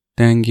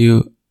Thank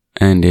you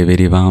and a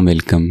very warm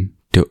welcome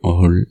to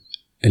all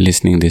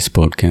listening this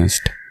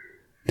podcast.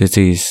 This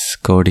is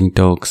Coding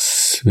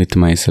Talks with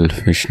myself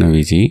Vishnu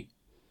Viji.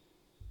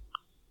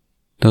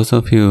 Those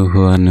of you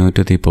who are new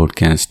to the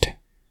podcast,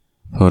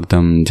 for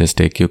them just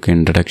a quick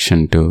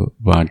introduction to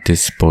what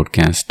this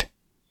podcast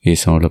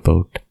is all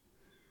about.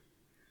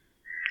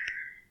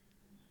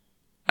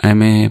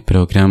 I'm a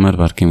programmer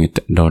working with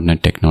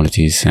 .NET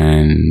Technologies,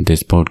 and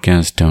this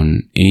podcast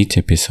on each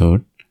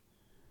episode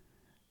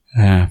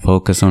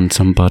focus on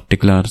some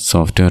particular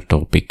software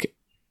topic,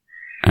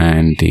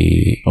 and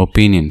the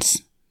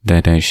opinions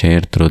that I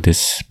share through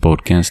this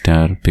podcast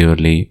are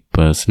purely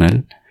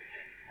personal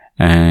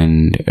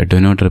and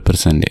do not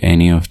represent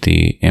any of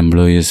the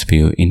employer's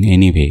view in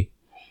any way.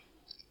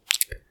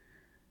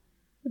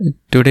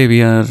 Today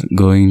we are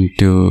going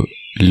to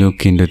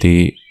look into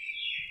the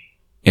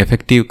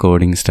effective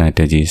coding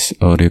strategies,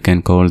 or you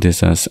can call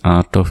this as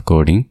art of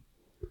coding.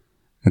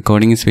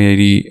 Coding is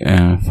very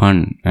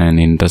fun and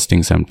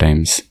interesting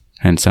sometimes,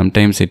 and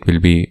sometimes it will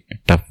be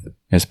tough,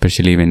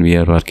 especially when we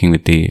are working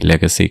with the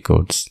legacy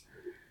codes.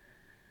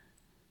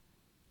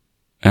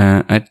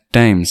 At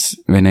times,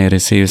 when I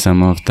receive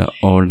some of the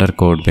older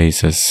code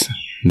bases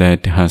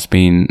that has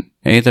been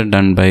either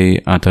done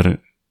by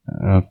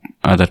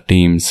other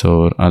teams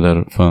or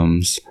other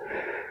firms,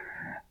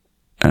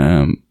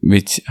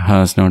 which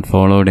has not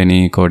followed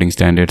any coding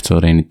standards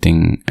or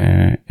anything,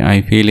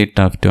 I feel it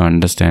tough to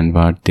understand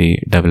what the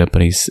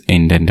developer is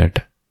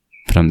intended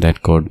from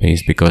that code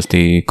base, because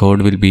the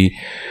code will be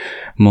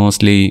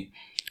mostly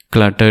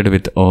cluttered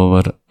with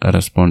over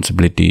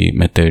responsibility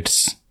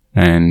methods,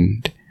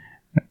 and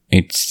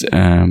it's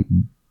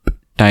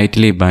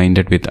tightly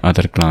binded with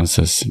other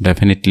classes.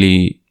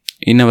 Definitely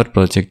in our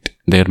project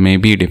there may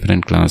be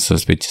different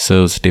classes which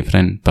serves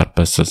different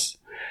purposes,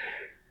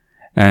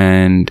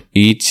 and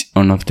each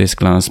one of this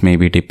class may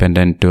be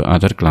dependent to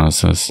other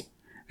classes,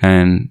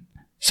 and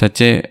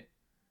such a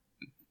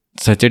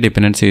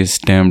dependency is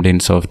termed in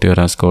software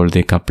as called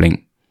the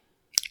coupling.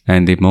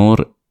 And the more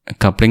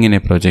coupling in a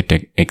project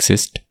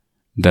exists,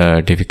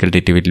 the difficulty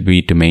it will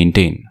be to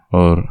maintain,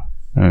 or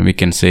we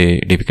can say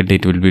difficulty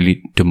it will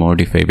be to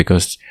modify,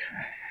 because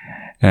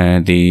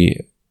the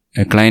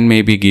client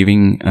may be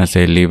giving us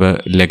a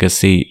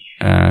legacy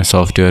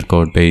software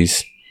code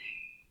base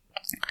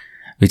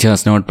which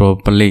has not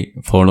properly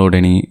followed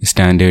any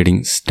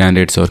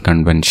standards or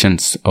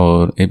conventions,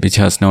 or which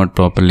has not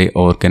properly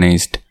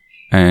organized.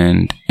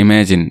 And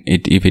imagine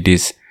it if it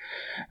is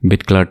a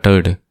bit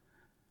cluttered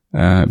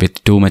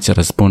with too much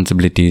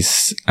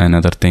responsibilities and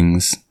other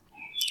things,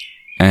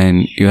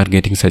 and you are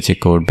getting such a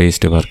code base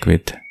to work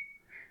with.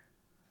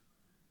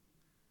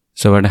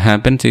 So what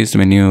happens is,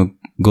 when you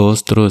go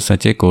through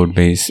such a code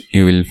base,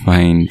 you will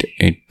find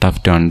it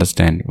tough to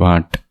understand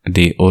what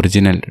the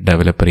original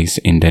developer is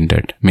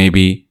intended.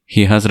 Maybe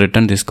he has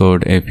written this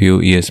code a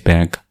few years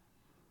back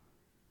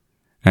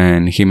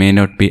and he may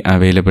not be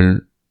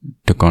available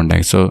to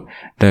contact. So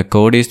the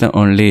code is the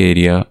only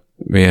area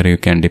where you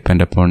can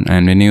depend upon,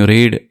 and when you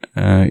read,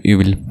 you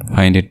will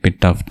find it a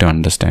bit tough to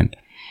understand.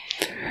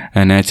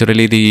 And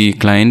naturally the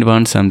client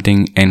wants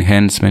something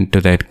enhancement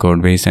to that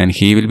code base, and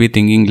he will be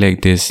thinking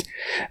like this: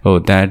 oh,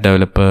 that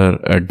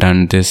developer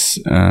done this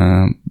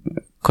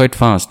quite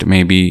fast,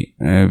 maybe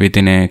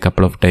within a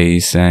couple of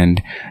days,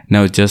 and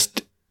now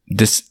just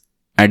this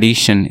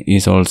addition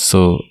is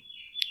also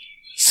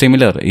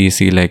similar,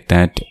 easy like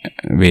that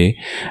way.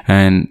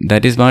 And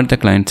that is what the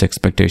client's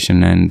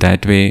expectation, and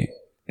that way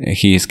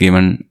he is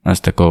given us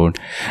the code.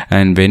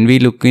 And when we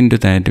look into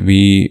that,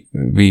 we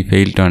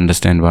fail to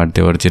understand what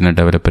the original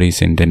developer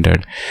is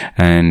intended,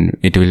 and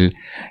it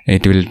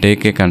will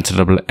take a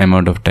considerable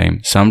amount of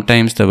time.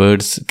 Sometimes the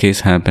worst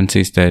case happens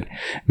is that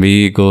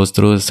we go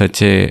through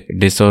such a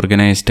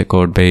disorganized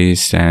code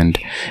base and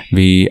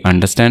we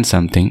understand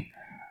something,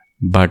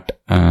 but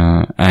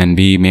and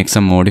we make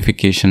some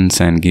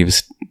modifications and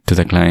gives to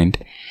the client,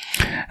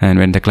 and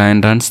when the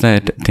client runs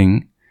that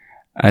thing,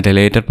 at a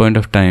later point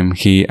of time,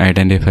 he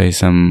identifies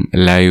some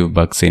live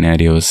bug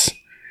scenarios,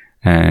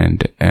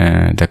 and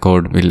the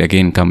code will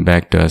again come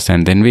back to us,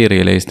 and then we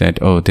realize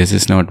that, oh, this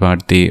is not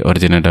what the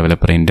original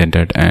developer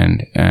intended,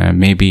 and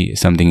maybe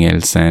something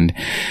else. And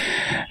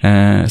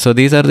so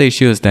these are the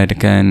issues that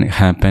can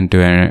happen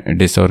to a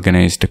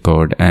disorganized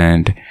code,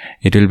 and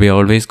it will be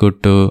always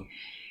good to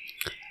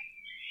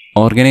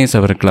organize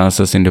our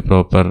classes into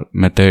proper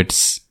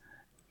methods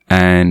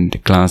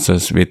and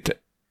classes with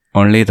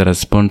only the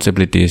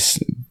responsibilities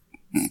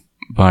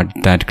what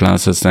that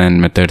classes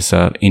and methods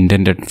are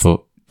intended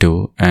for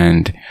to,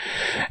 and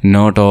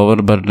not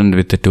overburdened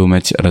with too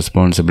much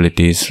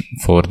responsibilities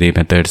for the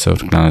methods or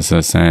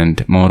classes.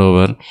 And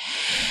moreover,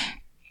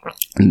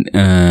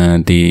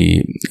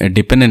 the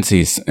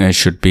dependencies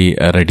should be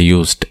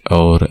reduced,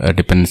 or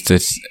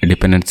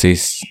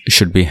dependencies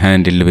should be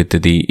handled with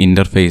the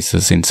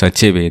interfaces in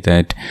such a way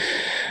that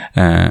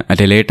at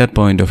a later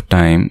point of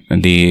time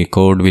the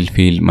code will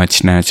feel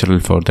much natural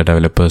for the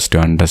developers to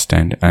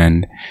understand.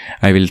 And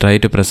I will try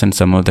to present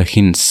some of the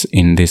hints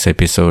in this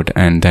episode,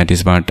 and that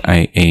is what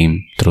I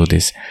aim through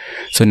this.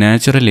 So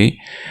naturally,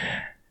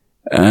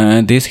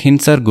 these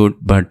hints are good,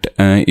 but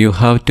you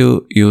have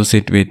to use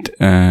it with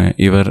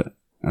your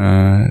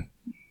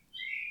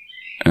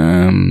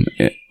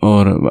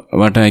or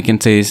what I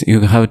can say is,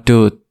 you have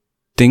to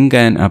think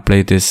and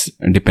apply this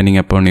depending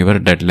upon your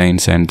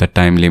deadlines and the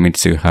time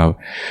limits you have.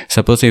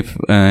 Suppose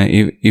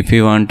if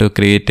you want to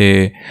create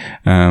a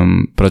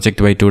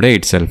project by today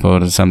itself,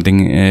 or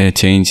something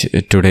change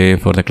today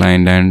for the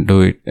client and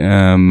do it,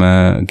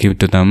 give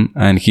to them,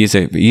 and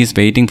he's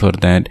waiting for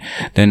that,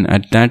 then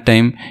at that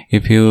time,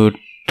 if you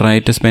try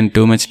to spend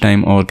too much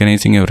time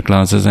organizing your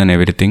classes and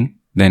everything,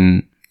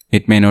 then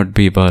it may not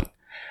be worth.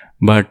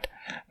 But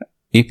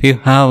if you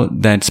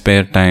have that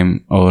spare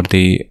time, or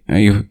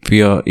if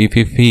you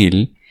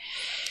feel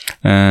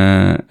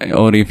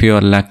or if you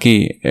are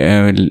lucky,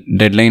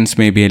 deadlines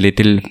may be a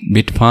little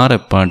bit far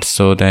apart,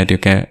 so that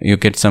you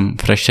get some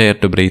fresh air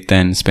to breathe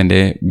and spend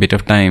a bit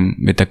of time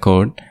with the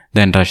code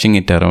than rushing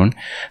it around.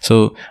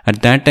 So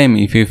at that time,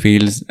 if you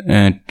feel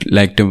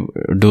like to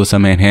do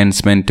some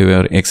enhancement to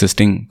your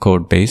existing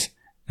code base,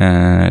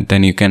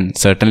 then you can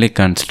certainly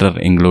consider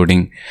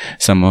including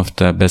some of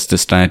the best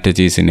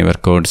strategies in your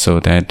code, so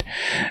that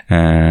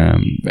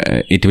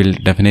it will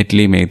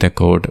definitely make the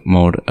code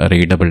more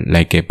readable,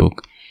 like a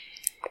book.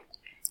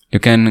 You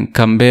can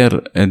compare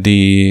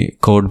the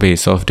code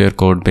base, software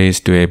code base,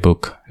 to a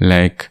book.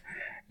 Like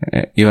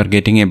you are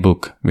getting a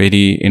book,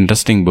 very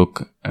interesting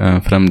book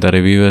from the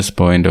reviewer's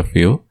point of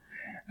view,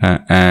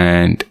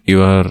 and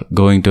you are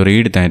going to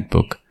read that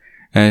book.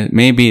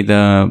 Maybe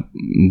the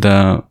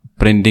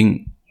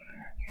printing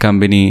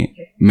company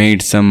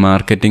made some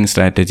marketing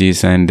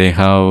strategies, and they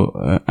have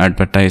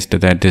advertised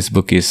that this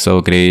book is so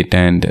great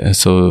and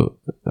so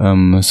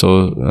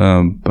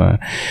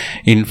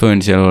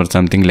influential or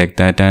something like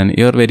that, and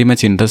you are very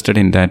much interested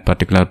in that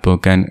particular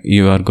book, and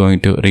you are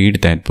going to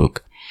read that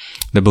book.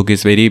 The book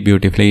is very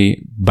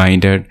beautifully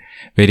binded,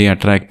 very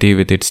attractive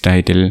with its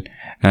title,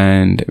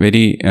 and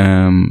very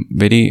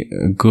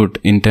good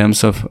in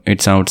terms of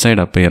its outside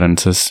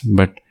appearances.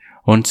 But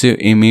once you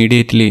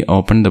immediately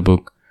open the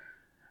book,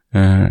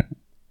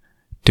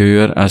 to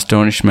your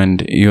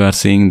astonishment, you are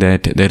seeing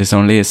that there is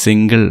only a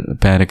single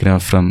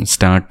paragraph from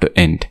start to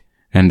end,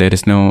 and there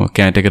is no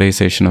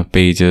categorization of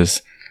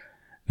pages,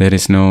 there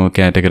is no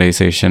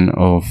categorization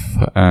of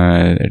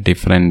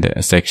different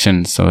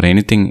sections or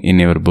anything in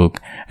your book,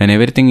 and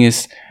everything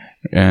is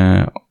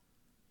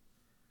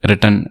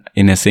written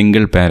in a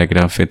single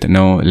paragraph with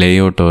no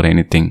layout or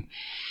anything,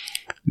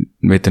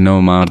 with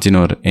no margin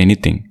or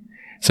anything.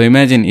 So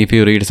imagine if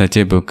you read such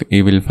a book,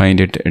 you will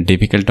find it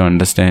difficult to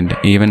understand,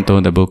 even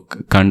though the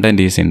book content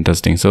is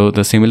interesting. So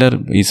the similar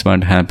is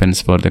what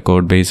happens for the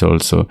code base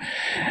also.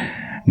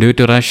 Due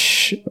to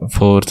rush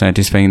for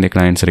satisfying the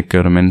client's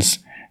requirements,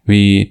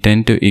 we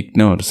tend to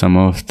ignore some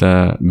of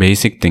the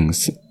basic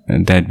things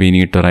that we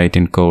need to write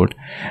in code,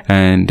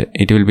 and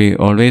it will be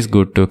always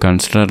good to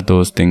consider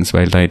those things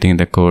while writing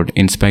the code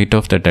in spite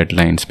of the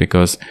deadlines,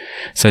 because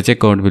such a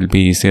code will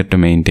be easier to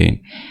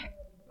maintain.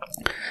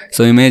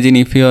 So imagine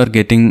if you are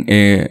getting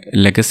a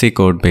legacy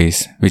code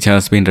base which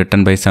has been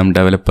written by some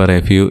developer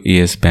a few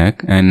years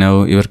back, and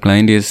now your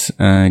client is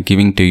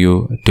giving to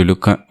you to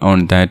look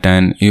on that,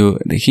 and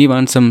he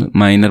wants some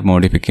minor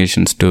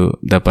modifications to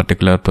the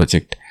particular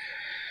project.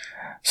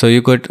 So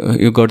you got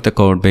the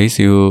code base,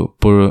 you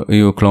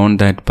clone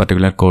that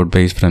particular code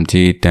base from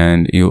Git,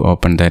 and you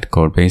open that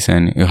code base,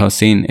 and you have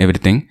seen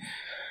everything,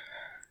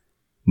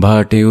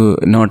 but you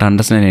not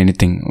understand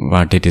anything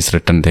what it is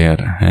written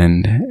there.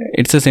 And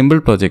it's a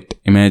simple project.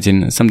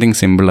 Imagine something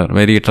simpler,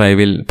 very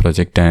trivial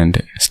project,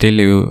 and still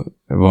you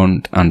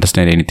won't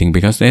understand anything,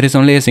 because there is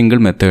only a single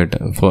method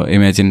for,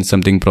 imagine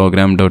something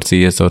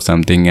program.cs or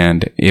something,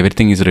 and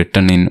everything is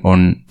written in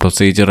on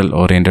procedural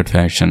oriented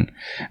fashion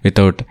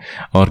without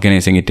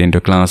organizing it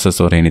into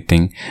classes or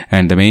anything,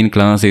 and the main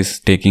class is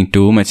taking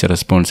too much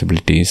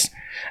responsibilities,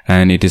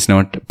 and it is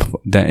not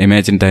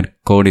imagine that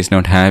code is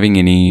not having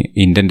any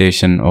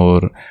indentation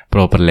or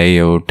proper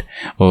layout,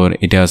 or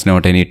it has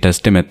not any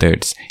test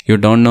methods. You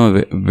don't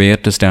know where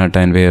to start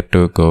and where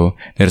to go.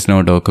 There is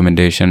no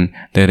documentation,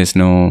 there is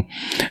no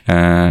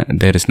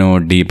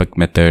debug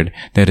method,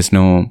 there is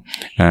no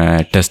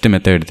test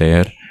method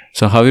there.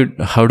 So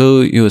how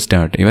do you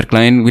start? Your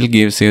client will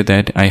give you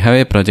that I have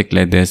a project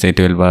like this, it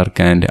will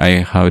work, and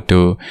I have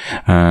to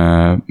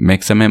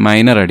make some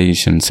minor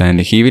additions,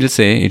 and he will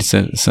say it's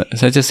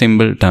such a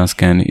simple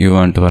task and you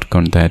want to work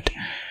on that.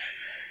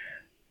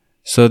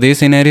 So these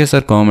scenarios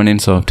are common in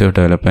software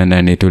development,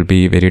 and it will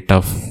be very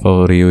tough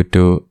for you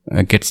to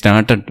get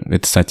started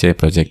with such a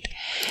project.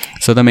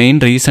 So the main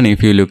reason,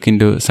 if you look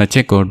into such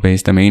a code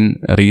base, the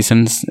main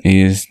reasons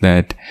is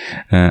that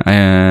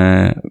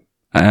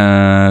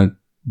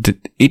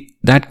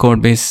that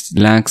code base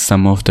lacks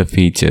some of the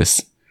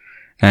features,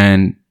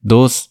 and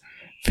those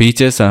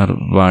features are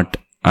what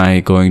I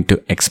going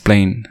to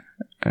explain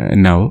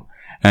now,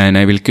 and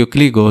I will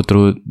quickly go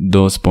through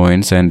those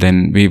points and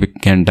then we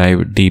can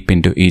dive deep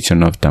into each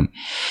one of them.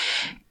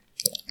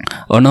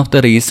 One of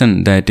the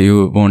reasons that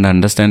you won't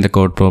understand the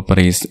code proper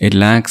is it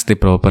lacks the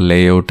proper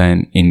layout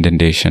and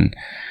indentation.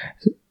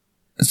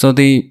 So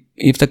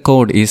if the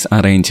code is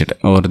arranged,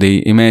 or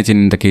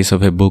imagine in the case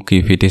of a book,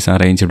 if it is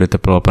arranged with the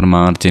proper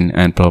margin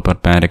and proper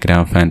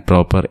paragraph and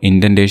proper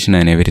indentation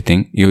and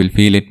everything, you will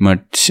feel it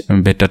much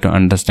better to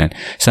understand.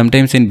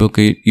 Sometimes in book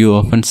you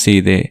often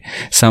see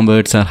some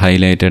words are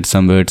highlighted,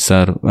 some words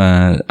are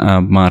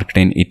marked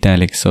in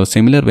italics. So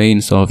similar way in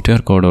software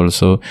code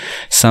also,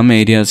 some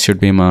areas should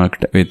be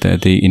marked with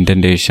the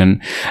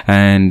indentation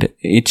and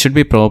it should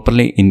be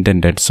properly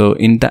indented. So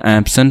in the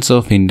absence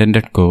of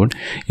indented code,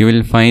 you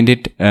will find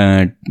it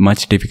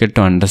much difficult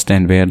to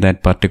understand where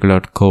that particular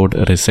code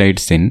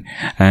resides in,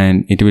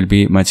 and it will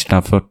be much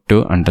tougher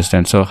to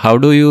understand. So how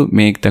do you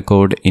make the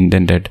code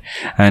indented,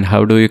 and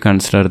how do you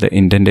consider the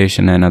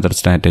indentation and other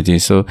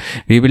strategies? So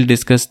we will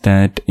discuss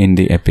that in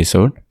the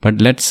episode, but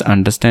let's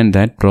understand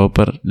that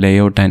proper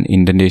layout and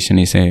indentation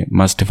is a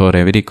must for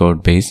every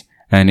code base,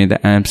 and in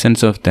the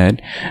absence of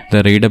that,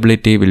 the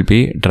readability will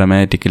be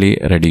dramatically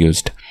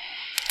reduced.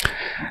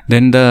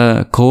 Then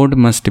the code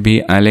must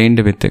be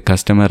aligned with the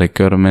customer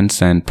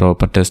requirements and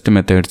proper test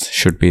methods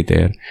should be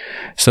there.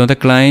 So the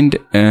client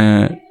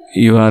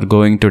you are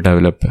going to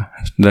develop,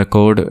 the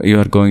code you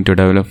are going to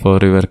develop for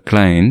your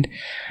client,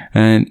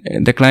 and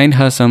the client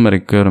has some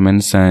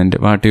requirements, and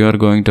what you are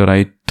going to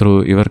write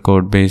through your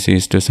code base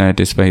is to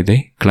satisfy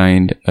the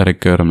client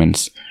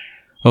requirements.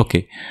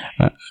 Okay,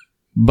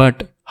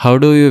 but how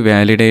do you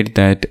validate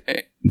that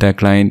the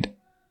client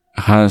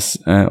has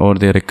or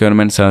the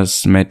requirements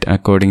has met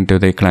according to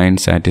the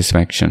client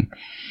satisfaction?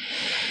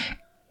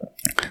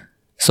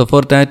 So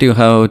for that you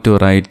have to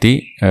write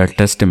the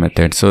test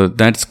method. So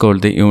that's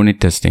called the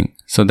unit testing.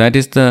 So that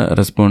is the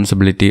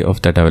responsibility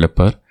of the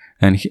developer,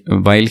 and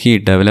while he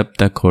developed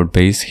the code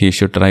base, he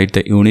should write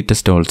the unit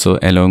test also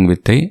along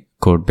with the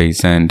code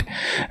base. And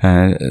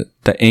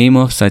the aim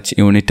of such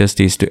unit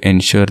test is to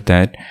ensure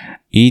that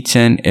each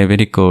and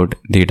every code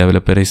the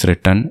developer is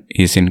written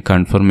is in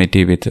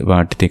conformity with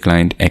what the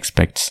client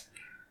expects,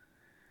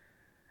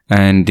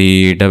 and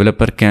the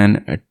developer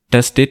can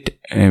test it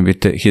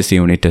with his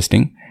unit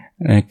testing.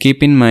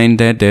 Keep in mind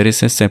that there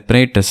is a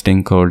separate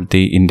testing called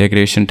the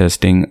integration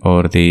testing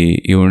or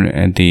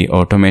the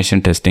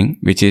automation testing,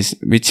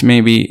 which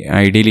may be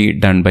ideally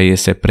done by a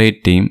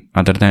separate team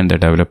other than the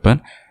developer.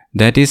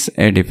 That is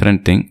a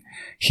different thing.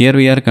 Here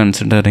we are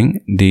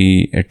considering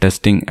the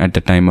testing at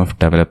the time of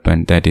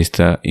development, that is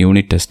the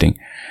unit testing.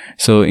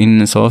 So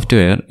in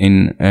software,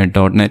 in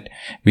 .NET,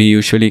 we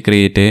usually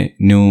create a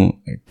new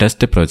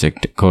test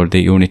project called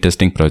the unit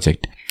testing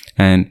project.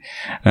 And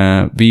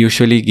we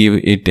usually give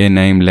it a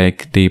name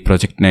like the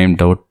project name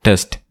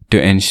 .test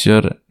to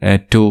ensure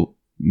to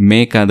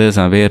make others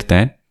aware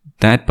that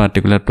that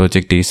particular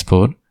project is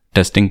for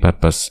testing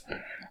purpose.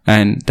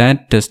 And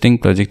that testing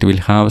project will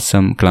have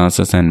some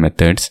classes and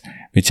methods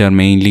which are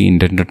mainly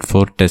intended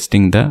for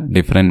testing the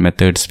different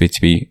methods which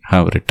we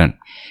have written.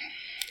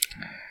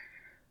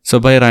 So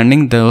by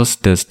running those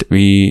tests,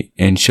 we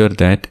ensure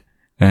that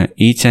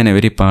each and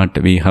every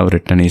part we have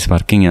written is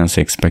working as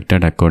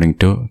expected according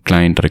to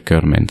client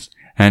requirements.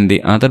 And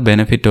the other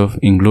benefit of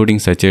including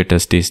such a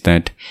test is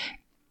that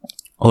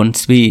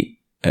once we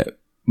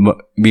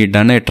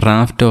done a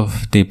draft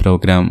of the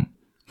program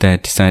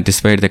that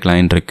satisfied the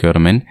client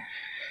requirement,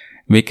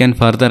 we can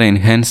further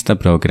enhance the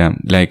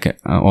program, like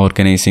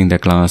organizing the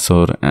class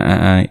or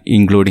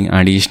including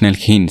additional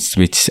hints,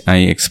 which I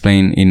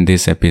explain in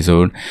this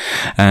episode.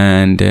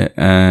 And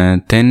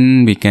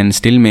then we can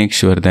still make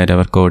sure that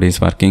our code is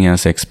working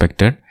as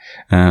expected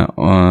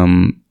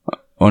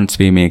once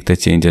we make the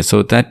changes.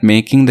 So that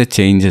making the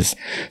changes,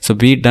 so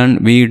we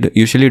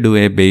usually do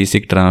a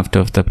basic draft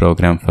of the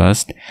program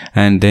first,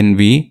 and then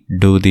we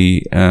do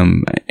the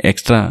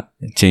extra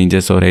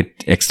changes or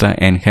extra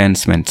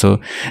enhancement. So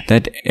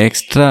that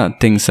extra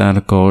things are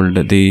called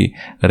the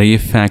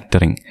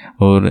refactoring,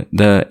 or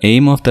the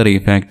aim of the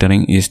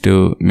refactoring is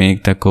to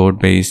make the code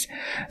base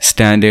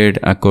standard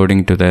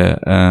according to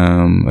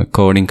the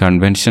coding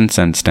conventions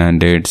and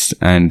standards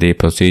and the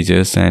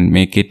procedures, and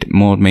make it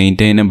more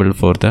maintainable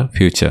for the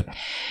future.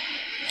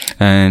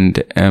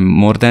 And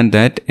more than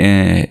that,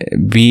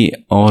 we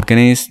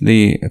organize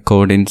the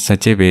code in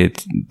such a way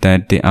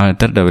that the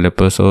other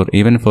developers or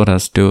even for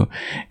us to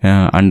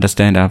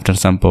understand after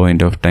some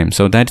point of time.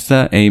 So that's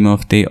the aim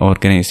of the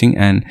organizing,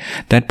 and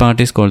that part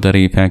is called the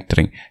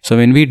refactoring. So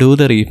when we do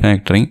the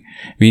refactoring,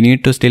 we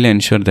need to still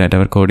ensure that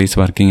our code is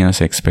working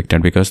as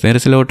expected, because there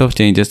is a lot of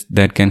changes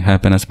that can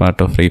happen as part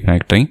of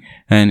refactoring,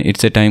 and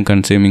it's a time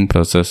consuming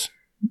process.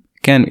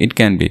 It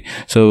can be.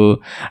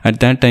 So at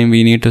that time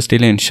we need to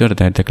still ensure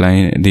that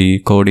the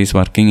code is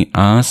working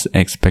as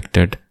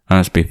expected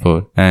as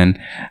before. And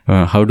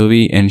how do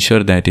we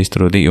ensure that is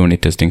through the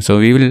unit testing. So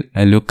we will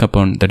look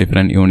upon the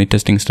different unit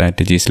testing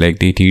strategies like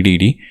the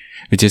TDD,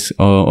 which is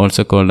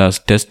also called as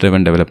test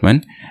driven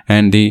development,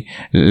 and the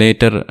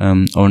later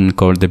on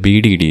called the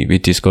BDD,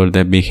 which is called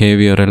the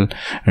behavioral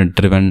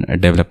driven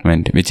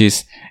development, which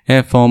is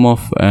a form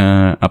of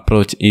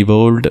approach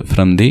evolved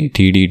from the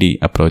TDD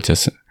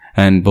approaches.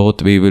 And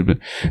both we will be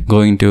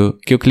going to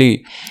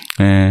quickly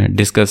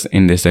discuss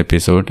in this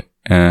episode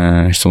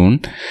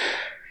soon.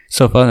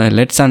 So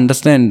let's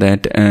understand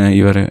that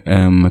your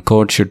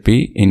code should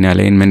be in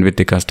alignment with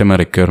the customer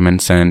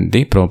requirements and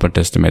the proper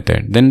test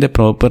method. Then the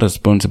proper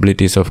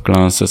responsibilities of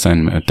classes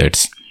and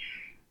methods.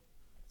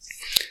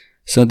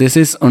 So this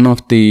is one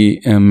of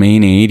the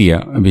main area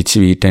which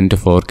we tend to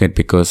forget,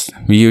 because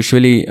we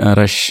usually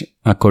rush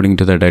according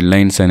to the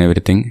deadlines and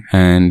everything,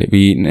 and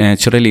we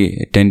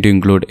naturally tend to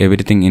include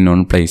everything in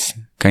one place,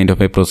 kind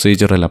of a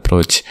procedural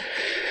approach.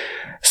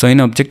 So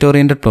in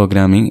object-oriented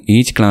programming,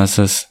 each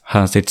classes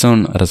has its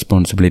own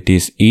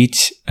responsibilities.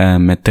 Each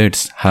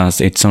methods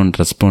has its own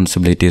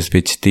responsibilities,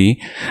 which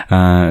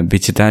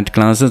that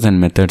classes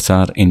and methods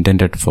are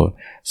intended for.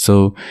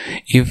 So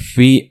if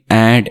we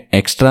add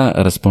extra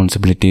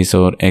responsibilities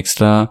or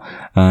extra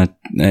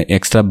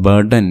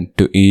burden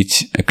to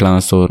each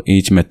class or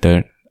each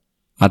method,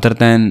 other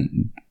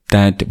than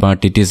that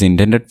what it is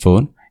intended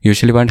for,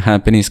 usually what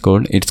happens is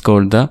it's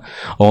called the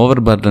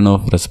overburden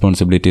of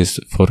responsibilities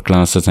for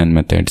classes and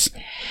methods.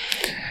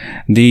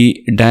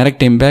 The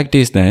direct impact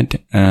is that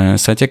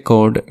such a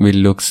code will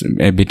look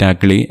a bit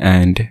ugly,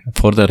 and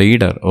for the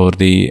reader or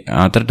the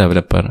other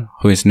developer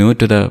who is new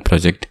to the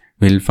project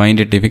will find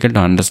it difficult to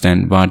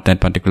understand what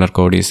that particular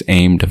code is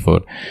aimed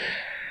for.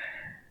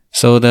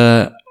 So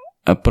the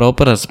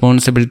proper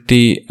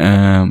responsibility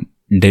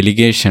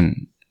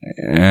delegation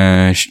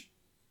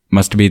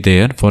must be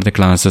there for the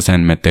classes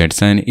and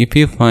methods. And if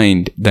you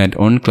find that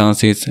one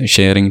class is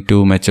sharing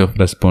too much of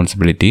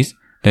responsibilities,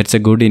 that's a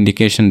good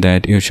indication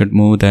that you should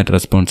move that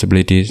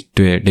responsibilities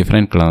to a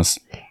different class.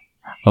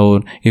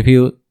 Or if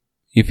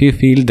you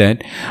feel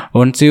that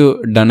once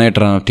you done a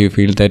draft, you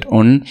feel that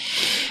one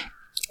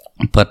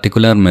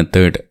particular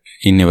method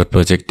in your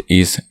project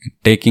is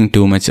taking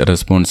too much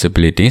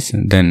responsibilities,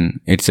 then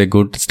it's a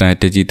good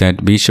strategy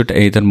that we should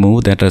either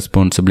move that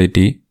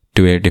responsibility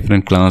to a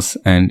different class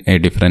and a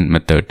different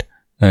method,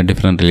 a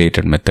different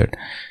related method.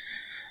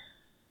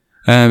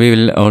 We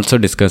will also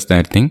discuss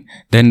that thing.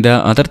 Then the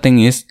other thing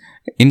is,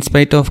 in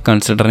spite of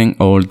considering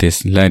all this,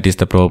 that is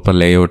the proper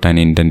layout and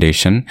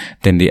indentation,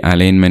 then the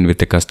alignment with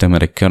the customer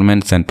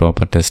requirements and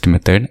proper test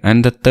method,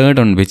 and the third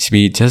one which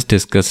we just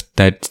discussed,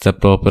 that's the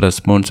proper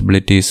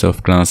responsibilities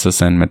of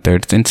classes and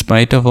methods. In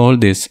spite of all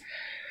this,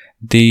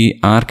 the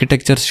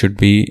architecture should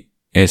be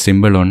a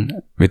simple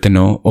one with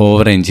no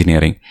over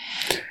engineering.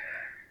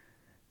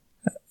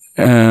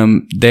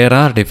 There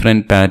are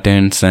different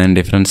patterns and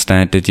different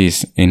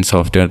strategies in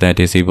software that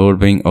is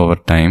evolving over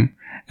time,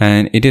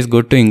 and it is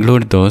good to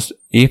include those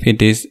if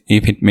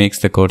it makes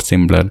the code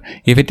simpler,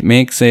 if it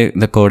makes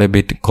the code a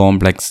bit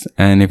complex,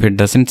 and if it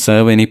doesn't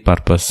serve any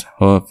purpose,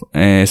 or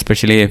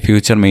especially a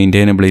future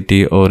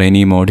maintainability or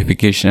any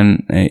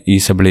modification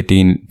usability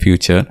in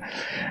future.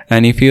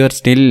 And if you are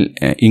still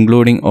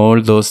including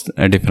all those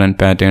different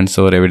patterns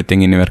or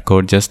everything in your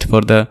code just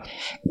for the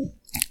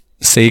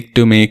sake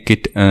to make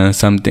it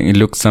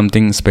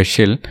something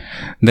special,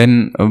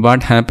 then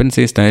what happens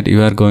is that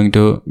you are going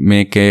to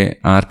make a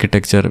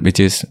architecture which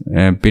is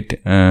a bit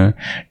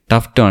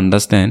tough to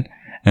understand,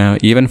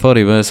 even for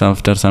reviewers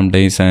after some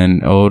days,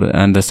 and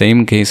the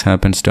same case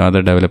happens to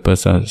other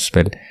developers as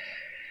well.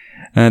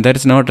 That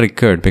is not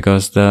required,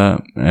 because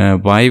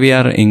why we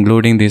are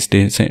including these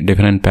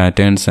different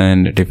patterns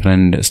and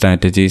different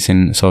strategies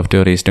in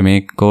software is to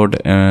make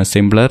code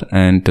simpler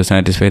and to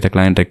satisfy the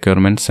client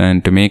requirements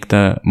and to make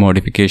the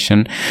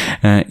modification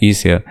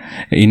easier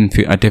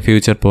at a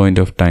future point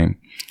of time.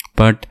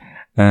 But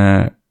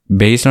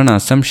based on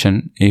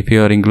assumption, if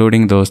you are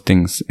including those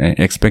things,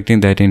 expecting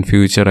that in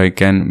future I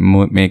can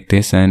make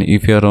this, and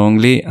if you are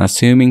wrongly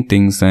assuming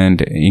things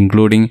and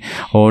including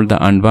all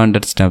the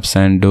unwanted steps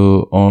and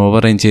do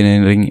over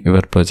engineering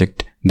your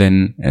project,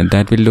 then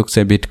that will look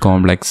a bit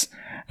complex.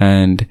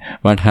 And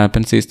what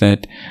happens is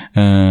that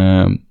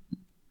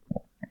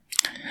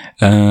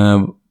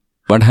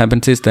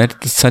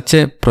such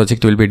a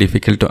project will be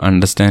difficult to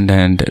understand,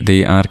 and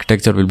the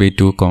architecture will be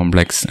too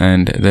complex,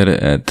 and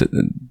the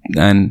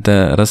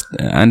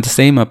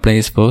same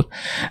applies for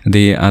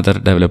the other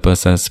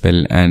developers as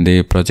well, and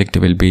the project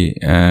will be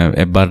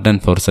a burden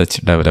for such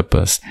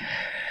developers.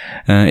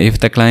 If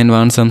the client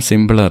wants some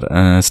simpler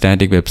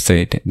static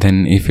website,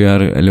 then if you are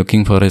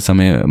looking for some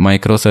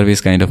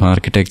microservice kind of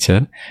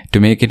architecture to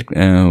make it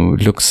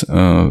looks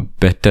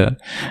better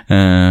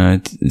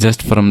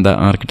just from the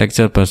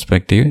architecture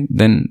perspective,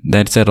 then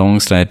that's a wrong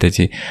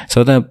strategy.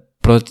 So the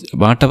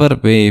whatever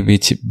way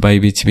by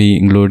which we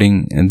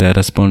including the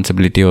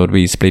responsibility, or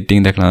we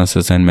splitting the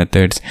classes and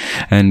methods,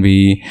 and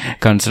we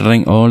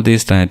considering all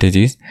these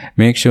strategies,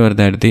 make sure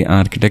that the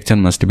architecture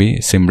must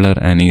be simpler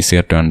and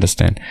easier to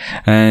understand.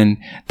 And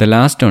the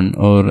last one,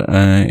 or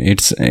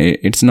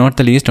it's not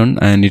the least one,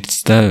 and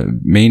it's the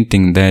main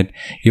thing, that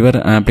your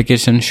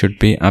application should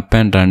be up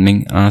and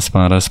running as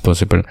far as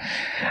possible.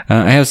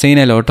 I have seen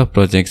a lot of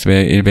projects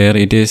where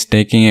it is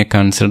taking a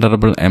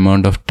considerable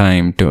amount of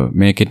time to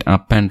make it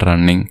up and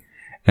running,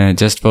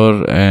 just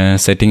for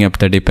setting up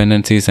the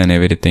dependencies and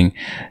everything.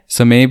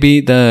 So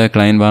maybe the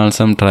client wants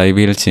some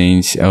trivial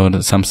change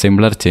or some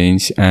similar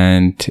change,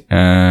 and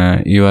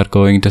you are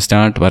going to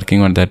start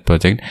working on that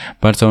project.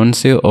 But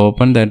once you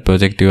open that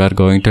project, you are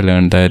going to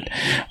learn that,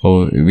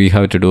 oh, we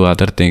have to do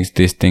other things,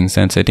 these things,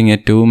 and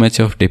setting too much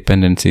of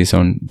dependencies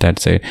on that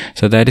side.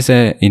 So that is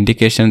an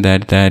indication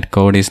that that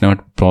code is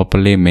not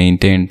properly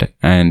maintained,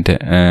 and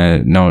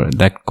no,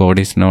 that code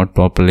is not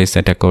properly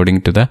set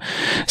according to the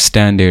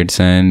standards.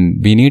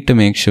 And we need to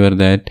make sure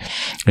that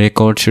a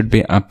code should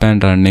be up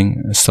and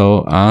running so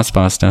as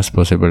fast as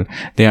possible.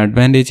 The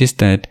advantage is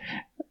that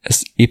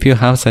if you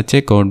have such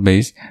a code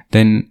base,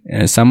 then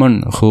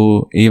someone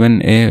who even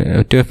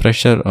to a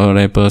fresher or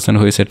a person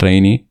who is a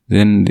trainee,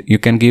 then you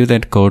can give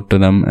that code to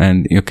them,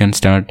 and you can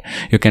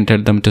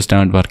tell them to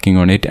start working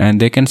on it, and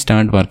they can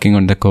start working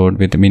on the code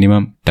with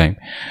minimum time.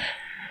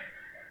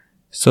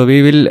 So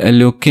we will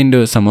look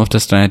into some of the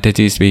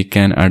strategies we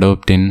can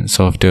adopt in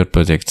software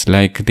projects,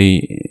 like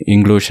the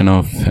inclusion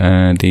of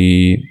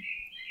the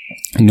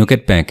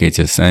NuGet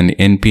packages and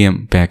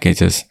NPM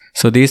packages.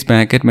 So these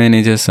package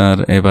managers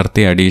are a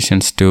worthy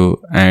additions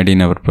to add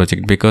in our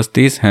project, because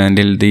these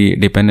handle the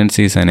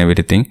dependencies and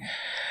everything.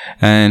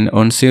 And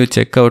once you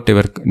check out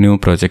your new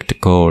project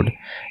code,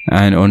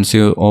 and once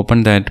you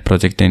open that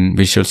project in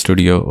Visual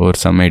Studio or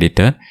some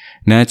editor,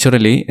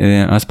 naturally,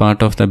 as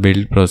part of the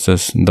build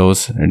process,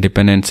 those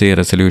dependency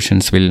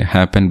resolutions will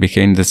happen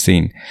behind the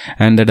scene,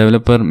 and the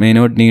developer may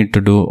not need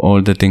to do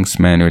all the things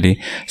manually.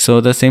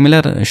 So the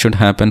similar should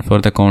happen for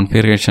the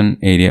configuration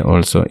area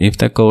also. If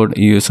the code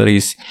user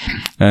is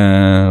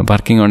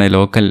working on a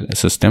local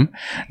system,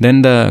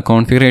 then the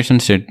configuration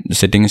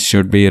settings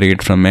should be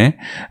read from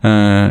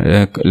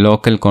a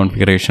local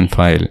configuration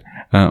file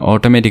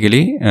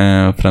automatically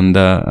from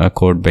the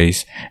code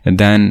base,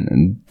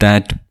 than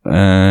that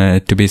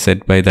to be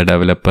set by the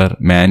developer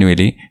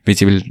manually,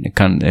 which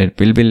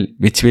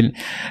will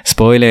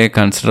spoil a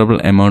considerable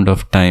amount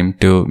of time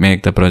to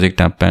make the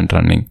project up and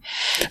running.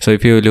 So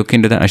if you look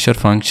into the Azure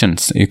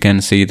Functions, you can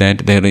see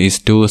that there is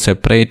 2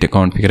 separate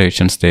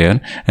configurations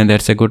there, and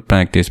that's a good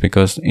practice,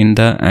 because in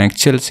the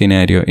actual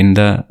scenario, in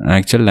the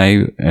actual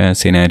live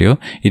scenario,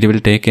 it will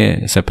take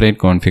a separate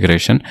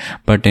configuration,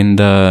 but in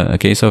the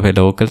case of a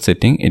local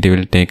setting, it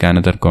will take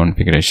another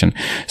configuration.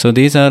 So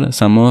these are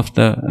some of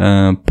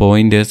the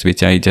pointers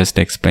which I just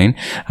explained.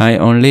 I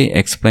only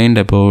explained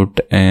about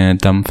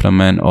them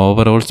from an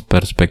overall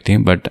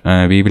perspective, but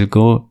we will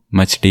go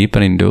much deeper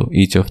into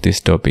each of this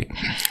topic.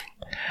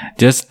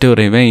 Just to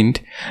rewind,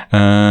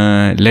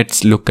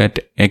 let's look at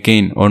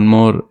again one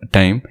more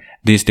time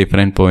these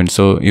different points,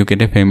 so you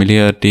get a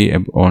familiarity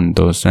on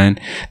those.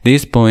 And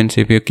these points,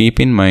 if you keep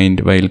in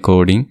mind while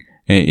coding,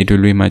 it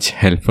will be much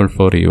helpful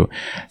for you.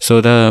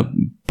 So the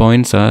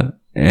points are,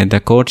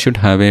 the code should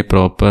have a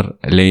proper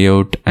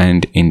layout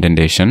and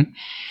indentation.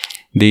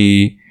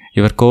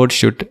 Your code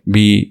should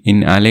be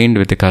aligned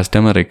with the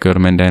customer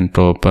requirement and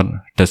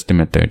proper test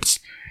methods.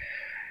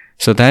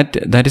 So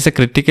that is a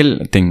critical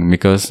thing,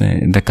 because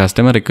the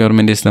customer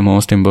requirement is the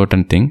most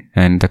important thing,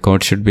 and the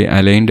code should be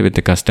aligned with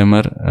the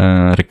customer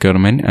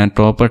requirement and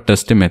proper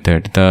test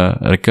method. The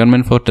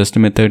requirement for test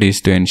method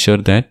is to ensure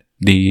that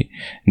the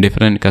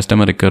different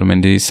customer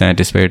requirement is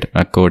satisfied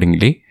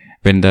accordingly.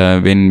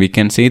 When we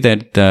can see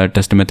that the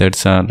test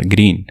methods are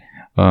green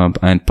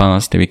and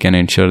passed, we can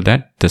ensure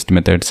that test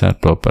methods are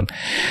proper.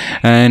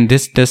 And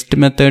these test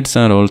methods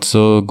are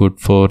also good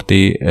for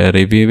the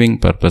reviewing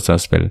purpose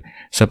as well.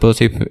 Suppose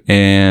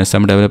if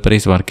some developer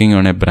is working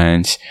on a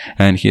branch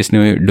and he is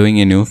doing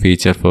a new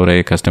feature for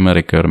a customer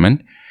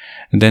requirement,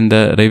 then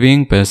the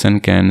reviewing person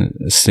can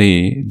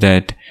see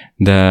that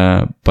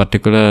the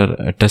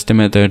particular test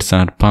methods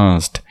are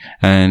passed,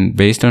 and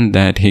based on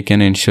that he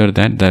can ensure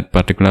that that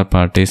particular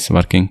part is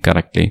working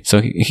correctly. So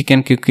he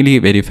can quickly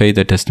verify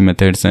the test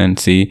methods and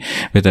see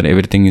whether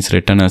everything is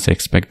written as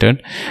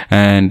expected,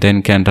 and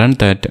then can run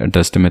that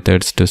test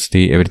methods to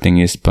see everything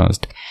is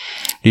passed.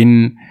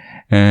 In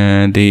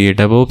the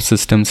DevOps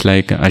systems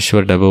like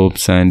Azure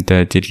DevOps and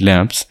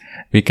GitLab,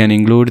 we can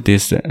include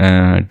this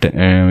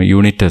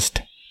unit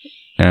test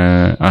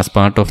as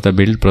part of the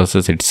build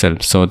process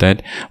itself, so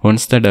that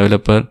once the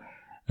developer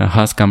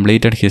has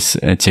completed his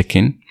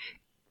check-in,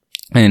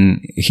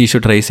 and he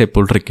should raise a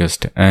pull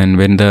request, and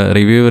when the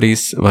reviewer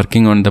is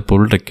working on the pull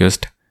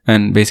request,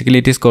 and basically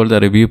it is called the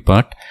review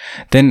part,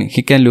 then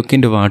he can look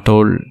into what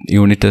all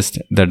unit tests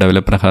the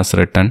developer has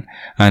written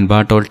and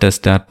what all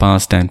tests are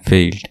passed and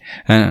failed.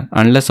 And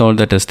unless all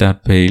the tests are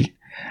failed,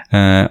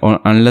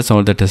 or unless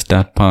all the tests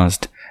are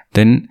passed,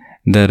 then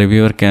the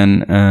reviewer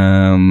can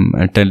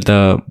tell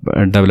the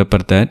developer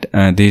that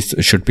this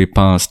should be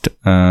passed,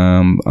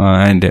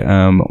 and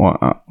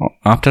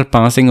after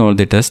passing all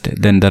the tests,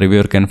 then the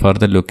reviewer can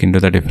further look into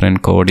the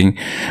different coding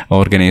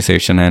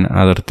organization and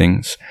other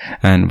things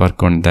and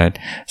work on that.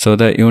 So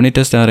the unit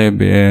tests are a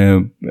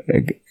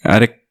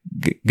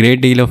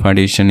great deal of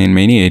addition in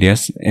many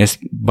areas, yes,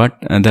 but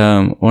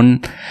the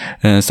one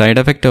side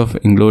effect of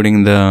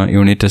including the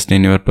unit test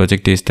in your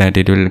project is that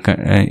it will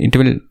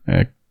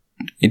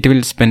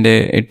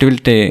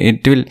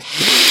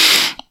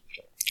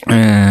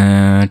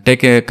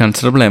take a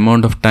considerable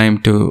amount of time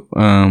to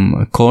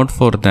code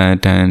for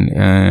that, and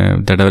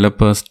the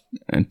developers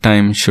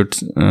time should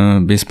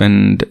be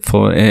spent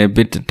for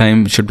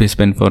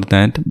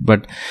that.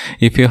 But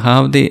if you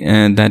have the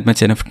that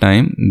much enough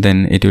time,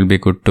 then it will be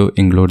good to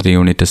include the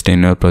unit test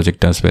in your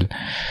project as well.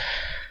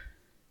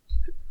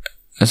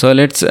 So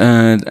let's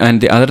and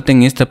the other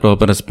thing is the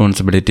proper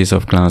responsibilities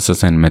of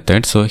classes and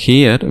methods. So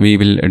here we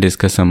will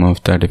discuss some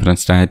of the different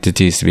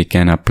strategies we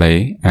can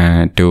apply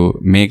to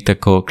make the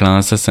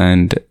classes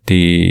and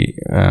the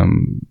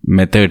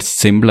methods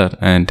simpler,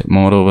 and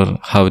moreover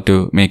how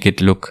to make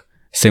it look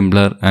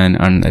simpler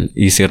and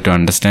easier to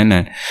understand,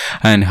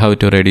 and how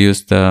to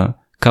reduce the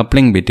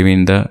coupling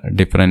between the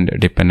different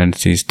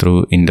dependencies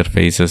through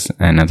interfaces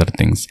and other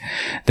things.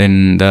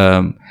 Then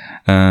the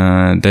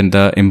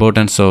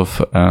importance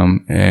of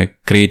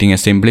creating a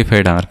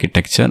simplified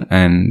architecture,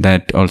 and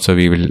that also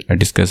we will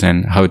discuss,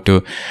 and how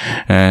to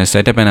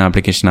set up an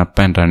application up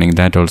and running,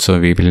 that also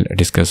we will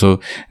discuss. So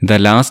the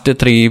last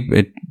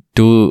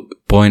two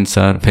points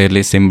are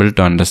fairly simple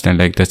to understand,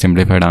 like the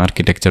simplified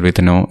architecture with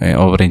no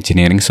over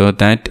engineering. So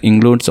that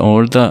includes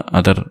all the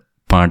other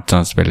parts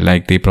as well,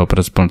 like the proper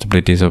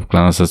responsibilities of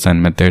classes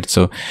and methods.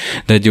 So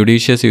the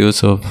judicious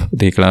use of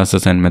the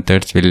classes and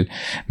methods will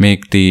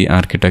make the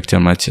architecture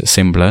much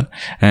simpler,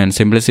 and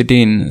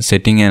simplicity in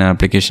setting an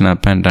application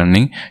up and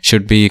running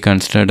should be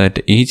considered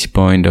at each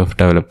point of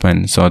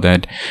development, so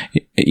that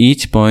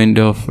each part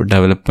of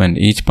development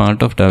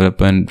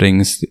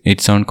brings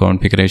its own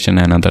configuration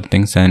and other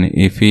things. And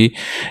if we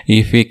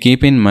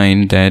keep in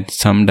mind that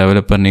some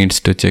developer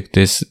needs to check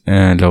this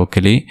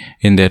locally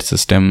in their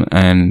system,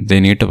 and they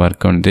need to work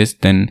on this,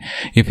 then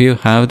if you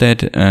have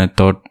that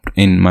thought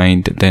in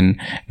mind,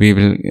 then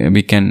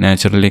we can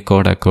naturally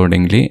code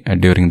accordingly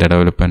during the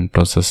development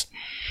process.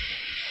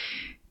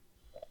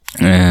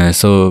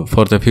 So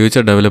for the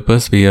future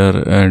developers, we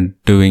are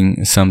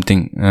doing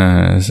something,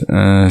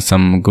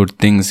 some good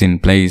things in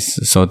place,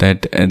 so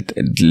that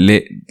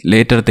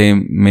later they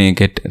may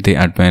get the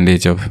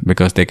advantage of,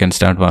 because they can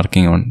start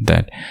working on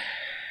that.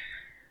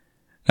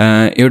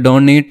 You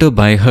don't need to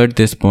by heart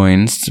these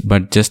points,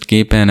 but just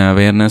keep an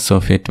awareness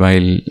of it while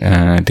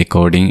the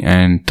coding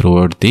and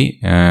throughout the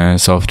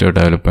software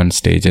development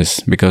stages.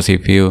 Because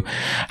if you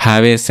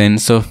have a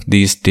sense of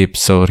these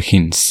tips or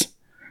hints,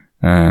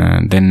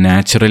 then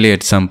naturally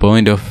at some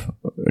point of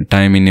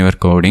time in your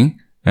coding,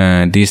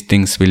 these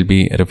things will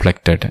be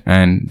reflected,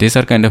 and these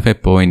are kind of a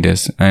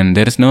pointers, and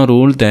there is no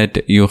rule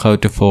that you have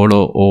to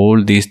follow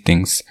all these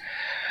things,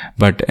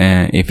 but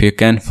if you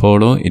can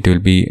follow, it will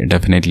be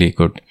definitely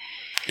good.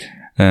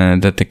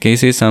 That the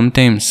case is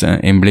sometimes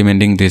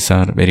implementing this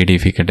are very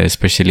difficult,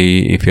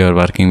 especially if you are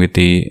working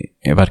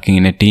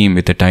in a team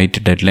with the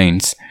tight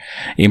deadlines.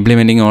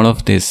 Implementing all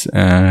of this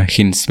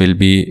hints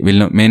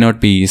may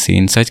not be easy.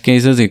 In such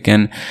cases, you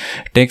can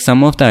take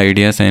some of the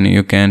ideas and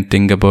you can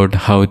think about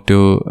how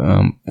to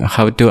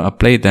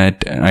apply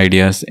that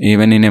ideas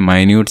even in a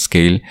minute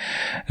scale.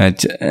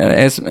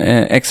 As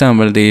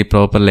example, the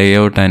proper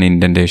layout and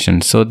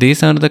indentation. So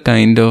these are the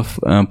kind of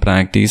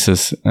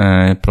practices.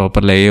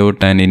 Proper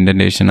layout and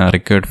indentation are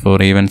required for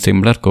even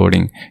simpler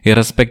coding,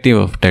 irrespective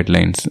of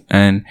deadlines,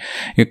 and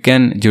you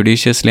can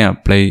judiciously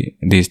apply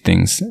these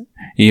things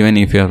even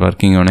if you are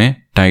working on a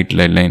tight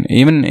deadline.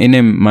 Even in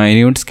a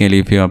minute scale,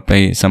 if you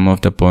apply some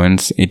of the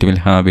points, it will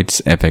have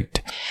its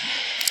effect.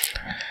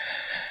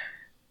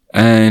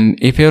 And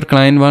if your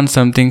client wants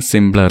something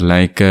simpler,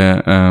 like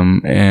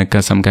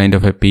some kind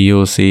of a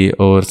POC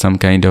or some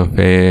kind of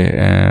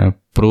a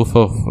proof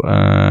of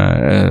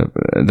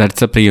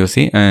that's a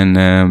POC,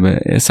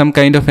 and some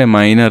kind of a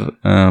minor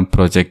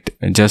project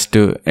just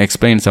to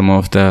explain some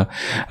of the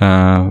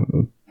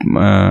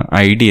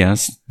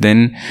ideas,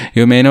 then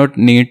you may not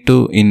need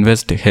to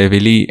invest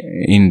heavily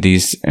in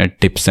these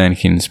tips and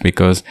hints,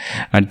 because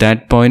at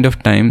that point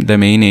of time the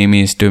main aim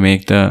is to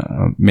make the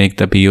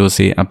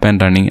POC up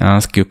and running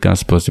as quick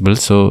as possible.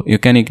 So you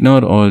can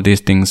ignore all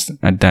these things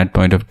at that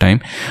point of time.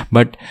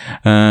 But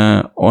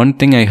one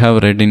thing I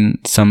have read in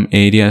some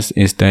areas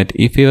is that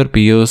if your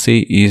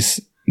POC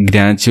is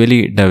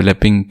gradually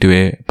developing to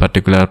a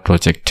particular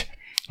project,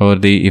 or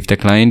if the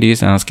client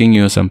is asking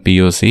you some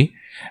POC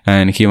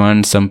and he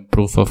wants some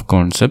proof of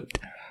concept,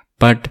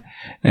 but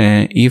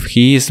if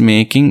he is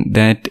making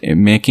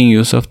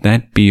use of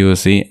that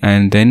POC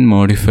and then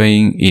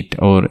modifying it,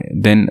 or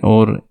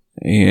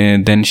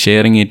then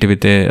sharing it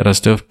with the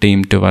rest of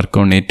team to work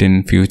on it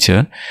in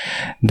future,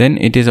 then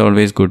it is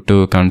always good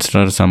to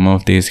consider some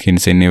of these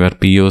hints in your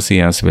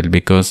POC as well,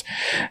 because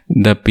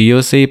the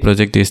POC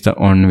project is the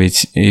on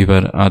which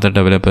your other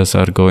developers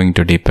are going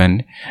to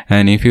depend.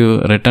 And if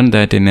you return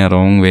that in a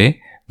wrong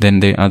way, then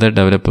the other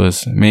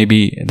developers,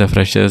 maybe the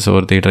freshers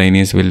or the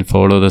trainees, will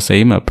follow the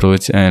same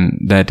approach, and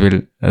that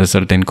will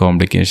result in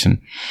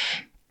complication.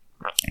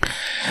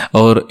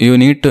 Or you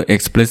need to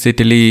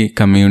explicitly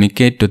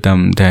communicate to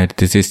them that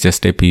this is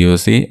just a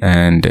POC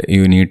and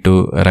you need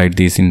to write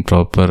these in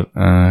proper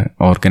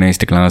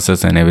organized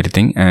classes and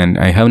everything, and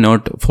I have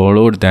not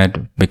followed that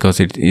because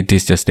it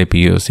is just a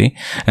POC.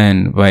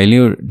 And while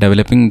you're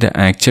developing the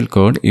actual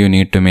code, you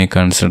need to make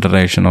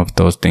consideration of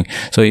those things.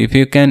 So if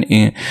you can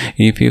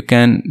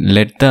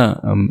let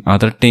the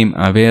other team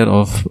aware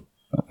of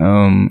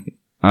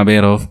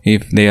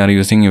if they are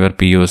using your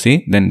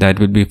POC, then that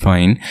will be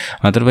fine.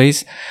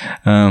 Otherwise,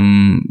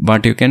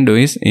 what you can do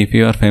is, if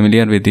you are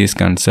familiar with this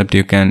concept,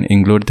 you can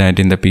include that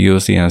in the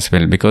POC as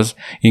well, because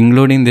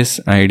including these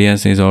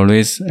ideas is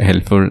always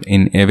helpful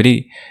in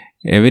every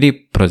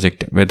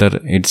project,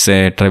 whether it's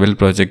a trivial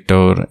project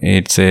or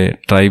it's a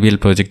trivial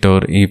project,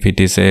 or if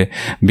it is a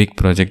big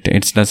project,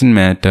 it doesn't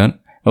matter.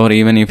 Or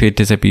even if it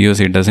is a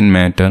POC, it doesn't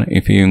matter.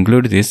 If you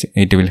include this,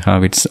 it will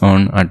have its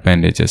own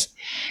advantages.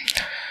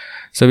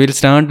 So we'll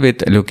start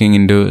with looking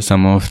into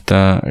some of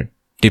the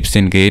tips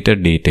in greater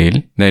detail,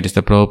 that is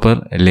the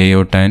proper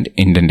layout and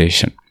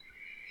indentation.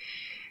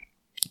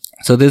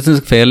 So this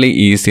is fairly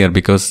easier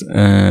because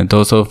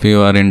those of you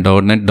who are in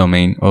 .NET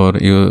domain or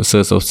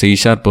users of C#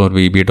 or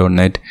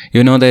VB.NET,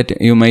 you know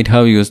that you might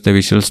have used the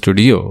Visual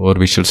Studio or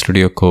Visual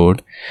Studio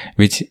Code,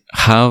 which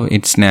have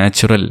its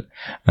natural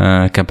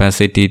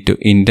capacity to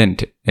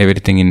indent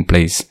everything in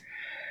place.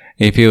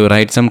 If you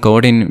write some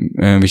code in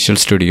Visual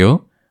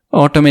Studio,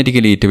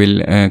 automatically it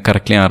will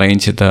correctly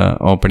arrange the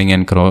opening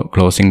and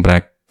closing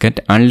bracket,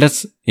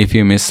 unless if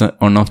you miss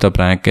one of the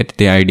bracket,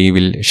 the IDE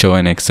will show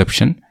an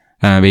exception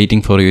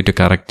waiting for you to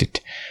correct it.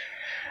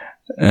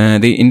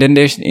 The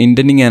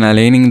indenting and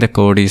aligning the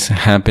code is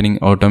happening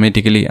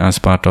automatically as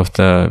part of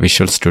the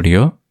Visual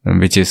Studio,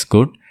 which is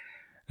good.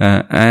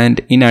 And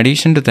in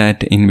addition to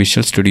that, in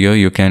Visual Studio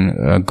you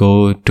can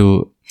go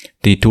to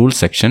the tool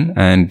section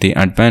and the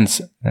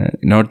advanced,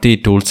 not the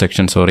tool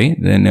section,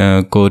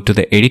 then go to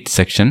the edit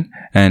section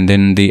and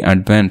then the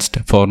advanced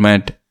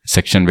format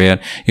section, where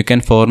you can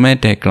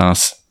format a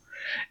class.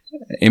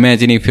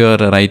 Imagine if you are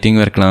writing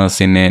your class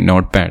in a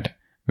notepad,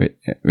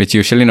 which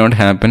usually not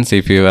happens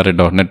if you are a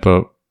 .NET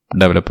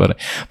developer.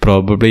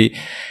 Probably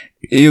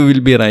you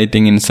will be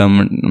writing in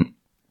some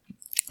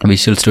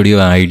Visual Studio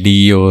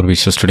IDE or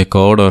Visual Studio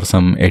Code or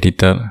some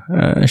editor,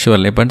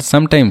 surely. But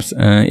sometimes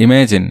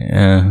imagine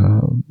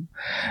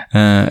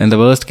in the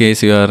worst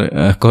case you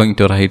are going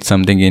to write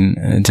something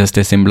in just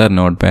a simpler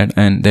notepad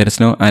and there is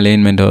no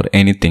alignment or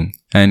anything,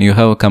 and you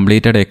have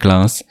completed a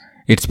class,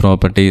 its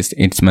properties,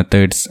 its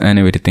methods and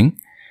everything,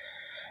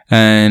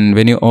 and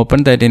when you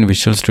open that in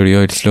Visual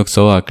Studio, it looks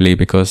so ugly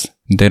because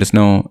there is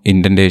no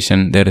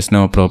indentation, there is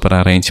no proper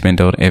arrangement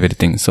or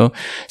everything. So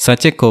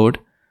such a code,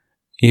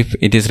 if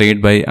it is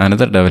read by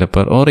another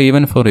developer or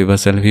even for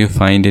yourself, you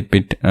find it a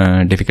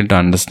bit difficult to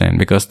understand,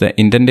 because the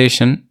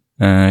indentation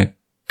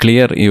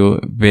clear you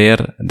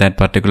where that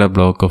particular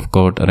block of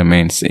code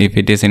remains. If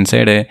it is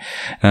inside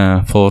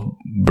a for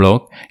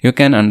block, you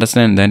can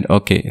understand that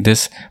okay,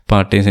 this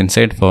part is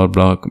inside for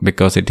block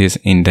because it is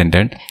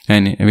indented,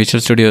 and Visual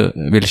Studio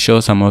will show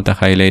some of the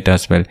highlight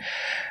as well.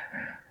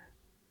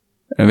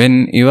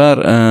 When you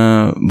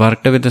are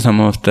worked with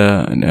some of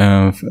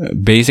the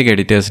basic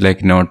editors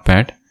like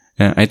Notepad,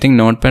 I think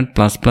Notepad++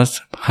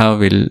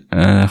 will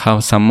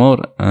have some more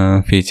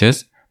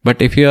features. But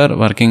if you are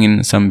working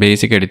in some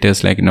basic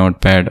editors like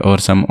Notepad or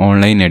some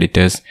online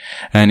editors,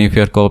 and if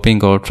you are copying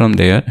code from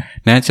there,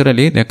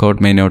 naturally the code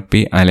may not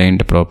be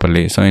aligned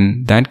properly. So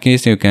in that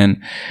case, you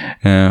can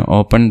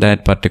open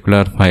that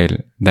particular file,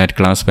 that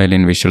class file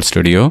in Visual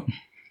Studio,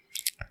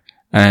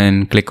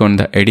 and click on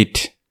the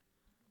edit,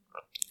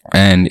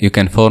 and you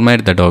can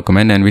format the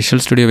document, and Visual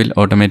Studio will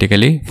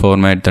automatically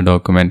format the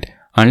document.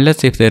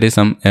 Unless if there is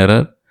some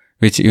error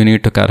which you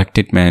need to correct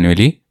it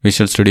manually,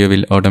 Visual Studio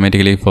will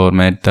automatically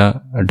format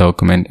the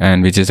document,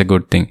 and which is a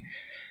good thing.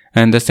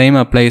 And the same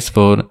applies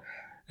for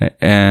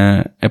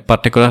a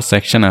particular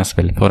section as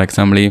well. For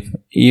example, if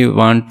you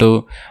want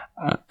to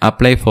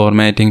apply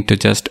formatting to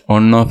just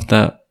one of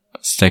the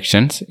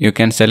sections, you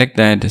can select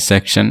that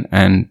section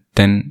and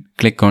then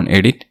click on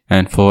edit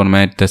and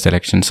format the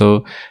selection.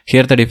 So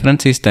here the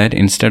difference is that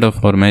instead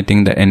of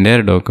formatting the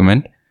entire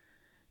document,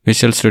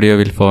 Visual Studio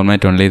will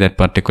format only that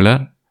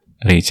particular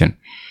region.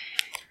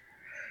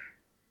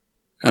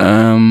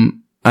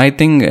 I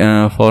think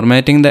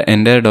formatting the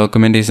entire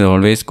document is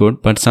always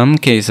good, but some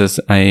cases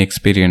I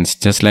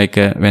experienced, just like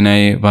when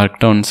I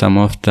worked on some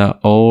of the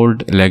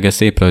old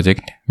legacy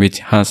project which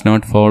has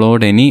not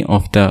followed any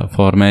of the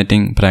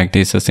formatting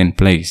practices in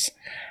place,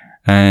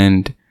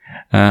 and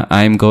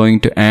I'm going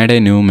to add a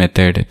new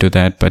method to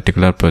that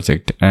particular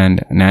project,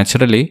 and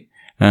naturally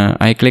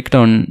I clicked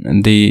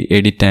on the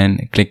edit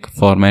and click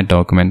format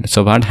document.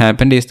 So what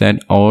happened is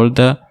that all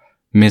the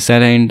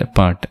misaligned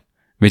part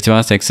which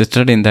was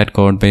existed in that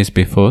code base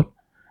before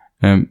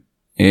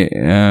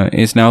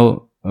is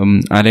now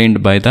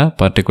aligned by the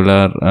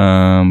particular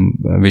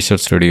Visual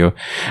Studio.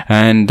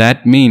 And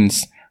that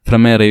means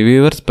from a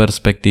reviewer's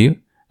perspective,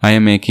 I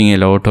am making a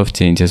lot of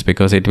changes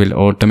because it will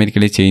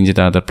automatically change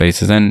the other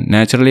places. And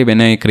naturally,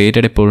 when I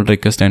created a pull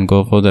request and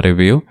go for the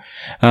review,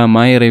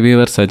 my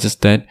reviewer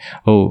suggests that,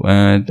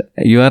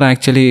 you are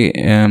actually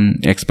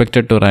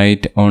expected to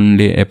write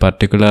only a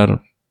particular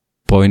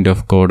point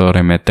of code or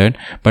a method,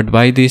 but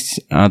why this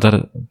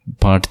other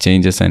part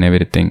changes and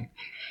everything?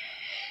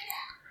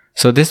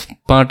 So this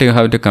part you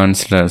have to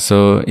consider.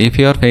 So if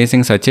you are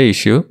facing such a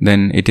issue,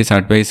 then it is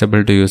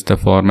advisable to use the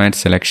format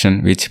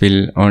selection, which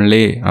will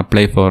only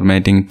apply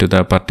formatting to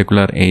the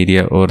particular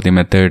area or the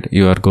method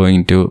you are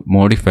going to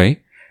modify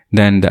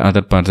than the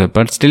other parts.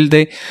 But still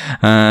you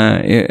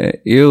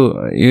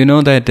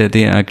know that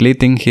the ugly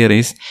thing here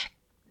is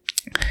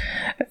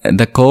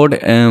the code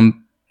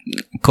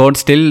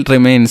still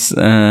remains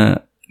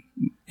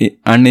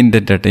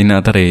unindented in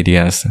other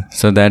areas.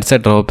 So that's a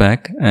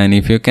drawback, and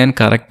if you can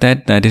correct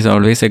that, that is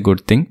always a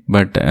good thing.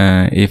 But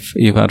if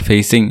you are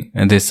facing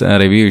this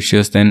review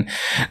issues, then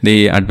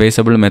the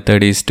advisable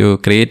method is to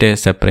create a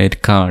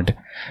separate card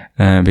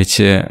which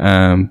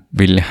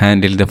will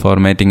handle the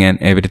formatting and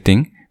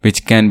everything,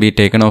 which can be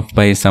taken off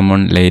by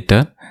someone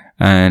later.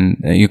 And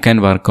you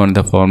can work on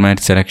the format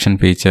selection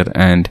feature,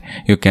 and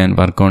you can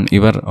work on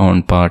your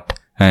own part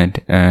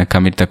and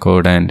commit the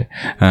code and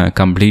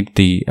complete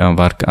the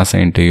work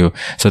assigned to you.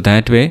 So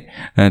that way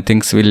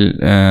things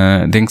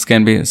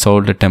can be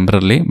solved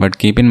temporarily. But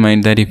keep in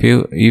mind that if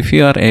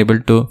you are able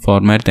to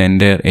format the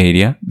entire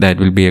area, that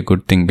will be a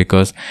good thing,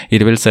 because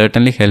it will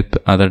certainly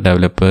help other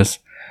developers,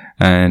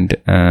 and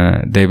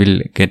they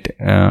will get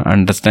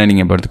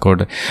understanding about the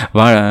code.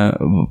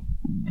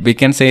 We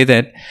can say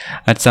that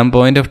at some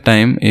point of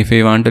time, if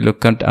we want to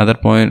look at other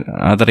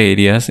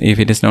areas, if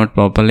it is not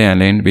properly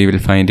aligned, we will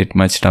find it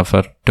much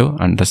tougher to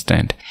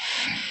understand.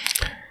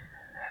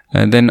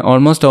 Then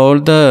almost all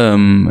the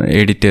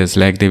editors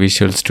like the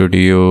Visual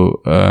Studio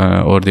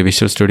or the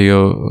Visual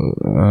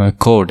Studio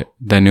Code,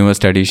 the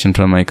newest edition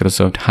from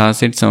Microsoft,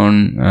 has its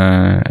own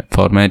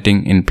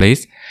formatting in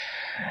place.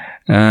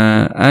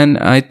 And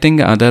I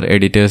think other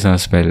editors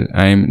as well.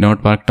 I'm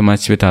not worked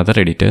much with other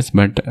editors,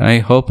 but I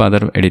hope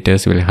other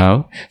editors will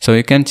have. So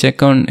you can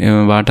check on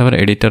whatever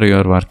editor you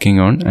are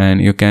working on,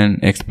 and you can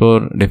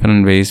explore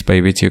different ways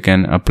by which you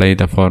can apply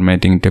the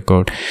formatting to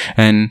code.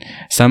 And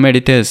some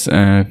editors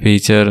has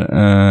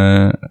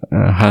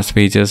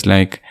features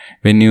like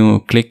when you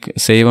click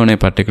save on a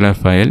particular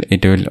file,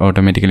 it will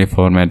automatically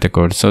format the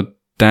code. So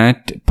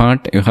that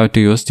part you have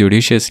to use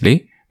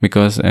judiciously,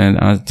 because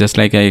just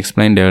like I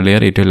explained earlier,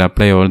 it will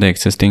apply all the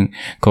existing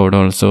code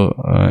also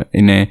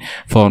in a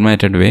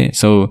formatted way.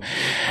 So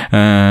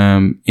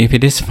if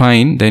it is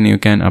fine, then you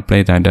can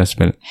apply that as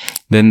well.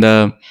 Then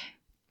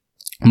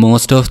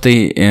most of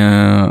the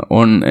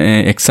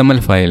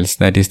XML files,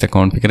 that is the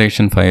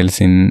configuration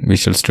files in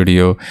Visual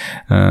Studio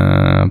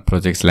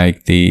projects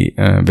like the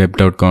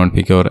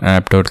web.config or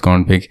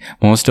app.config,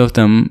 most of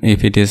them,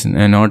 if it is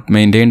not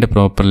maintained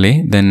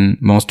properly, then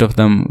most of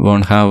them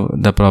won't have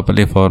the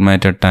properly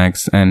formatted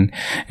tags. And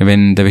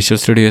when the Visual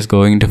Studio is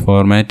going to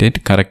format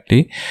it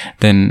correctly,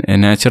 then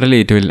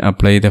naturally it will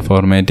apply the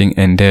formatting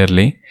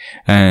entirely.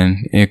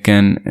 And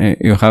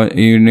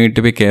you need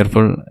to be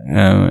careful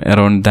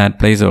around that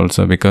place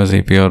also, because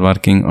if you are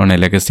working on a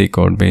legacy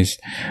code base,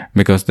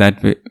 because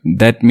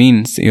that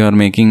means you are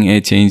making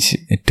a change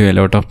to a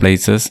lot of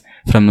places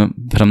from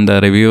the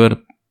reviewer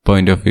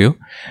point of view.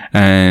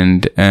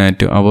 And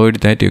to avoid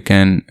that, you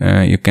can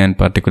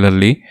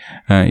particularly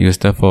use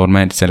the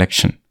format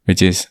selection,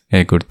 which is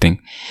a good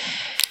thing.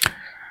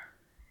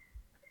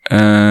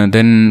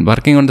 Then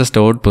working on the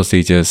stored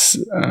procedures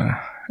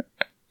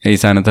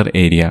is another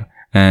area.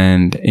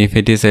 And if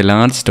it is a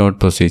large stored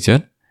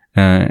procedure,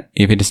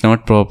 if it is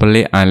not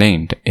properly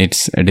aligned,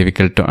 it's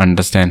difficult to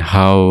understand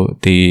how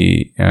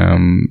the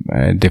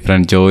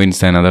different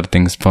joins and other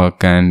things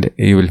work, and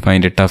you will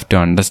find it tough to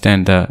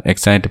understand the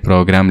exact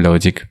program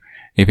logic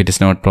if it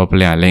is not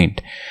properly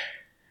aligned.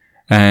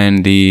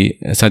 And the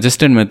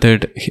suggested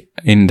method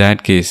in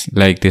that case,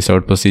 like the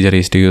stored procedure,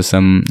 is to use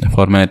some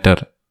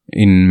formatter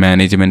in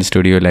Management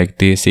Studio, like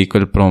the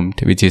SQL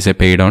prompt, which is a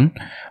paid on,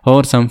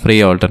 or some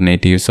free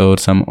alternatives, or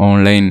some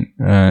online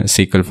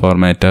SQL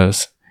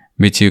formatters,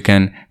 which you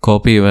can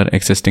copy your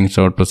existing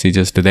stored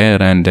procedures to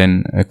there and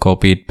then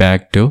copy it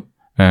back to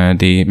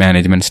the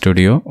Management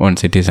Studio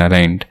once it is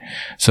aligned.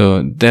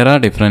 So there are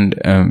different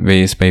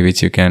ways by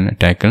which you can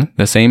tackle.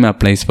 The same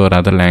applies for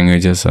other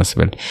languages as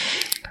well.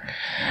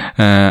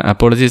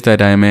 Apologies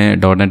that I am a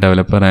 .NET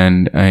developer,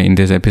 and in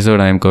this episode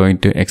I am going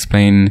to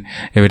explain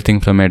everything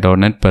from a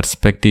 .NET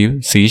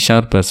perspective, C#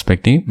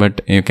 perspective,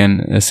 but you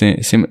can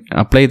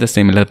apply the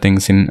similar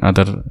things in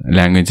other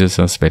languages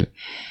as well.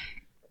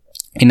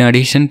 In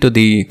addition to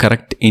the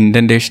correct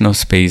indentation of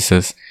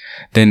spaces,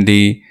 then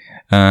the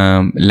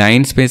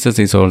line spaces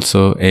is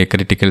also a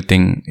critical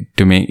thing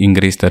to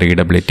increase the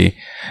readability.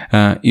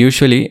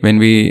 Usually when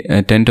we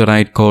tend to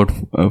write code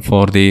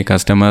for the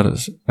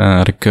customer's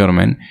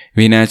requirement,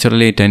 we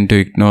naturally tend to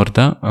ignore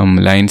the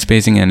line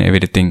spacing and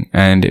everything,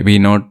 and we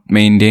not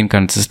maintain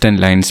consistent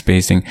line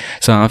spacing.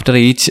 So after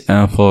each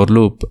for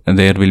loop,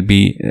 there will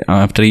be,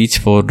 after each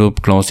for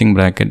loop closing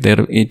bracket,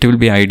 it will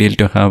be ideal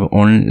to have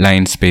one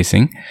line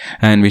spacing,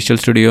 and Visual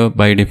Studio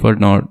by default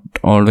not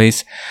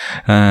always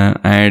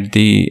add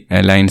the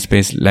line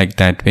space like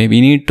that way.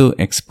 We need to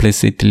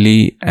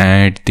explicitly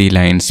add the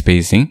line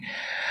spacing,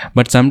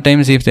 but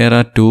sometimes if there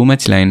are too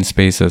much line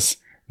spaces,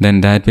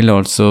 then that will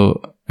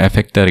also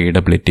affect the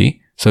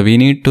readability. So we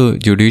need to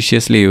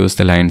judiciously use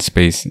the line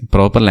space,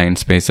 proper line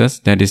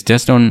spaces, that is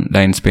just on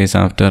line space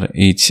after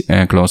each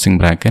closing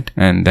bracket,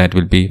 and that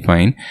will be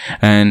fine.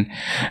 And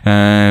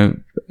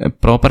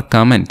proper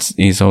comments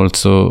is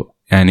also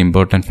an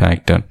important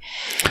factor.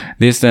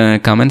 These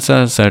comments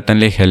are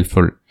certainly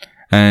helpful,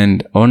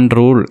 and one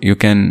rule you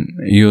can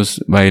use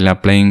while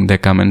applying the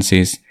comments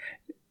is,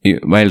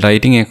 while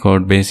writing a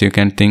code base, you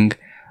can think,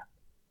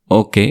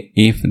 okay,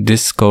 if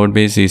this code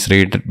base is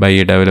read by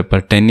a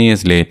developer 10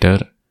 years later,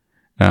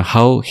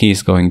 how he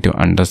is going to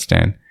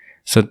understand.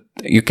 So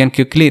you can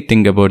quickly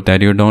think about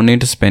that. You don't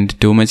need to spend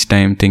too much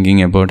time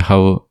thinking about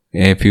how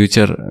a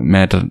future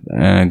matter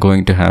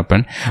going to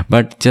happen,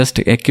 but just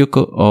a quick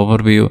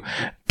overview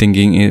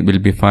thinking it will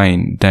be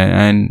fine.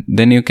 And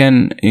then you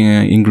can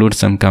include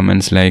some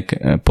comments like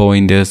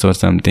pointers or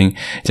something,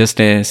 just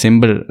a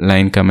simple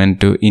line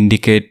comment to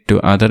indicate to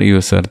other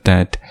user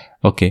that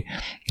okay,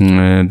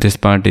 this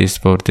part is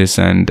for this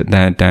and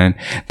that, and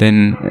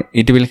then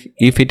it will,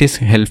 if it is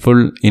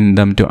helpful in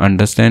them to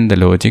understand the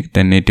logic,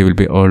 then it will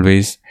be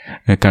always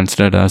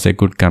considered as a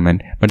good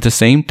comment. But at the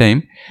same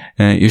time,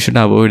 you should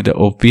avoid the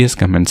obvious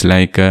comments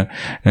like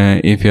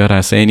if you are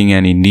assigning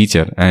an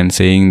integer and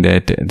saying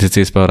that this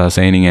is for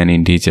assigning an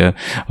integer,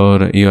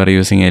 or you are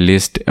using a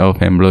list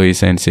of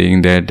employees and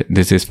saying that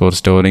this is for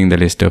storing the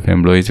list of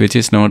employees, which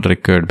is not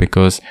required,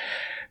 because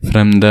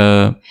from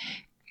the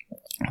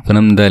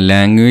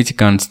language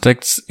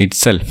constructs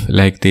itself,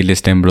 like the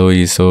list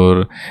employees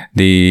or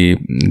the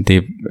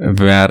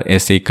where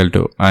s equal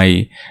to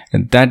I,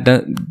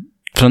 that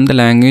from the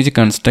language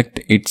construct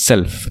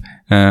itself,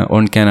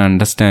 one can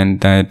understand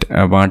that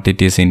what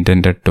it is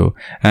intended to.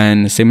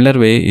 And similar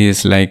way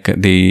is like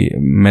the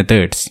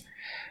methods.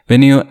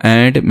 When you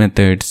add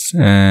methods,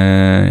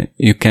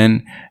 you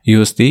can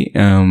use the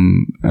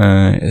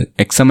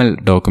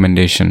XML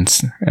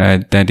documentations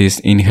that is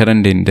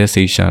inherent in the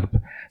C#.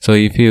 So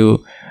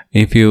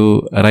if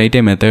you write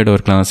a method or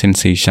class in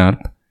C#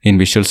 in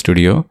Visual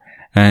Studio,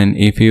 and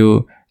if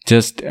you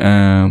just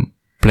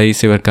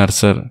place your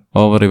cursor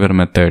over your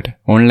method,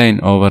 one line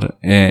over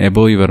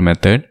above your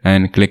method,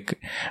 and click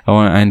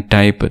and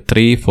type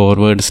 3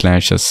 forward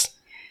slashes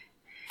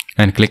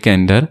and click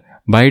enter,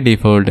 by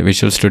default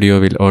Visual Studio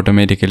will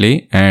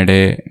automatically add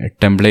a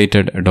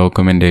templated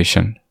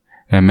documentation,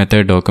 a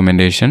method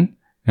documentation.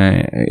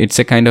 It's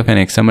a kind of an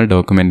XML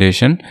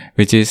documentation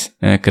which is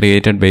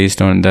created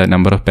based on the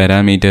number of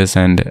parameters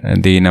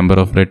and the number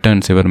of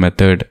returns your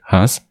method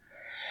has.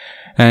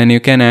 And you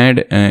can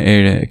add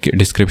a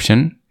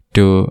description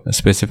to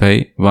specify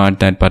what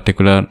that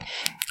particular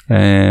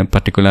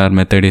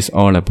method is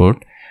all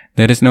about.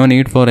 There is no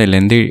need for a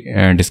lengthy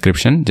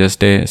description,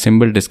 just a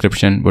simple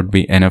description would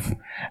be enough.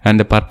 And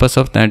the purpose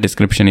of that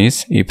description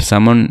is, if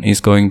someone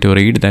is going to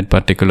read that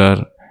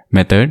particular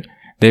method,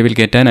 they will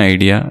get an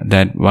idea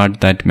that what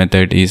that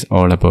method is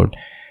all about.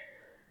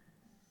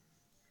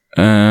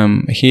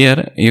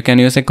 Here you can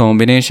use a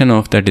combination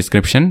of the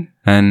description,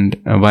 and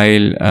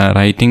while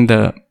writing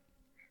the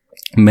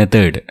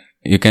method,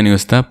 you can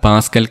use the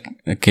Pascal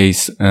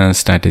case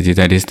strategy.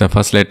 That is, the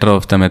first letter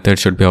of the method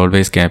should be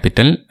always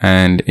capital,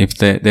 and if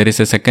there is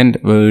a second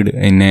word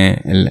in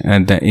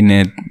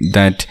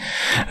that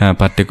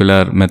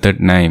particular method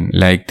name,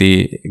 like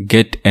the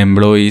get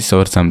employees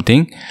or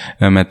something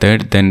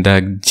method, then the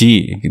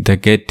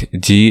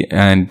get G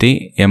and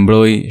the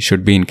employee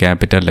should be in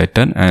capital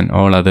letter and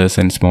all others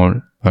in small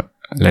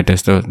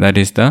letters. So that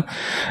is the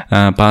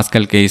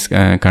Pascal case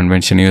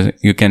convention.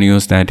 You can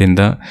use that in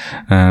the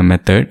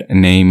method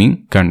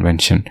naming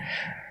convention.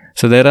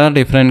 So there are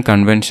different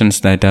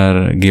conventions that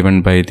are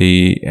given by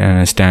the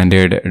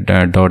standard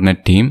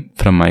 .NET team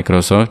from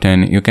Microsoft,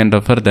 and you can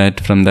refer that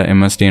from the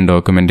MSDN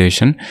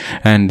documentation,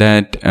 and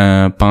that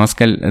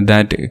Pascal,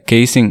 that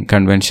casing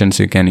conventions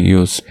you can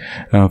use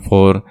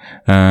for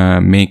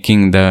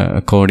making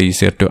the code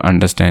easier to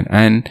understand.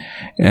 And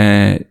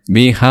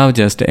we have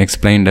just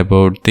explained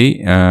about the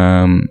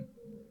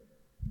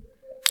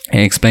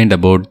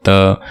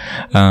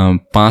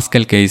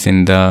Pascal case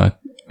in the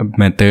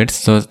methods.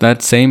 So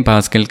that same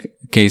Pascal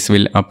case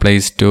will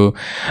applies to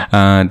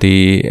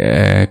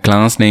the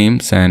class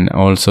names and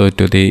also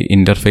to the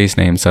interface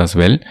names as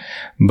well.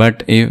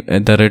 But if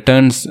the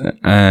returns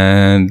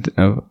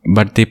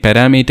but the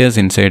parameters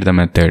inside the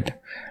method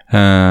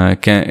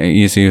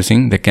is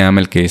using the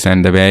camel case,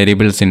 and the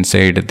variables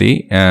inside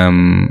the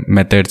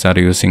methods are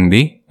using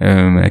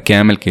the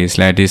camel case.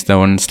 That is, the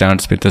one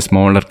starts with a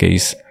smaller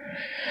case,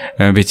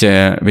 which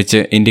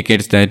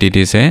indicates that it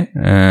is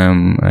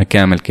a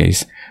camel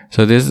case.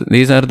 So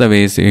these are the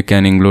ways you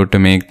can include to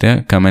make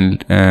the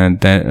comment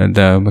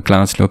the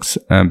class looks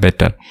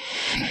better.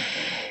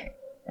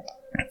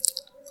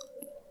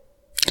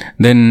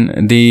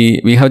 Then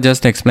we have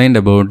just explained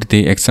about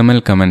the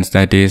XML comments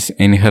that is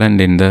inherent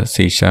in the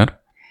C#.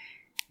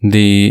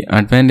 The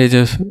advantage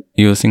of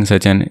using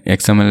such an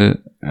XML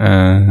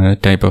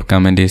type of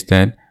comment is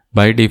that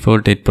by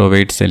default it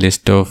provides a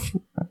list of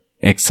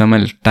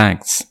XML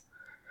tags,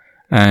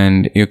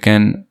 and you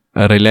can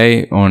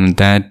rely on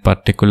that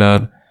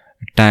particular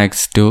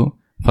tags to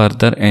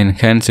further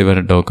enhance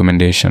your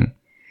documentation.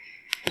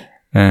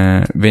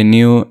 When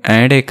you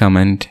add a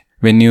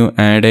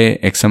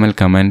XML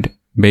comment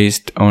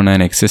based on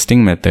an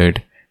existing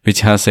method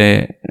which has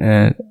a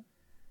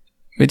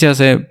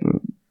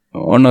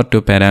one or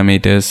two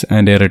parameters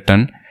and a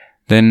return,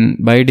 then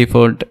by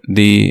default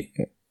the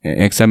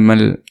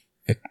XML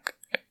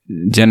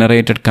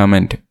generated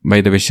comment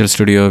by the Visual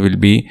Studio will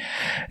be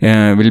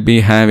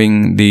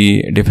having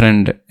the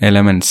different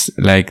elements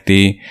like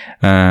the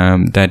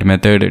that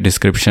method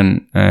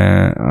description,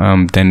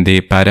 then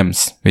the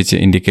params, which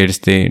indicates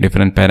the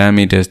different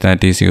parameters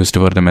that is used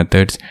for the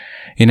methods.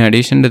 In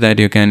addition to that,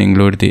 you can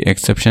include the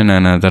exception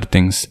and other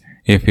things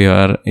if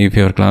your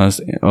class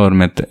or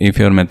if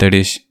your method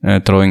is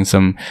throwing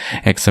some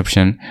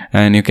exception,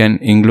 and you can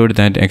include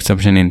that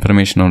exception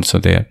information also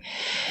there.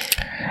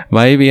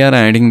 Why we are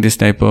adding this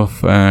type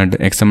of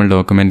XML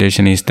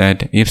documentation is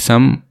that if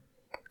some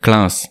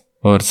class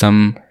or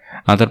some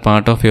other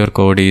part of your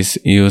code is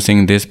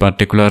using this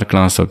particular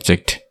class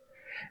object,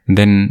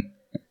 then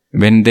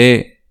when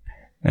they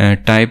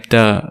type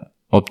the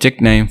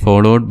object name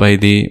followed by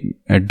the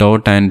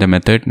dot and the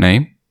method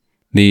name,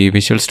 the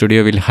Visual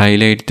Studio will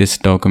highlight this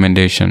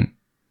documentation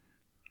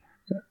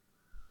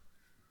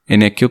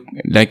in a quick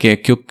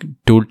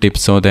tooltip,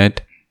 so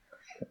that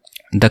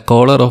the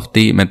caller of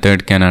the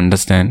method can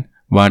understand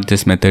what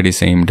this method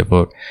is aimed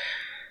for.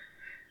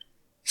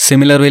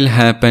 Similar will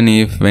happen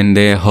when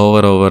they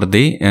hover over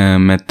the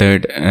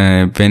method,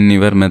 when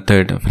your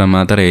method from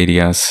other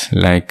areas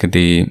like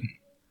the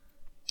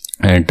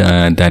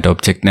that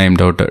object name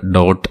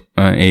dot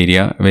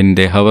area, when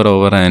they hover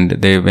over and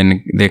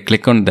when they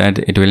click on that,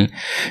 it will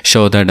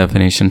show the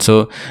definition.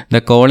 So the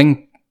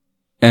calling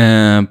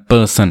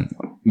person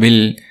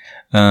will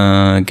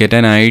get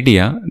an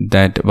idea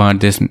that what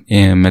this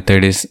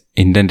method is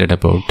intended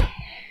about.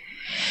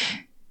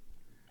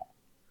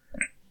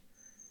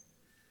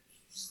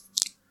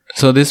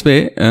 So this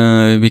way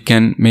we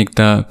can make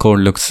the code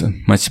looks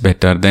much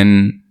better.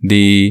 Then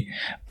the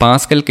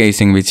Pascal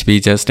casing, which we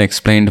just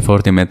explained for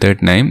the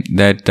method name,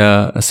 that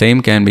the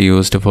same can be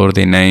used for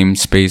the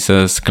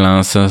namespaces,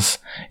 classes,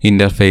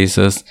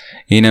 interfaces,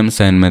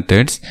 enums and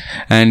methods.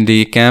 And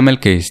the camel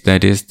case,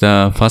 that is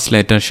the first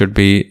letter should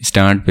be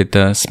start with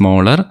the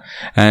smaller,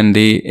 and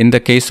in the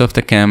case of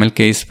the camel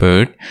case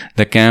word,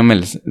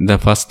 the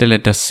first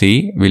letter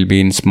C will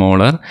be in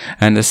smaller,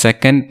 and the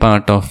second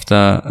part of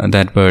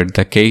that word,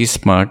 the case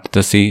part,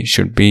 the C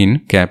should be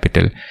in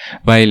capital.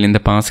 While in the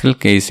Pascal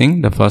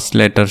casing, the first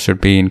letter should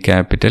be in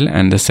capital,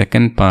 and the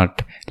second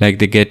part, like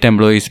the get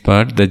employees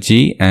part, the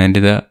G and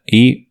the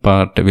E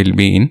part will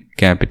be in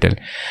capital.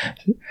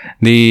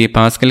 The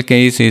Pascal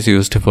case is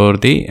used for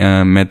the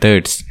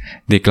methods,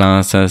 the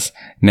classes,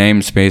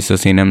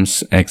 namespaces,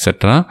 enums,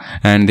 etc.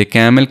 And the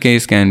camel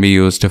case can be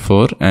used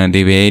for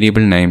the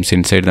variable names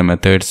inside the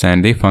methods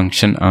and the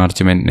function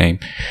argument name.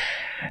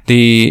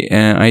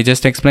 I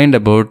just explained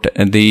about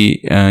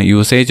the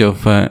usage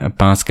of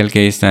Pascal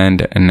case and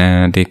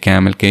the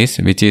camel case,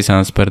 which is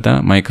as per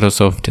the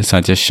Microsoft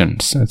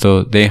suggestions.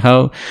 So they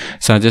have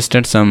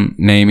suggested some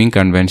naming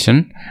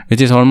convention,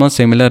 which is almost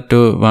similar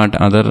to what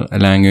other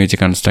language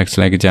constructs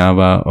like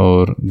Java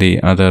or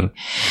the other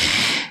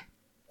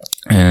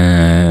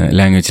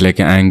language like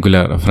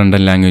Angular,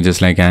 front-end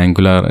languages like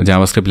Angular,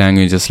 JavaScript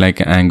languages like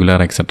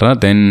Angular, etc.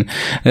 Then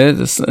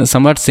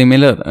somewhat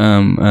similar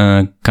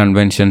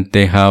convention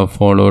they have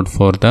followed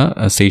for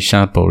the C#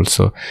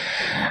 also.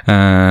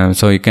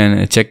 So you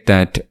can check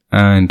that,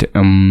 and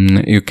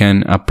you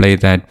can apply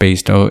that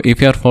based on,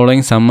 if you are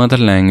following some other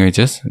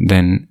languages,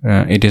 then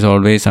it is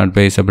always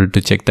advisable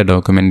to check the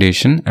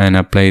documentation and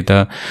apply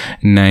the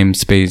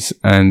namespace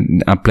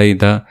and apply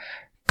the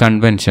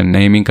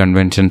naming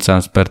conventions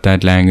as per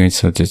that language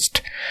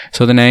suggests.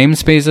 So the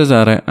namespaces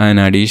are an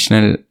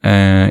additional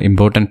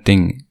important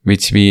thing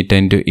which we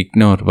tend to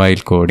ignore while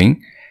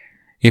coding.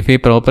 If we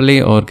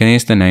properly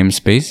organize the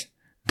namespace,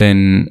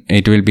 then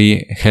it will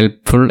be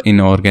helpful in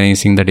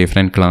organizing the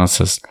different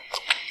classes.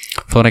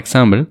 For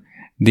example,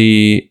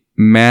 the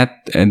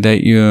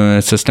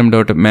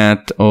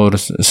system.math or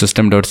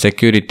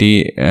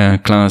system.security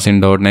class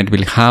in .NET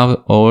will have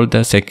all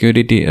the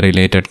security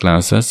related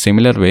classes.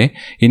 Similar way,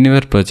 in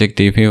your project,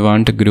 if you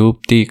want to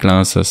group the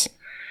classes,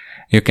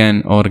 you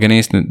can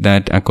organize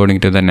that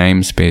according to the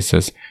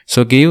namespaces. So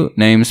give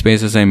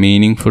namespaces a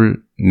meaningful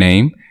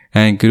name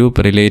and group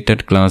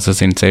related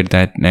classes inside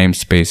that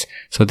namespace.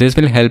 So this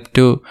will help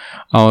to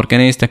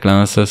organize the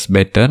classes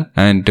better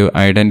and to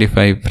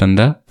identify from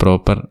the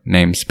proper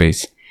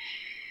namespace.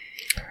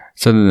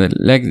 So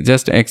like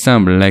just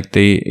example, like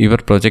the your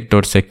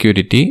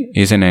project.security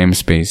is a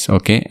namespace,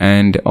 okay,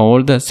 and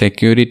all the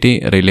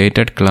security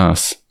related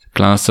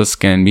classes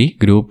can be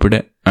grouped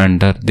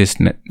under this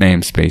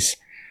namespace.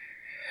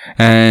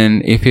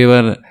 And if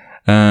your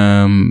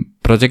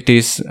project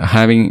is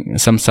having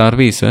some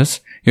services,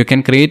 you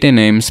can create a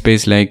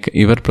namespace like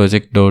your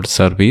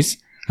project.service,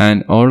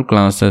 and all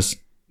classes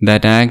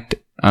that act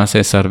as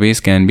a service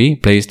can be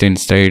placed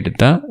inside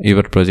the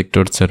your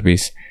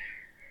project.service.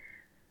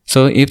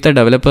 So if the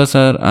developers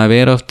are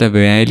aware of the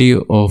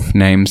value of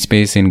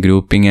namespace in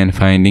grouping and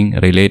finding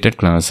related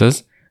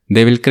classes,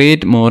 they will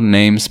create more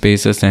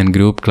namespaces and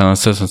group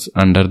classes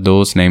under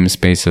those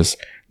namespaces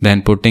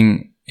than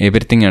putting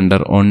everything under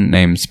one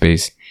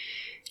namespace.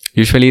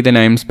 Usually the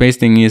namespace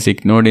thing is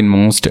ignored in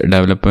most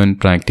development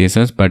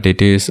practices, but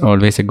it is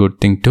always a good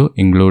thing to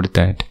include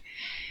that.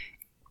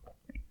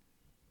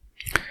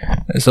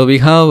 So we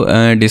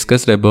have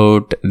discussed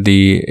about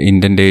the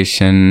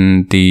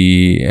indentation,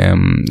 we are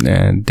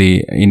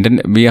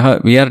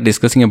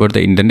discussing about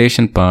the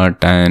indentation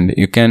part, and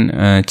you can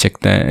check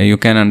that, you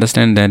can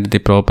understand that the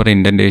proper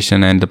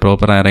indentation and the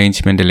proper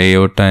arrangement,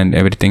 layout and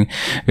everything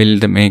will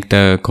make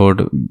the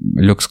code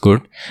looks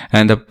good,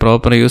 and the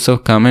proper use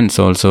of comments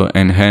also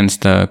enhance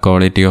the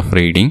quality of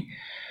reading.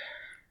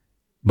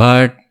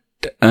 But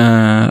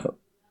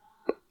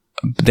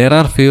there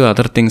are few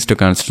other things to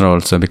consider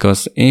also,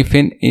 because if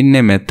in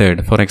a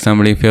method, for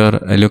example, if you are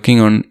looking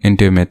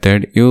into a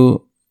method,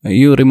 you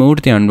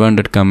removed the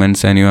unwanted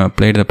comments and you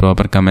applied the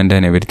proper comment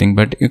and everything,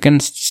 but you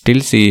can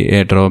still see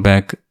a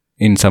drawback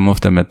in some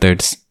of the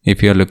methods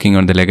if you are looking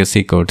on the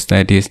legacy codes.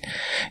 That is,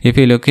 if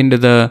you look into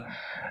the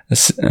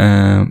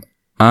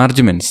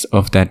arguments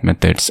of that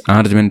methods,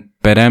 argument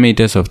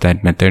parameters of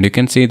that method, you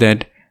can see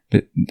that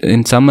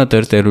in some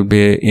methods there will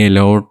be a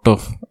lot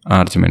of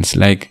arguments.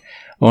 Like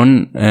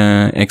one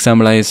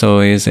example I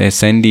saw is a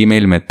send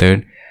email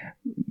method,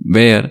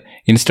 where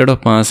instead of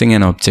passing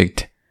an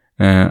object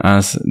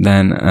as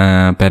than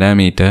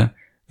parameter,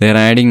 they are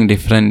adding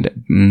different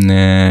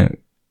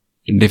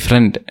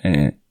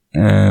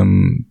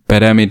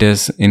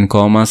parameters in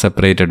comma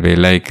separated way.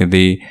 Like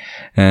the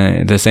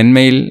send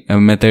mail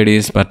method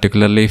is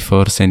particularly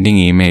for sending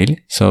email.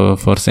 So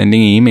for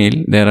sending email,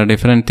 there are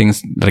different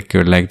things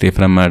required, like the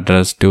from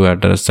address to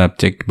address,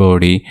 subject,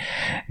 body,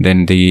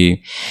 then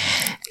the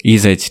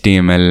is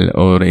HTML,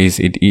 or is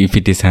it if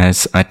it is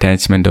has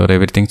attachment or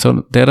everything.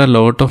 So there are a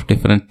lot of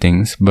different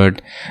things,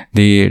 but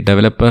the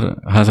developer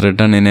has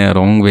written in a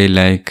wrong way,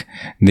 like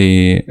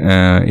the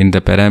in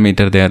the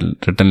parameter they are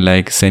written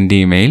like send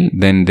email,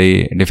 then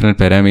the different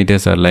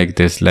parameters are like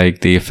this,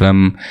 like the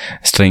from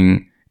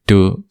string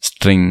to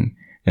string,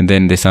 and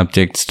then the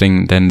subject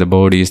string, then the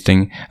body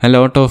string, a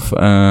lot of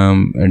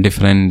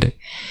different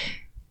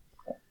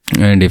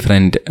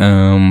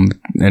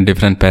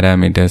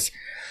parameters.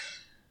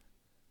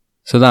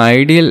 So the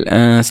ideal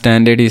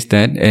standard is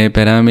that a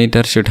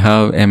parameter should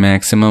have a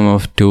maximum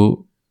of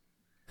 2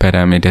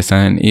 parameters,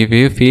 and if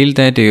you feel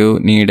that you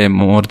need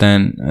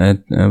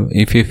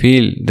if you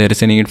feel there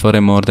is a need for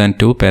a more than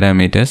 2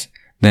 parameters,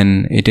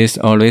 then it is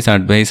always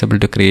advisable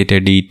to create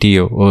a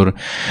DTO, or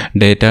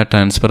data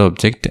transfer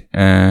object,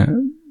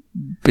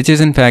 which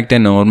is in fact a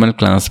normal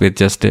class with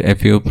just a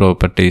few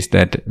properties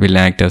that will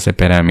act as a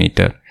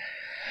parameter.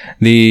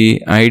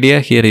 The idea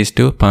here is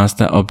to pass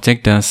the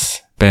object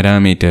as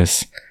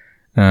parameters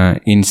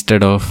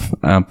instead of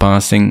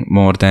passing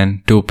more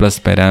than 2+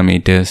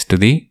 parameters to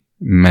the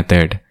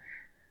method.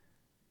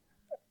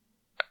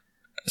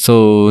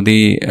 So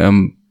the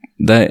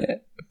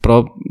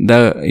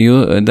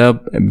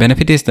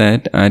benefit is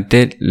that at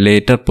a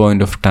later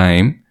point of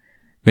time,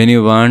 when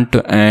you want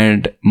to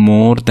add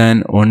more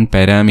than 1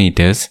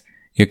 parameters,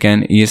 you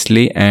can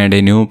easily add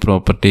a new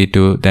property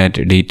to that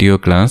DTO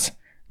class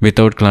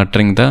without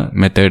cluttering the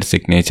method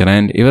signature,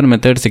 and your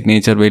method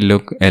signature will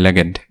look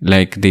elegant,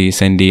 like the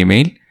send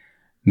email.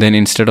 Then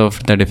instead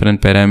of the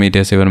different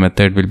parameters, your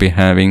method will be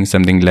having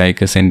something like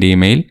a send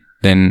email,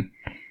 then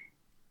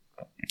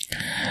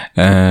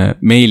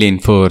mail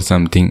info or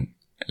something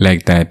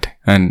like that,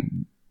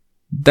 and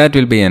that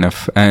will be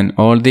enough, and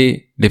all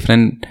the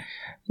different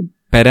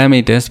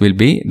parameters will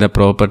be the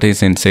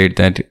properties inside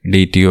that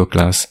DTO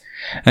class.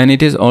 And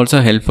it is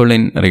also helpful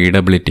in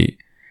readability,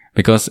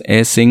 because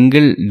a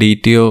single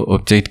DTO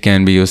object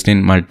can be used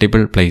in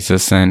multiple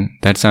places, and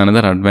that's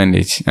another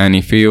advantage. And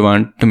if you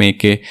want to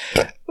make a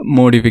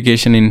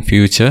modification in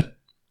future,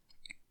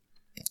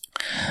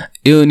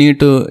 you need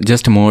to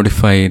just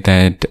modify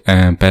that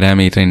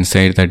parameter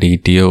inside the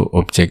DTO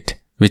object,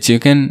 which you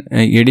can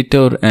edit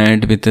or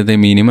add with the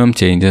minimum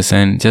changes,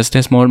 and just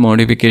a small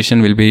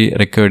modification will be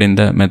required in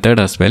the method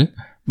as well.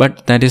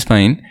 but that is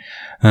fine.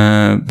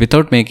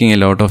 Without making a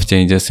lot of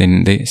changes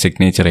in the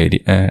signature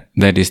area,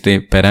 that is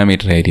the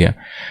parameter area.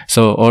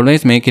 So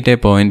always make it a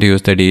point to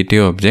use the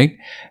DTO object,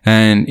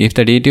 and if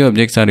the DTO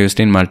objects are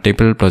used in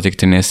multiple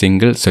projects in a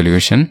single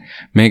solution,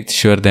 make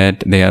sure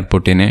that they are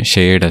put in a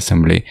shared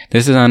assembly.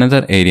 This is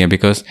another area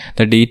because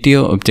the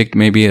DTO object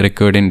may be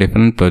required in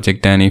different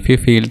projects, and if you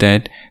feel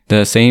that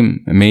the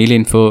same mail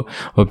info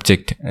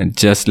object,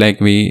 just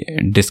like we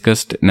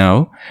discussed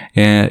now,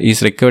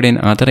 is required in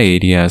other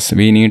areas,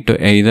 we need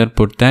to either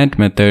put that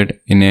method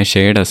in a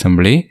shared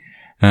assembly,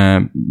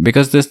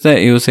 because this is the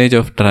usage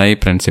of try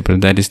principle.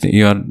 That is,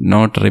 you are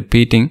not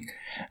repeating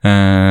you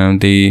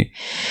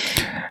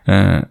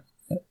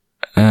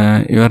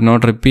are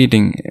not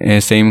repeating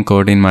a same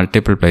code in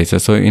multiple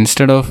places. So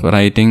instead of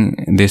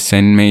writing this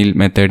send mail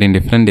method in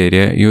different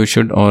area, you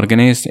should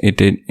organize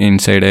it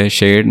inside a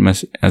shared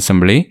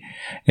assembly,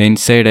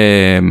 inside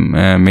a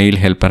mail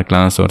helper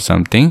class or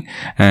something,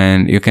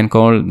 and you can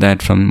call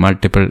that from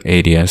multiple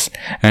areas.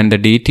 And the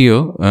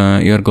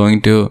DTO you are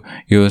going to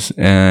use,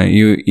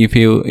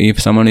 if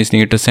someone is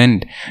need to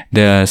send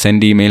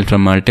email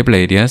from multiple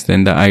areas,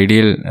 then the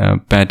ideal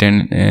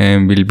pattern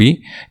will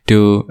be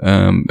to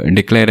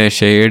declare a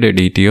shared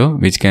DTO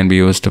which can be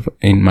used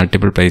in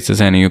multiple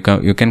places, and you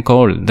can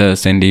call the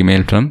send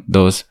email from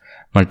those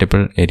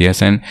multiple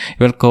areas, and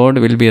your code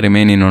will be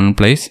remain in one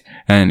place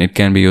and it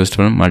can be used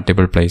from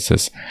multiple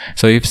places.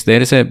 So if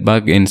there is a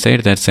bug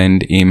inside that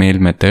send email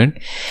method,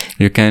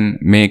 you can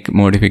make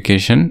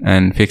modification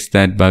and fix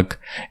that bug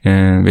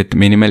with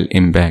minimal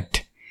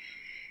impact.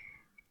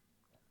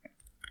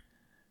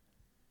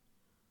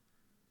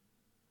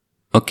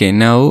 Okay,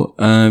 now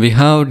we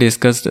have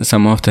discussed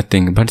some of the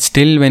things, but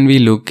still when we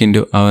look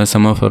into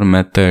some of our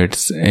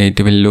methods,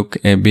 it will look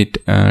a bit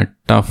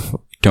tough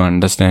to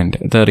understand.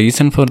 The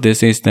reason for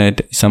this is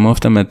that some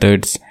of the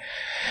methods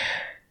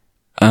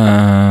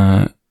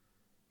will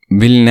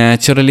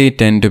naturally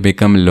tend to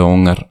become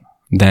longer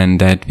than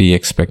that we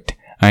expect.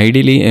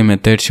 Ideally, a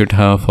method should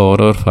have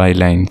 4 or 5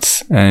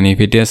 lines, and if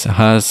it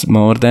has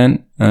more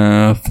than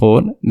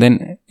 4,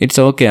 then it's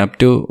okay. Up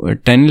to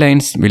 10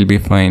 lines will be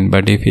fine,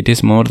 but if it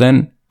is more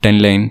than 10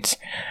 lines,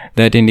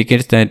 that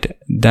indicates that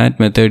that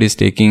method is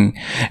taking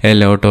a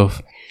lot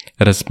of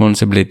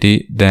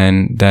responsibility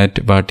than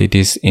that what it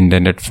is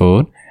intended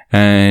for,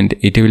 and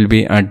it will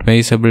be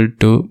advisable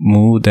to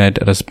move that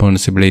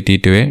responsibility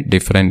to a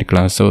different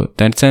class. So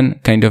that's a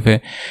kind of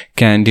a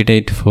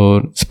candidate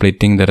for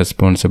splitting the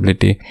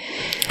responsibility.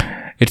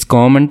 It's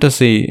common to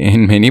see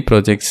in many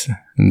projects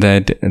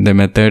that the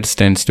methods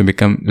tends to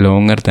become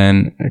longer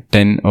than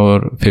 10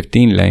 or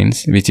 15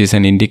 lines, which is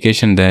an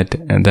indication that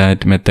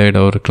that method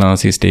or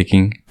class is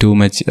taking too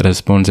much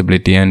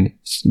responsibility, and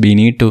we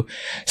need to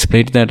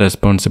split that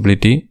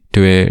responsibility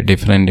to a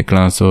different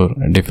class or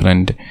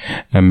different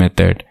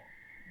method.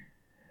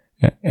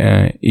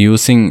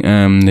 Using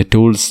the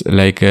tools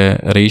like a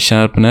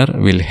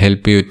resharpener will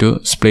help you to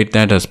split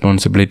that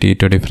responsibility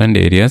to different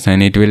areas,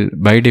 and it will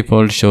by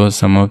default show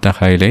some of the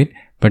highlight.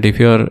 But if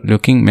you are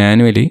looking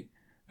manually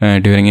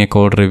during a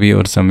code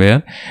review or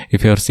somewhere,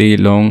 if you see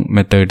long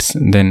methods,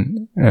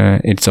 then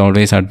it's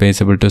always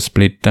advisable to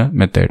split the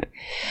method.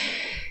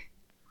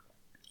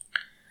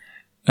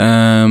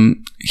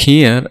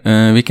 Here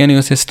we can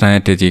use a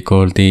strategy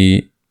called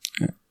the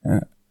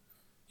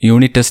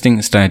unit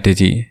testing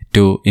strategy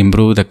to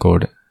improve the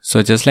code.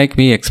 So just like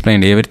we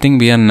explained, everything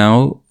we are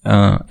now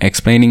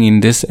explaining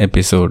in this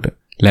episode,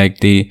 like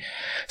the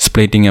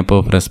splitting up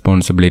of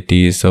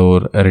responsibilities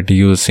or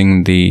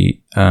reducing the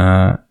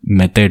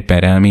method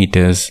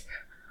parameters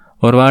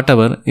or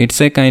whatever,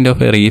 it's a kind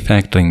of a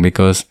refactoring,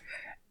 because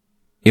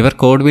your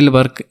code will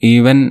work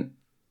even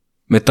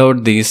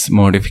without this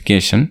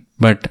modification.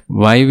 But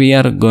why we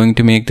are going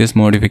to make this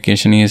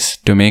modification is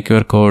to make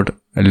your code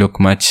look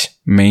much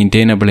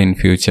maintainable in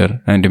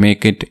future, and to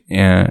make it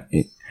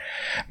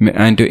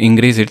and to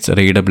increase its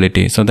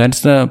readability. So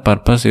that's the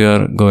purpose you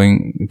are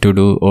going to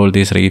do all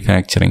this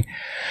refactoring.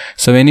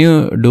 So when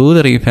you do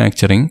the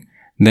refactoring,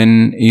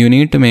 then you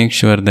need to make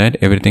sure that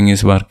everything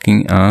is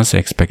working as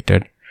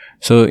expected.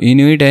 So you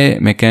need a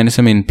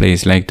mechanism in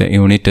place like the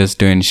unit test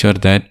to ensure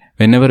that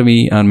whenever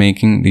we are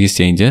making these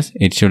changes,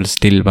 it should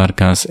still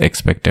work as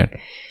expected.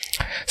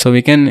 So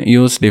we can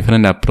use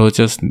different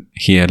approaches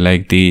here,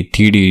 like the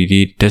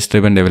TDD, test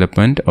driven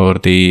development, or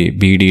the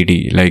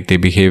BDD, like the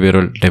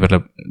behavioral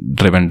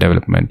driven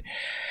development.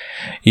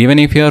 Even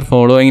if you are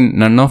following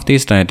none of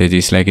these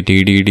strategies like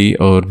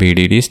TDD or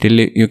BDD, still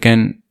you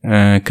can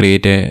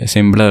create a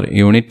simpler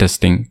unit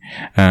testing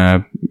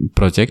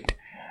project,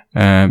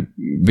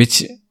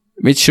 which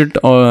should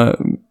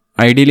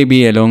ideally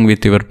be along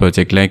with your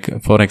project.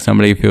 Like for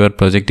example, if your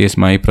project is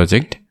my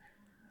project,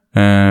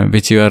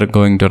 which you are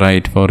going to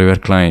write for your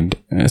client,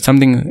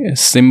 something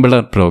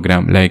simpler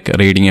program like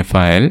reading a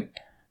file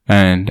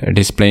and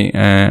displaying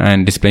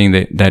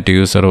that to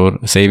user or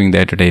saving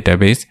that to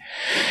database,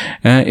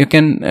 you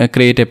can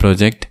create a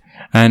project,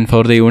 and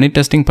for the unit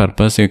testing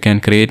purpose you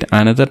can create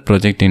another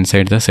project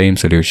inside the same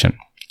solution.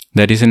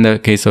 That is in the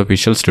case of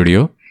Visual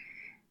Studio.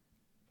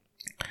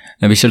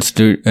 Visual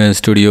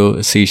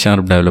Studio C#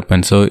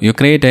 development. So you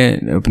create a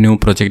new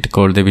project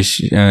called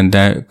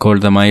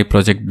the my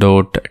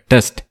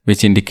project.test,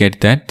 which indicates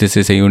that this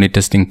is a unit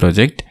testing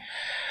project,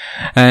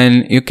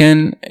 and you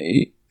can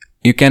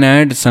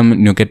add some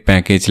NuGet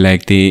package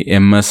like the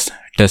MS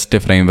test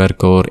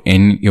framework or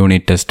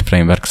NUnit test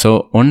framework.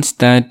 So once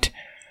that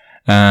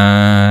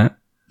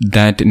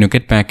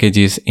NuGet package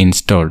is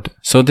installed.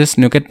 So this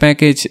NuGet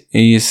package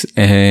is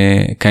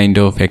a kind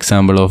of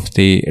example of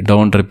the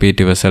don't repeat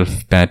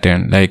yourself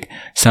pattern. Like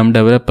some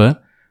developer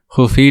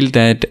who feel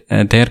that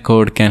their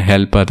code can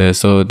help others,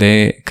 so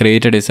they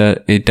created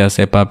it as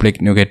a public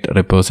NuGet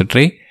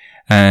repository,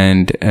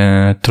 and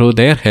through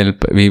their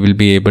help we will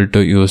be able to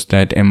use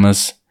that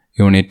MS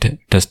unit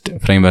test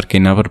framework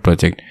in our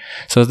project.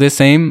 So the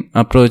same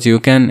approach you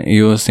can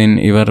use in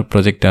your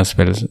project as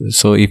well.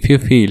 So if you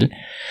feel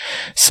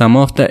some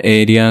of the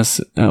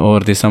areas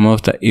or some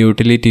of the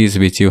utilities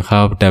which you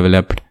have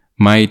developed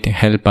might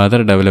help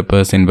other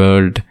developers in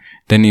world,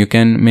 then you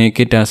can make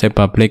it as a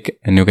public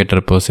NuGet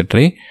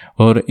repository.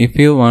 Or if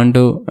you want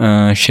to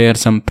share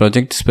some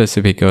project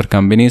specific or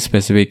company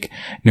specific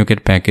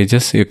NuGet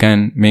packages, you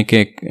can make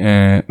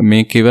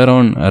your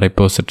own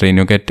repository,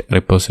 NuGet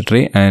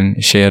repository,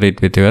 and share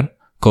it with your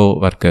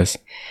co-workers.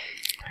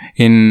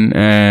 In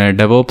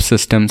DevOps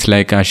systems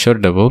like Azure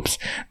DevOps,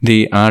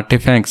 the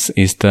artifacts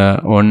is the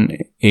one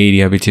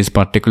area which is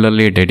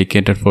particularly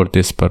dedicated for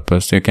this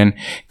purpose. You can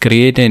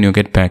create a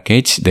NuGet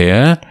package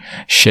there,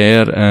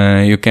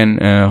 share, you can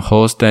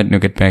host that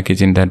NuGet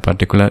package in that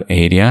particular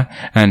area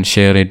and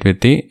share it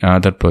with the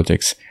other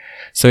projects.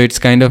 So it's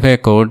kind of a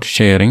code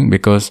sharing,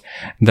 because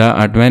the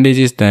advantage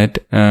is that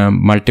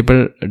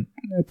multiple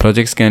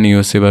projects can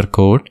use your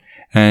code.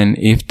 And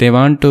if they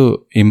want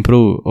to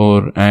improve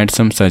or add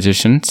some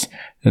suggestions,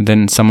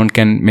 then someone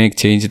can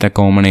change the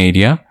common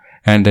area,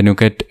 and the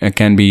NuGet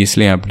can be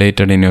easily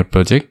updated in your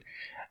project.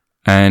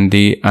 And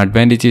the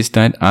advantage is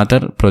that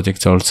other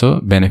projects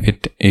also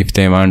benefit if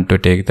they want to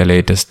take the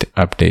latest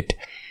update.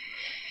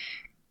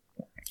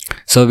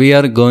 So we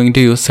are going to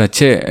use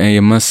such a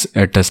MS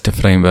test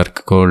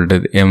framework called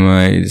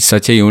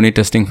such a unit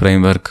testing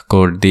framework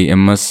called the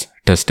MS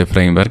test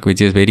framework, which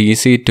is very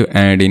easy to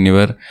add in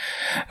your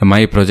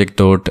my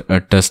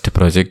project.test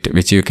project,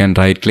 which you can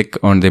right click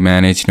on the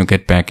manage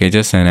NuGet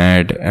packages and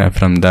add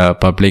from the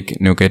public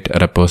NuGet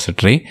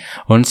repository.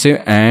 Once you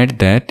add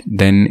that,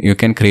 then you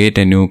can create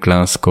a new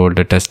class called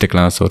a test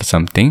class or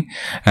something,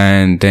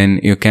 and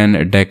then you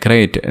can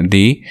decorate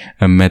the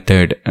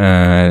method,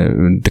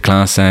 the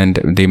class and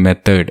the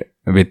method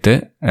with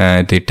the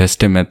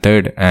test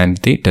method and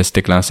the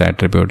test class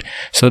attribute.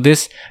 So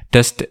this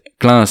test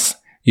class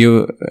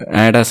you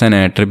add as an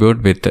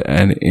attribute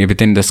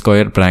within the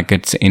square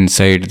brackets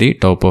inside the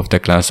top of the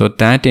class. So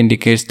that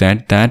indicates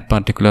that that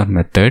particular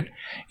method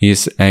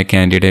is a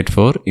candidate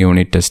for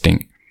unit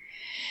testing.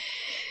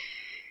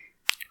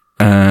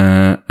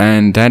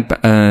 And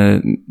that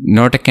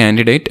not a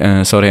candidate,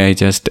 sorry, I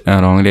just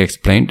wrongly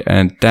explained.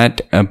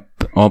 That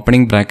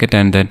opening bracket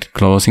and that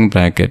closing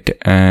bracket,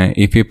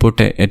 if you put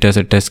it as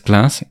a test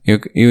class,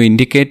 you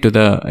indicate to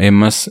the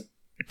MS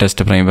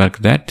test framework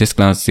that this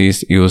class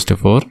is used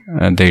for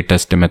the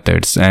test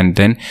methods, and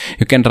then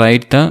you can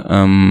write the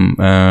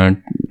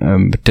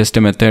test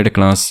method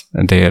class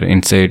there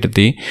inside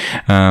the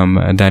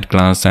that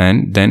class,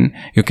 and then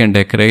you can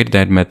decorate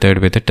that method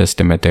with a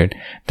test method.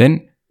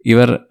 Then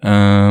your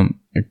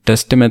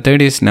test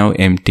method is now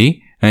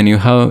empty, and you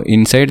have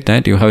inside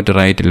that you have to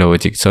write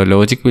logic. So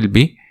logic will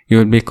be, you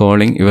will be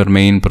calling your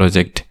main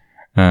project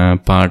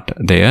part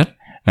there,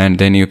 and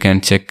then you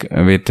can check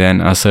with an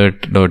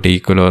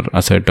assert.equal or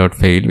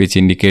assert.fail, which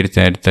indicates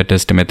that the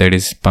test method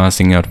is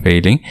passing or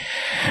failing.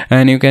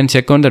 And you can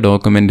check on the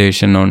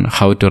documentation on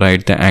how to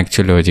write the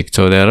actual logic.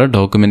 So there are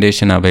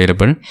documentation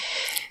available.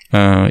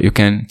 You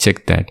can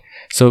check that.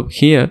 So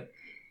here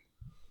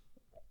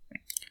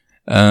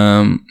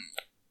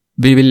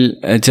we will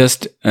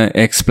just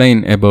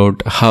explain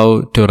about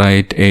how to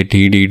write a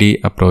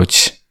TDD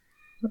approach.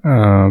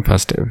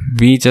 First,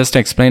 we just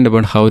explained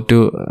about how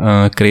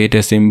to create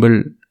a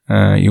simple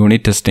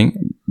unit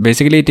testing.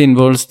 Basically, it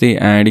involves the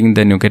adding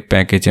the NuGet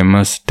package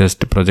MS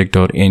test project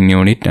or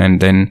NUnit, and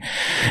then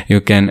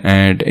you can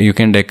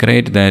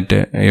decorate that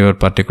your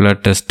particular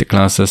test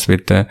classes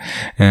with the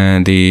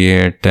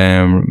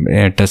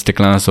test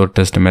class or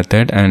test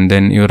method, and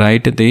then you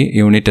write the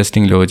unit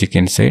testing logic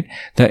inside.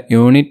 The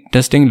unit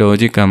testing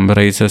logic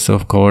comprises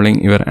of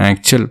calling your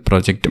actual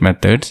project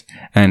methods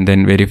and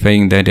then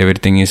verifying that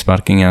everything is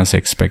working as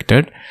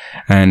expected,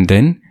 and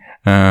then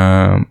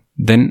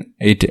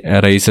it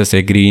raises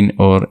a green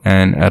or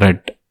a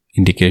red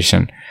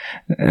indication,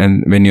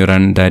 and when you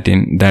run that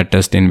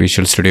test in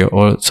Visual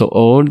Studio. So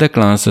all the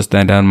classes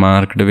that are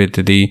marked with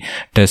the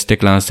test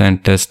class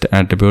and test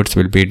attributes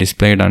will be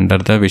displayed under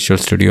the Visual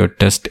Studio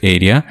test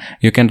area.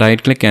 You can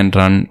right click and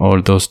run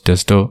all those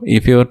tests. So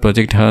if your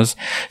project has,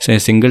 say, a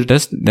single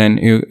test, then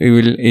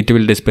it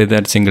will display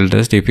that single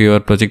test. If your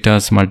project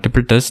has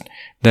multiple tests,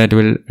 that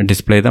will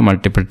display the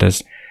multiple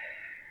tests.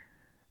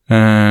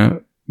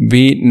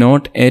 We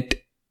not yet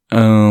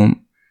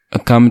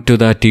come to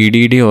the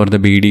TDD or the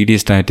BDD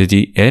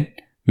strategy yet.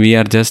 We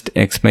are just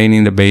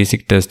explaining the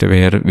basic test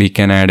where we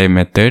can add a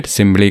method,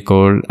 simply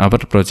call our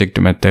project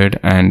method,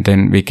 and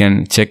then we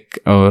can check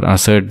or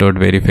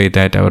assert.verify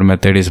that our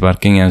method is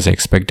working as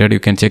expected. You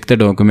can check the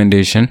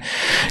documentation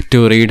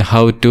to read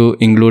how to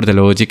include the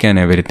logic and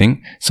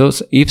everything. So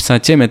if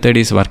such a method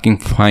is working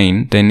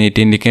fine, then it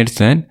indicates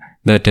that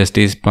the test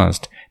is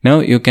passed. Now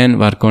you can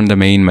work on the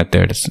main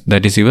methods.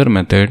 That is your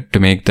method to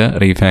make the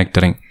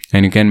refactoring.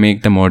 And you can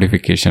make the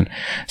modification.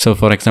 So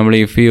for example,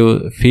 if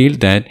you feel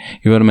that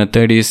your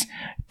method is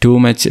too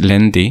much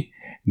lengthy,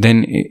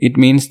 then it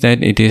means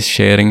that it is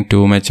sharing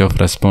too much of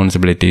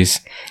responsibilities,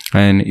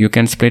 and you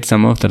can split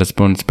some of the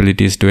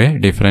responsibilities to a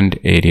different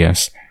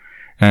areas,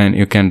 and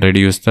you can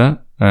reduce the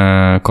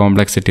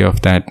complexity of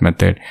that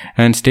method.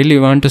 And still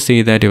you want to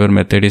see that your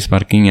method is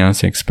working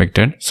as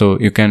expected, so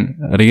you can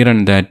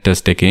rerun that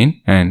test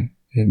again and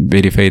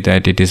verify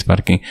that it is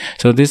working.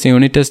 So these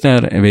unit tests are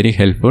very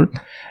helpful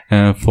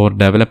for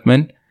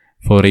development,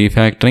 for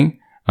refactoring,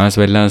 as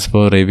well as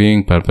for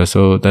reviewing purpose.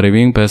 So the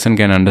reviewing person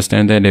can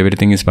understand that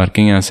everything is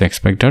working as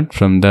expected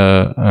from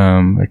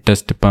the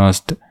test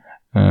passed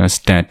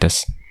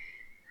status.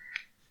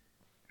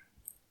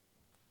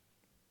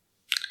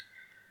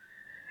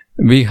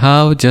 We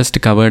have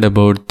just covered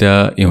about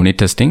the unit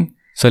testing.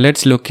 So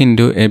let's look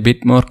into a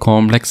bit more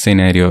complex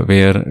scenario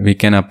where we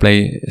can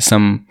apply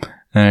some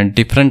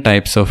different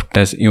types of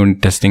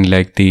unit testing,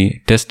 like the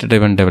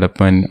test-driven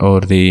development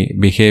or the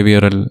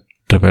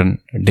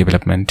behavioral-driven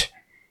development.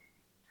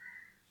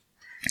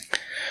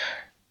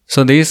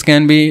 So these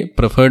can be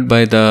preferred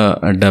by the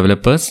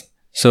developers.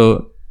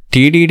 So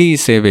TDD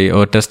is a way,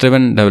 or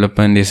test-driven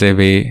development is a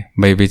way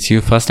by which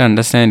you first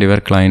understand your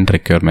client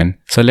requirement.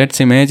 So let's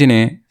imagine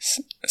a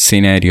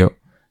scenario.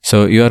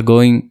 So you are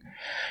going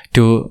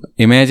to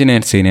imagine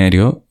a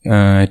scenario,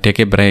 take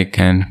a break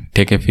and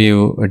take a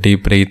few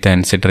deep breaths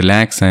and sit,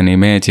 relax, and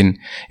imagine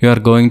you are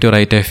going to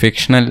write a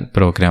fictional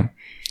program.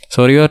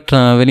 So you are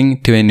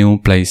traveling to a new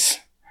place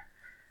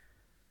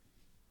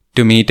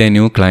to meet a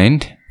new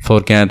client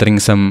for gathering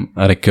some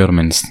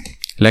requirements.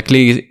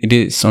 Luckily, it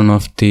is one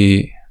of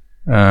the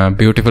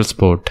beautiful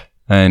spot,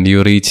 and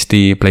you reach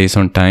the place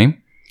on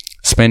time.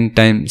 Spend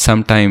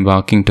some time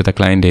walking to the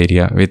client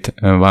area with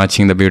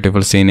watching the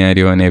beautiful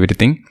scenario and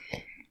everything.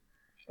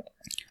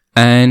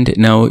 And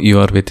now you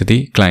are with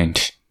the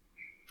client.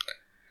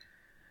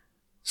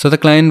 So the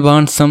client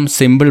wants some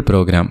simple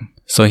program.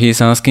 So he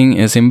is asking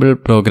a simple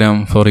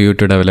program for you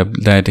to develop,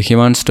 that he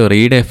wants to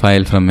read a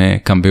file from a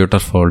computer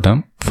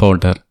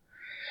folder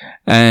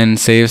and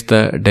saves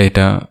the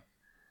data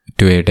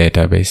to a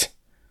database.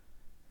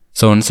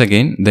 So once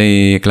again,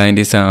 the client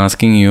is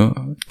asking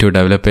you to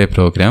develop a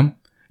program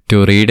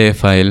to read a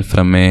file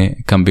from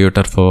a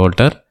computer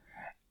folder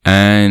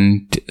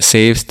and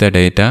saves the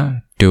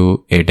data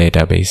to a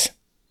database.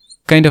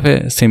 Kind of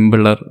a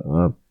simpler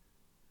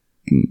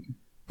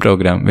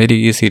program, very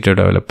easy to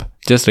develop.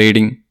 Just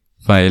reading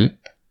file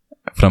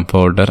from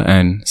folder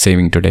and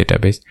saving to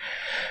database.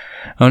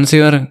 Once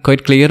you are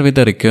quite clear with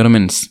the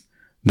requirements,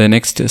 the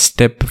next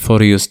step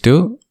for you is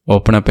to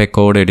open up a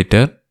code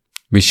editor,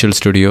 Visual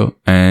Studio,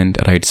 and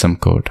write some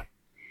code.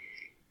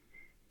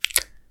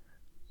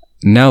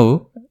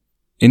 Now,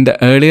 in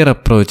the earlier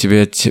approach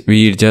which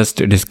we just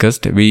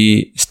discussed,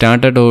 we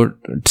started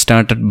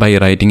by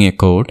writing a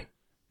code,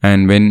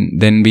 and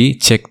then we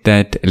check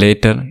that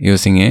later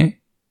using a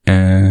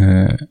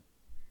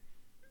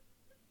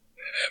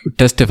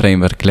test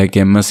framework like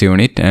MS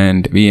Unit,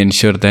 and we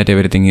ensure that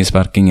everything is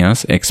working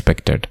as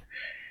expected.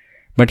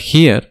 But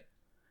here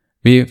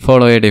we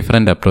follow a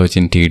different approach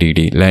in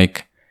TDD.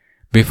 Like,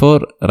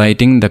 before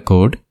writing the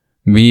code,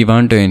 we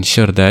want to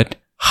ensure that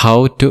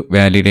how to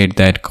validate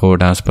that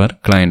code as per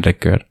client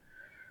require.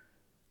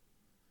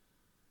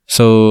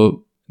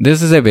 So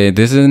this is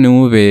a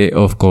new way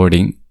of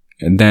coding.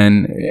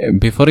 Then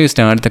before you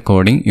start the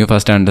coding, you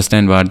first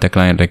understand what the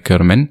client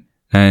requirement,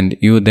 and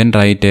you then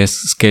write a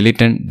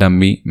skeleton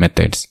dummy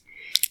methods.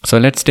 So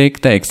let's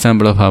take the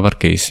example of our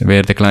case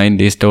where the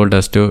client is told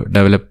us to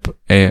develop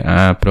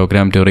a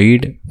program to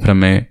read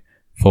from a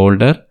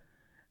folder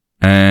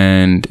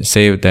and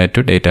save that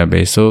to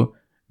database. So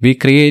we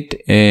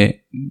create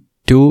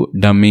two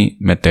dummy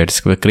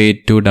methods. We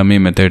create two dummy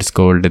methods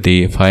called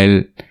the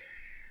file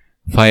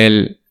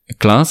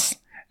class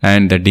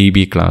and the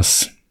DB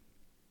class.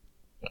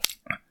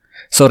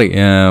 Sorry,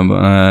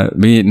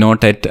 we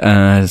not yet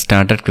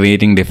started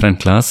creating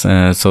different class,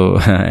 so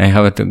I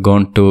have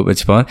gone to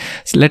which part.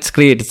 So let's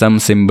create some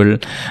simple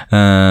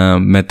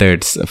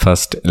methods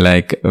first.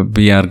 Like,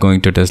 we are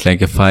going to test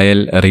like a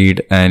file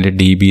read and a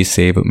DB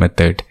save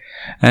method,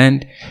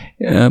 and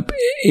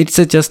it's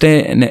just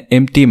an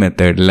empty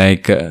method.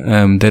 Like,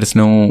 there is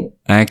no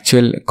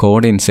actual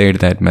code inside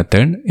that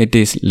method. It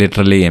is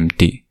literally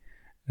empty.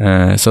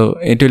 So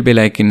it will be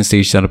like in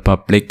C#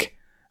 public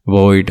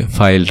void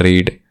file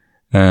read.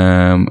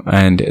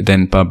 And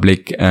then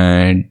public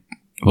and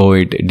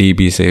void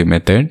db save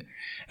method,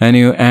 and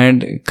you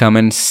add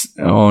comments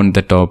on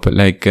the top,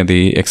 like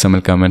the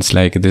XML comments,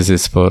 like this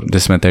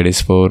method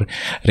is for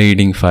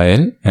reading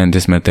file and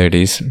this method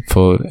is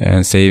for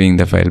saving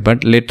the file.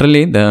 But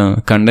literally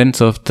the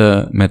contents of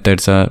the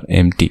methods are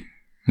empty.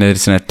 There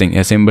is nothing,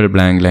 a simple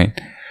blank line.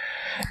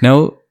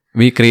 Now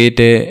we create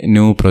a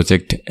new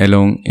project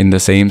along in the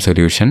same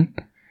solution,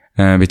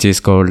 which is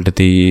called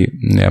the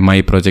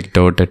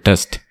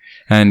myproject.test,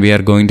 and we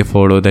are going to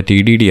follow the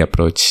TDD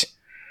approach.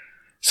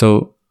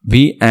 So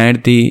we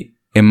add the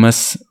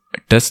MS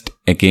test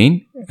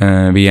again.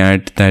 We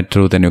add that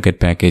through the NuGet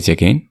package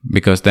again,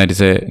 because that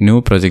is a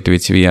new project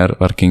which we are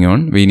working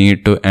on. We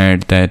need to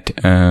add that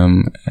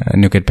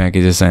NuGet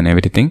packages and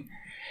everything.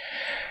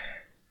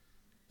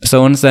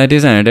 So once that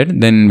is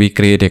added, then we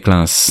create a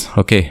class.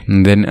 Okay,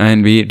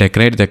 and we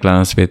decorate the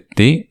class with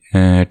the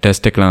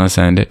test class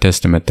and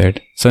test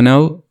method. So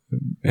now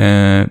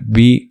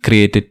we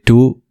created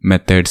two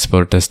methods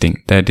for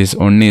testing. That is,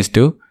 one is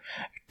to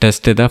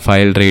test the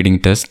file reading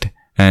test,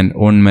 and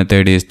one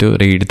method is to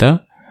read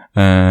the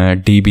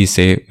db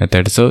save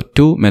method. So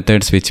two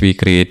methods which we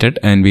created,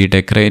 and we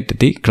decorate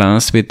the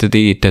class with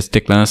the test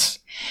class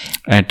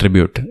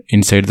attribute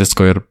inside the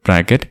square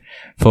bracket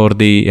for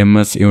the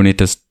MS unit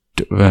test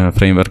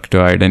framework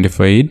to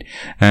identify it,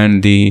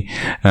 and the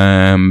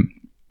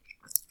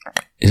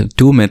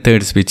two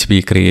methods which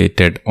we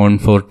created, one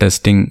for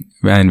testing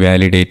and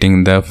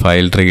validating the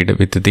file read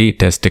with the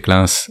test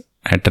class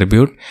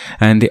attribute,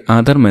 and the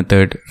other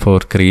method for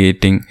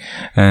creating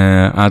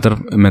other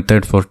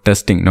method for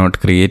testing, not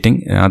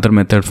creating, other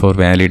method for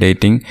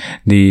validating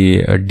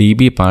the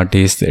db part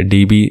is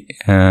db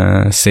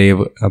save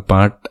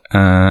part,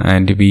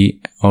 and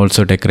we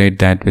also decorate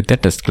that with the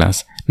test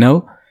class.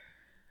 Now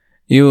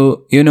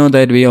you know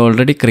that we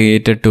already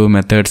created two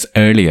methods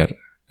earlier,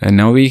 and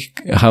now we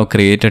have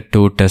created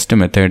two test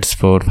methods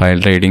for file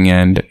reading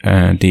and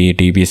the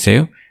db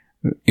save.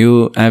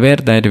 You aware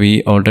that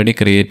we already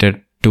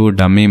created two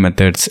dummy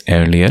methods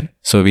earlier,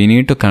 so we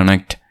need to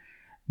connect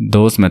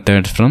those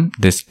methods from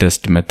this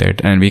test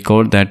method, and we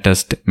call that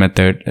test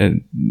method,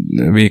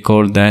 we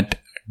call that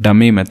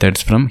dummy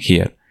methods from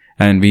here,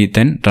 and we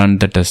then run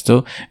the test.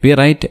 So we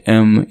write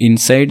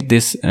inside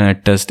this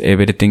test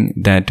everything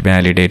that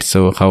validates.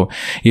 So how,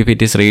 if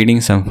it is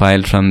reading some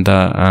file from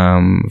the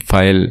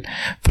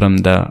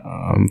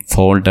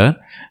folder,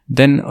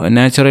 then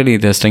naturally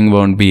the string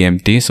won't be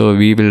empty. So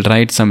we will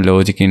write some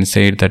logic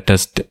inside the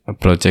test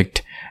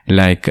project,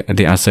 like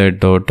the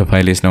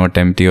assert.file is not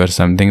empty or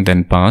something,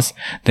 then pass.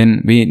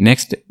 Then we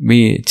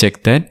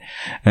check that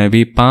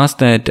we pass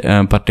that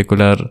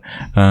particular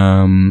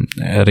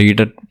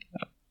reader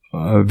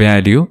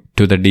value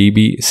to the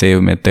db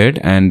save method,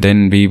 and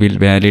then we will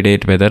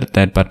validate whether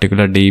that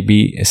particular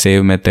db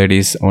save method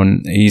is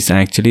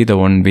actually the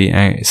one we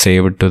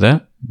saved to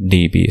the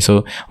db.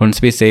 So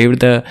once we save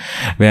the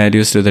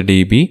values to the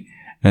db,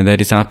 and that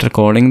is after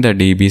calling the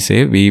db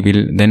save, we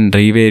will then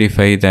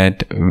re-verify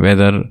that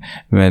whether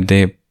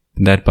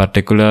that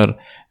particular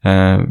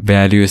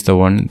value is the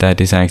one that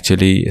is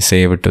actually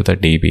saved to the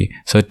db.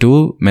 So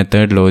two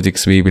method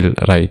logics we will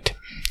write.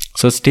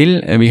 So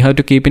still we have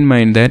to keep in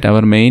mind that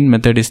our main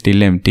method is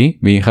still empty.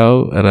 We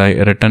have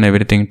written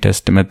everything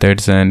test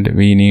methods, and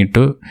we need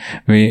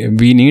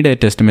a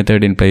test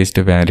method in place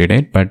to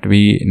validate, but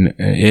we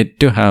yet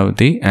to have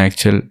the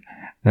actual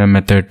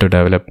method to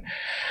develop.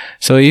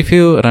 So if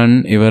you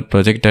run your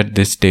project at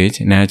this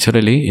stage,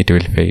 naturally it will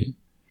fail,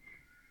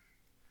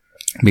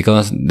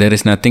 because there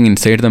is nothing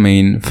inside the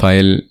main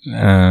file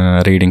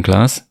reading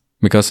class,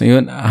 because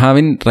you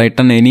haven't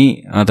written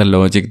any other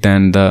logic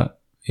than the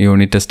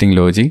unit testing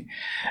logic,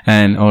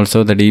 and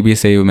also the db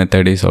save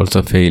method is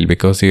also failed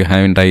because you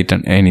haven't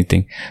written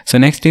anything. So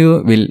next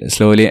you will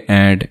slowly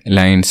add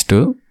lines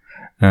to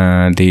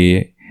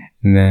the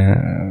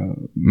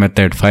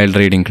method file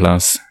reading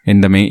class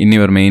in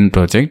your main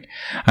project,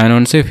 and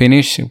once you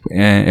finish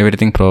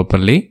everything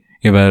properly,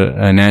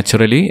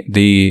 naturally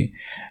the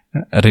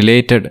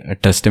related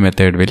test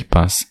method will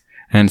pass.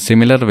 And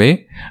similar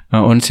way,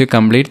 once you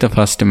complete the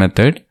first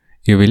method,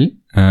 you will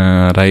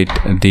write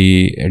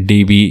the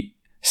db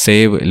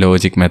save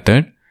logic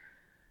method,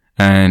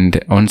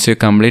 and once you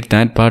complete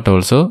that part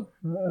also,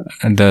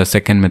 the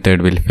second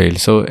method will fail.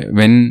 So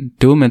when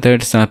two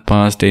methods are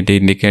passed, it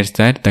indicates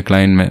that the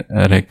client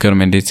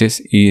requirement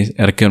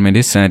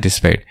is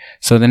satisfied.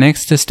 So the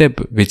next step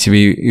which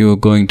you are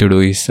going to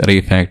do is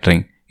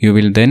refactoring. You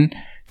will then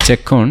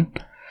check on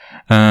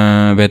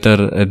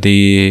whether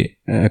the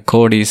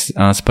code is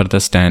as per the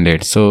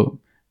standard. So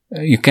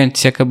you can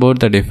check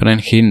about the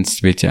different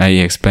hints which I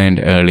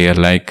explained earlier,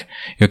 like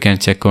you can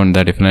check on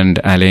the different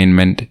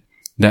alignment,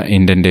 the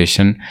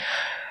indentation,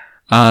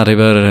 or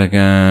your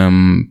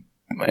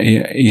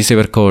is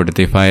your code,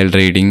 the file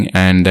reading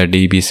and the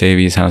DB save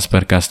is as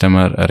per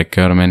customer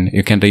requirement.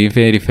 You can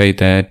re-verify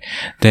that.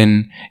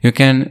 Then you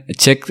can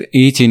check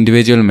each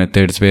individual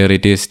methods where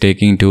it is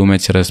taking too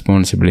much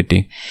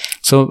responsibility.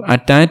 So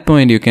at that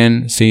point, you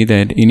can see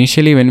that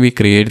initially when we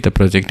create the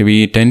project,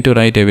 we tend to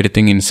write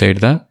everything inside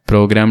the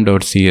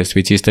program.cs,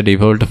 which is the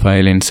default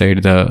file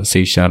inside the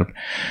C#.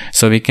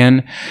 So we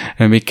can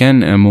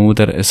move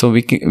the, so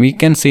we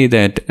can see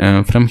that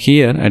from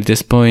here at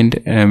this point,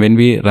 when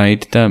we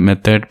write the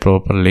method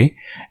properly,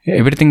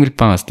 everything will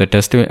pass, the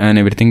test and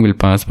everything will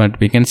pass, but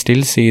we can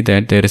still see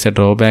that there is a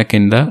drawback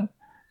in the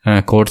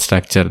code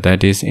structure.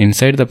 That is,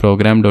 inside the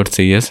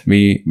program.cs,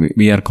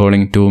 we are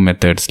calling two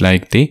methods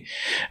like the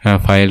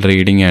file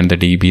reading and the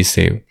DB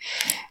save.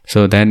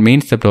 So that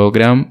means the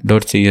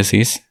program.cs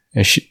is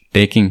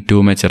taking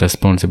too much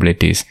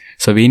responsibilities.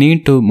 So we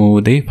need to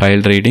move the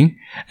file reading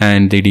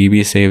and the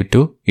DB save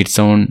to its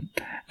own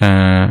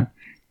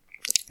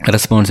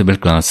responsible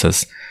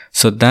classes.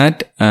 So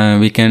that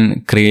we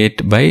can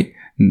create by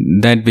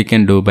that we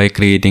can do by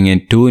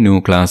creating two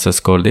new classes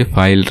called the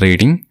file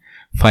reading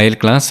file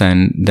class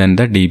and then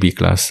the DB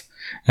class,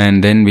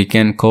 and then we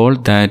can call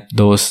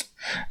those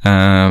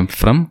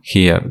from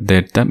here,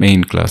 that the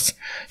main class.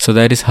 So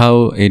that is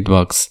how it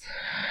works.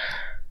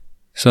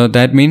 So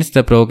that means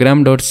the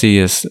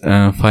program.cs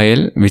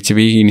file, which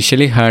we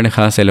initially had,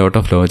 has a lot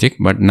of logic,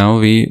 but now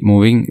we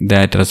moving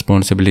that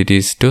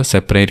responsibilities to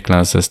separate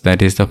classes.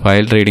 That is the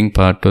file reading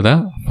part to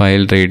the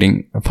file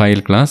reading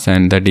file class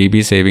and the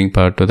DB saving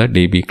part to the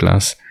DB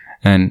class.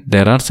 And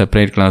there are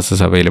separate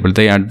classes available.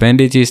 The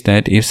advantage is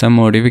that if some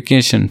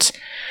modifications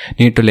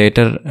need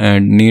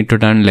to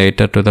done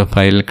later to the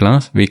file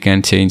class, we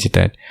can change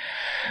that.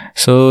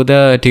 So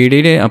the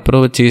TDD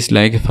approach is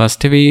like,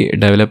 first we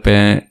develop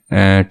a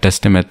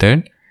test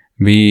method,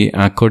 we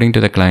according to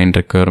the client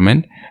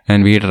requirement,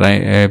 and we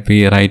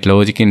write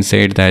logic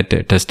inside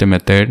that test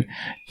method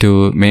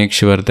to make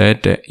sure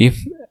that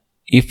if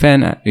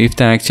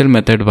the actual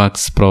method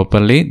works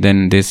properly,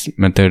 then this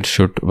method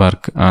should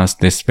work as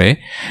this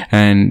way.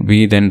 And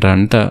we then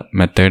run the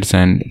methods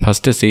and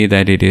first see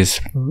that it is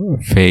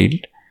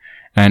failed.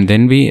 And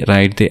then we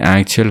write the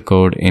actual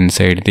code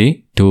inside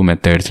the two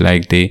methods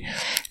like the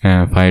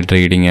file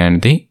reading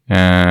and the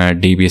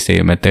DB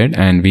save method,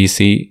 and we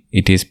see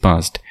it is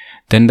passed.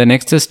 Then the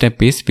next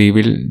step is we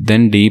will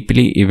then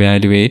deeply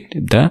evaluate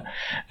the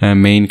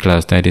main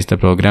class, that is the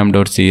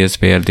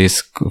program.cs, where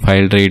this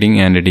file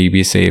reading and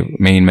DB save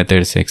main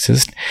methods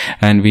exist,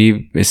 and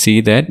we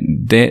see that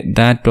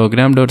that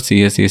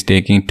program.cs is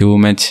taking too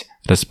much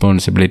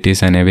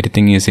responsibilities and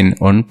everything is in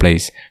one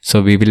place.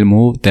 So we will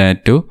move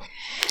that to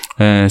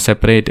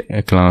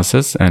separate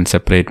classes and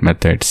separate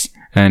methods,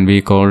 and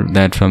we call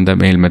that from the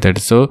main method.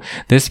 So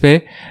this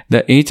way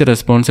each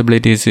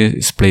responsibility is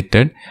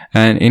splitted,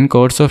 and in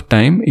course of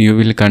time you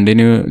will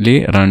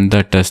continually run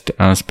the test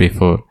as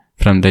before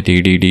from the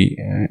TDD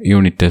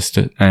unit test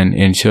and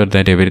ensure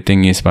that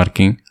everything is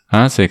working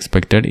as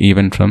expected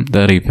even from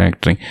the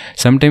refactoring.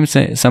 Sometimes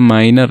some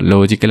minor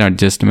logical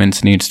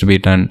adjustments needs to be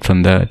done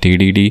from the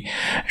TDD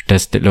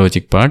test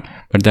logic part,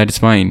 but that is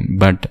fine.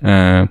 But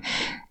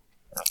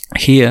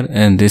here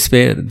and this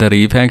way the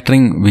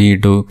refactoring we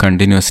do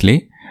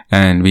continuously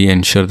and we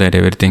ensure that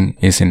everything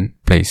is in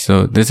place.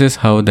 So this is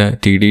how the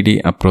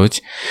TDD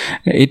approach.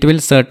 It will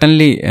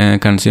certainly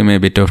consume a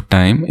bit of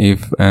time.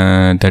 If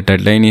the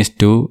deadline is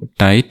too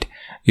tight,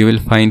 you will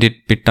find it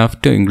a bit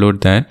tough to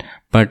include that.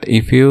 But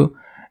if you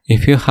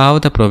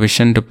have the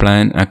provision to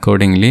plan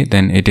accordingly,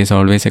 then it is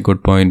always a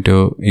good point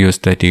to use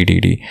the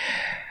TDD.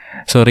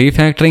 So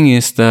refactoring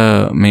is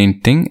the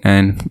main thing,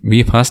 and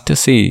we first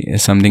see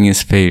something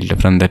is failed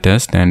from the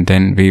test, and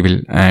then we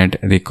will add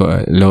the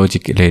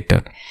logic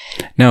later.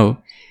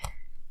 Now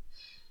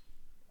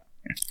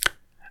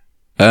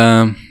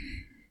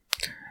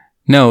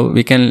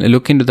we can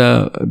look into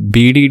the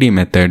BDD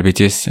method,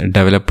 which is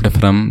developed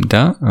from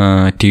the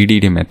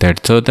TDD method.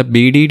 So the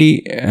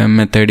BDD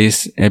method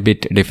is a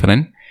bit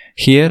different.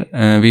 Here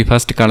we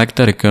first collect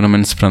the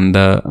requirements from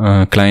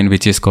the client,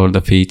 which is called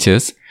the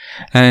features,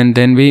 and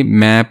then we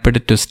map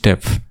it to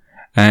step,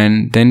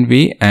 and then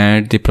we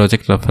add the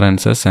project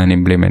references and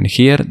implement.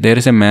 Here there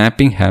is a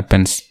mapping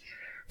happens.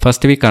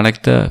 First we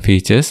collect the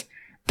features,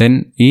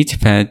 then each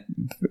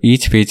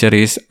feature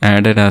is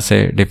added as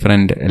a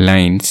different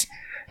lines,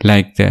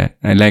 like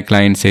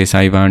client says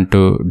I want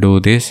to do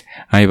this,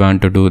 I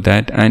want to do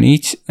that, and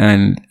each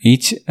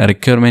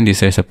requirement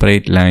is a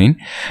separate line,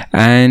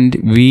 and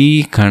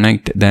we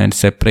connect that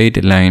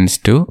separate lines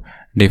to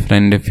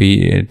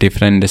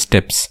different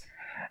steps.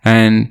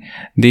 And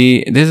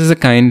this is a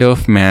kind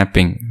of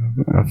mapping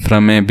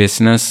from a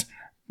business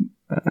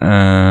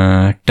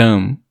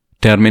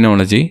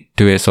terminology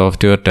to a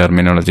software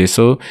terminology.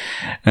 So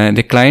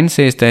the client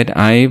says that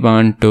I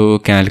want to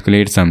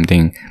calculate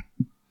something.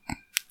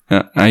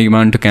 I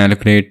want to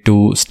calculate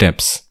two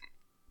steps,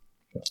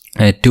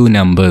 two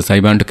numbers. I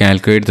want to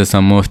calculate the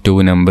sum of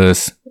two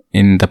numbers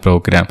in the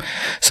program.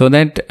 So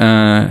that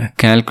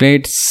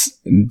calculates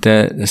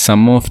the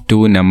sum of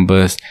two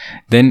numbers.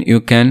 Then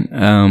you can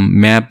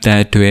map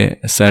that to a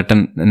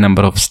certain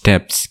number of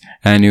steps,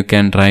 and you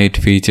can write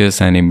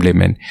features and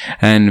implement.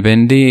 And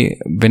when the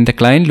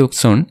client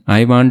looks on,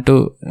 I want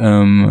to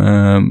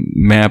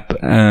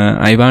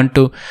I want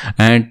to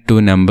add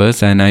two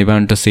numbers, and I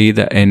want to see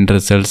the end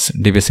results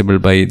divisible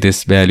by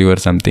this value or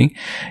something.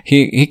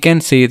 He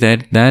can see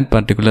that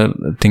particular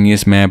thing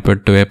is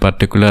mapped to a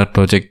particular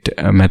project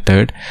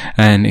method,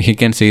 and he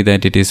can see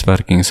that it is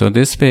working. So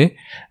this way,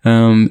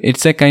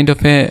 it's a kind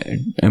of a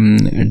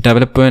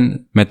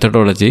development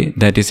methodology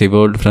that is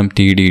evolved from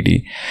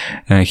TDD.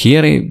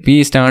 Here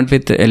we start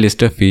with a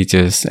list of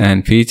features,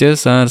 and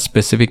features are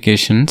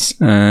specifications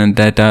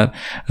that are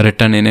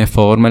written in a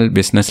formal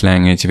business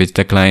language which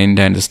the client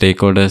and the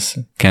stakeholders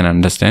can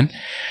understand.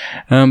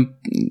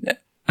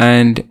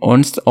 And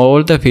once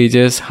all the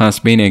features has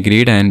been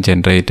agreed and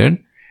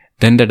generated,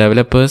 then the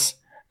developers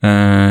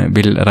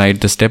will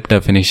write the step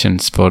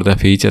definitions for the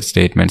feature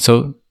statement.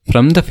 So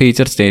from the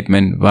feature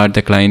statement, what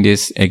the client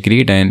is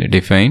agreed and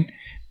defined,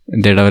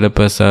 the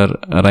developers are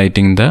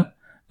writing the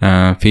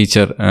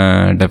feature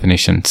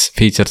definitions,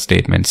 feature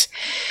statements.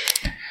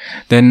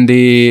 Then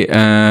the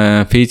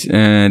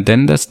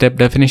step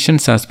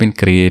definitions has been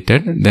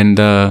created. Then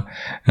the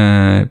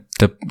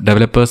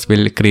developers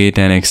will create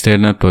an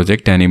external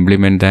project and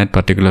implement that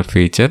particular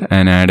feature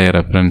and add a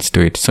reference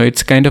to it. So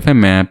it's kind of a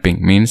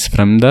mapping, means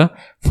from the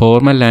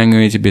formal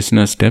language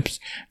business steps,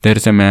 there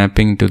is a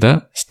mapping to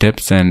the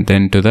steps and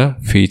then to the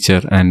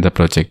feature and the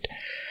project.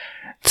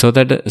 So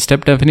that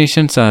step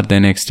definitions are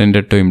then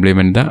extended to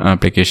implement the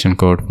application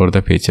code for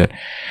the feature.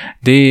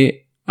 The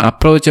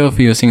approach of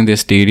using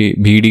this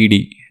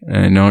BDD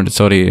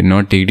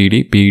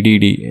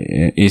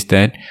is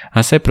that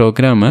as a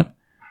programmer,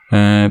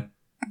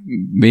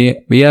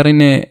 we are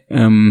in a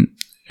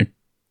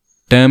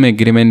term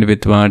agreement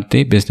with what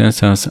the business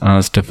has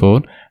asked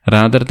for,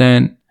 rather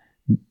than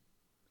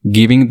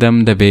giving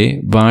them the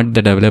way what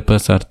the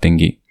developers are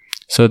thinking.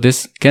 So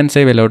this can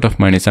save a lot of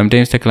money.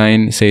 Sometimes the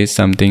client says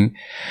something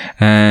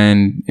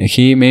and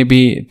he may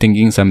be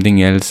thinking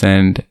something else,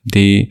 and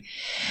the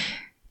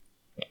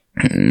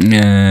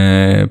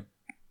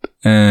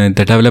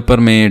developer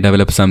may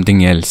develop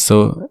something else.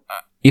 So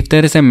if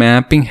there is a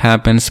mapping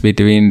happens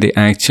between the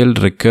actual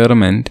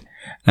requirement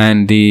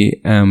and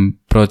the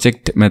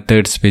project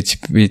methods which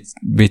the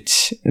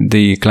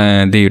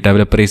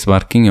developer is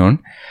working on,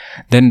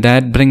 then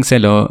that brings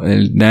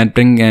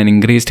an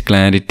increased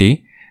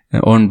clarity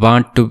on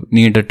what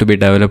needed to be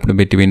developed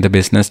between the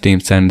business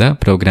teams and the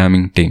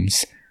programming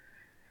teams.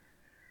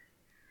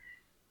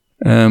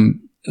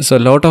 So a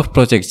lot of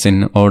projects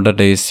in older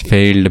days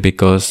failed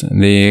because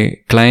the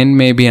client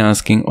may be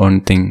asking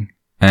one thing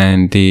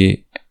and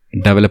the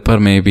developer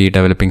may be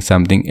developing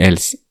something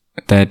else,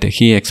 that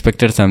he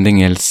expected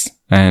something else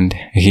and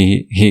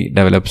he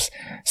develops.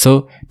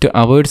 So to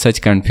avoid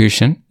such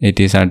confusion, it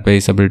is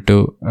advisable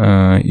to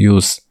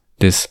use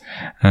this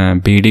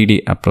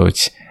BDD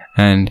approach.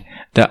 And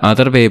the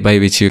other way by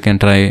which you can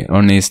try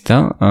on is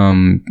the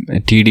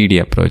TDD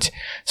approach.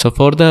 So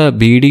for the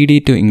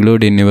BDD to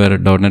include in your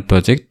 .NET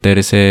project, there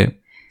is a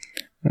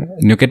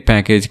NuGet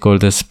package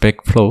called the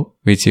SpecFlow,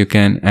 which you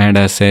can add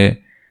as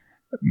a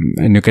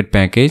NuGet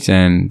package,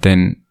 and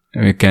then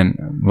you can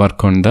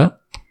work on the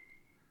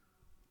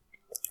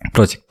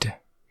project.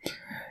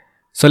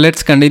 So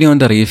let's continue on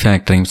the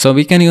refactoring. So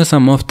we can use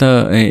some of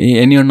the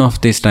any one of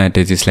these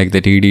strategies like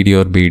the TDD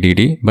or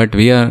BDD, but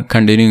we are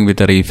continuing with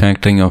the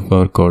refactoring of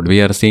our code.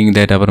 We are seeing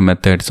that our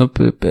method. So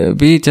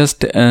we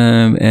just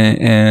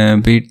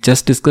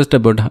discussed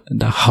about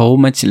how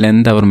much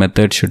length our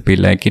method should be.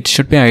 Like it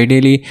should be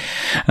ideally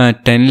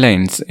 10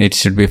 lines. It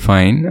should be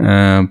fine.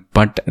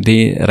 But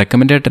the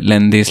recommended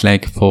length is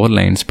like 4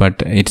 lines.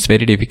 But it's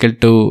very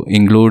difficult to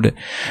include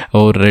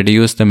or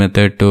reduce the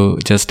method to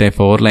just a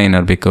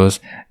 4-liner, because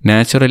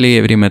naturally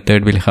every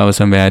method will have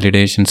some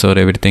validations or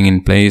everything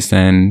in place,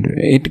 and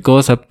it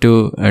goes up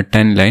to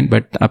 10 lines,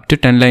 but up to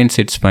 10 lines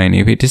it's fine.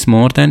 If it is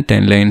more than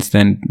 10 lines,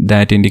 then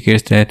that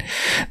indicates that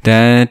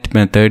that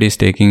method is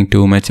taking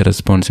too much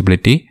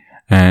responsibility,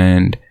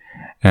 and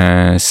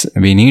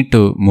we need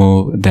to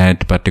move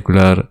that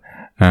particular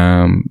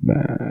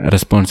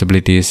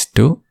responsibilities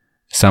to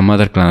some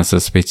other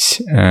classes, which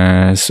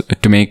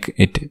to make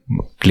it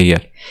clear.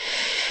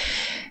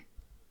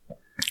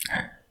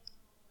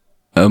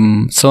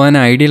 So an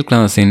ideal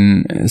class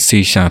in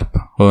C#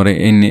 or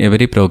in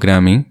every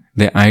programming,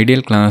 the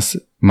ideal class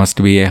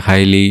must be a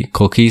highly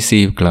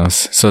cohesive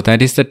class. So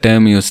that is the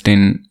term used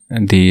in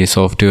the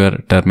software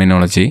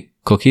terminology.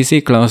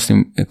 Cohesive class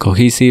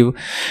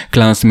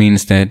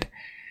means that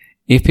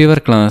if your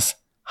class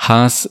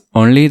has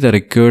only the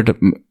required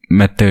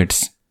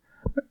methods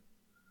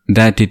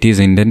that it is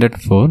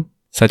intended for,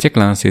 such a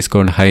class is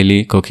called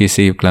highly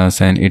cohesive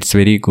class, and it's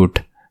very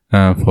good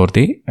for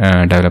the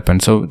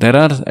development. So there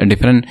are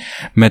different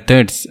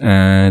methods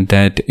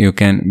that you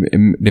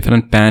can,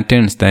 different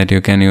patterns that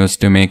you can use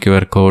to make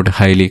your code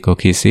highly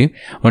cohesive.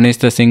 One is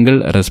the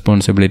single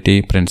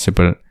responsibility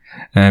principle.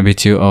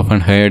 which you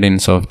often heard in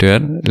software.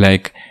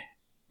 Like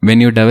when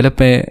you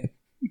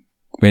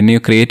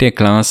create a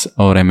class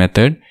or a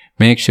method,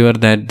 make sure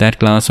that that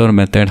class or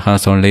method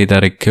has only the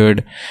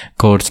required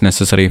codes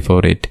necessary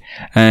for it.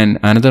 And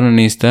another one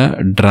is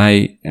the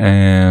dry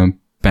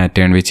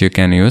pattern which you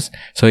can use.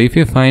 So if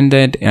you find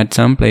that at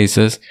some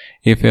places,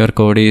 if your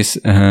code is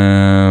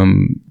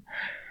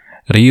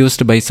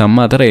reused by some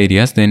other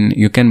areas, then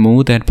you can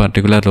move that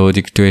particular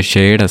logic to a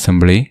shared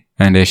assembly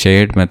and a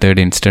shared method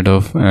instead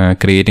of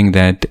creating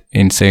that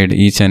inside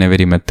each and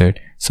every method.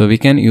 So we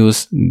can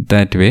use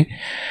that way.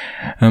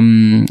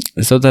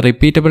 So the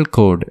repeatable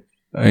code,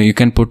 you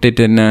can put it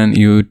in an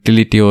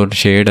utility or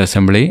shared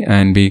assembly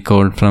and be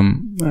called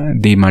from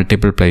the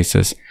multiple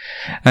places.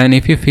 And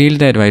if you feel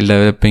that while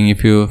developing,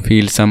 if you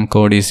feel some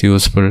code is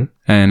useful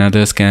and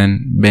others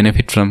can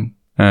benefit from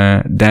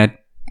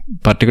that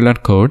particular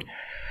code,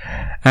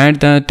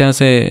 add that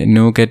as a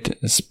NuGet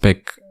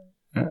spec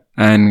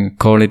and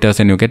call it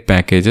as a NuGet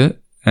package.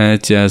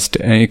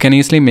 You can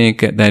easily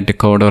make that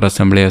code or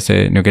assembly as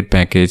a NuGet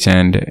package,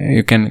 and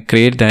you can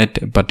create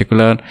that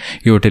particular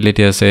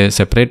utility as a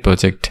separate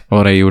project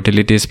or a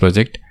utilities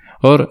project.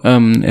 Or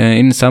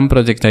in some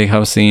projects I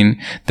have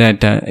seen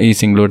that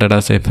is included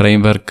as a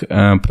framework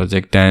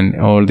project, and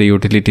all the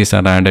utilities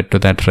are added to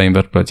that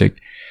framework project.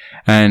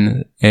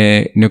 And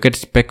a NuGet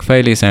spec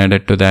file is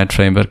added to that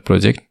framework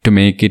project to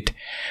make it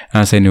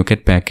as a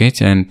NuGet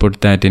package and put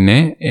that in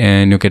a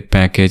NuGet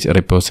package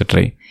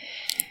repository.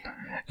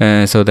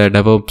 So the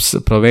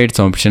DevOps provides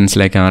options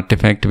like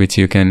artifact, which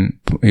you can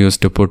use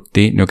to put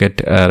the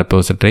NuGet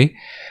repository.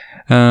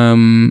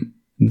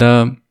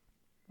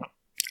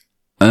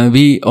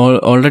 We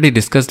already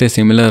discussed a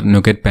similar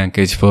NuGet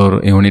package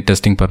for unit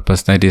testing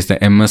purpose, that is the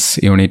MS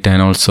unit, and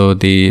also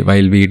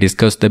while we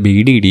discussed the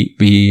BDD,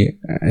 we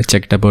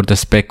checked about the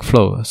spec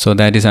flow. So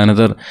that is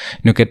another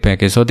NuGet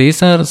package. So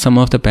these are some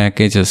of the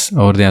packages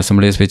or the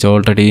assemblies which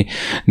already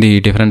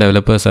the different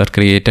developers are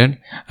created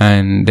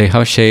and they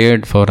have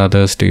shared for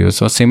others to use.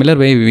 So similar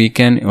way we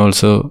can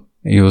also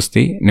use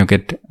the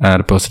NuGet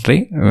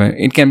repository.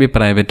 It can be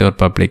private or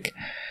public.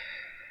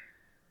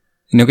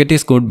 NuGet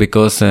is good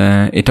because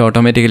it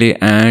automatically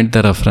adds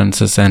the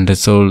references and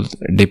resolves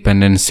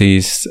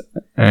dependencies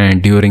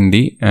during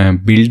the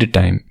build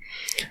time.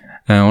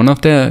 One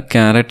of the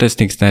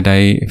characteristics that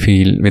I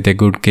feel with a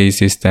good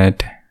case is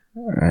that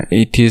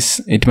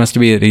it must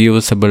be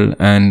reusable,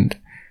 and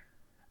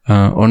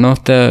one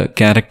of the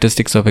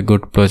characteristics of a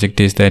good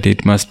project is that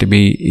it must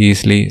be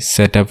easily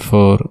set up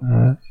for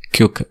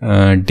quick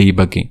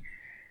debugging.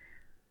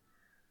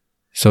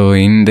 So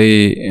in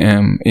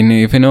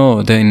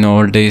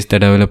old days, the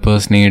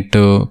developers need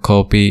to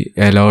copy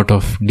a lot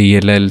of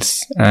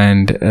DLLs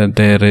and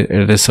they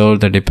resolve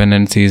the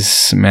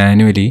dependencies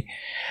manually.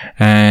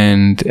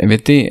 And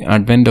with the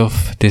advent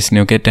of this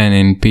NuGet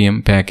and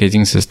NPM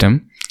packaging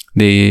system,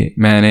 the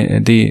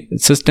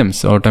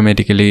systems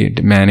automatically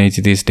manage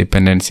these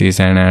dependencies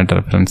and add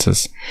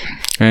references.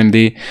 And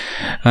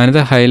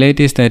another highlight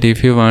is that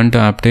if you want to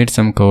update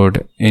some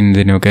code in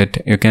the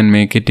NuGet, you can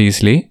make it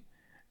easily.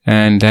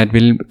 And that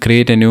will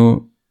create a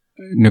new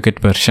NuGet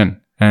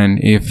version. And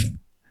if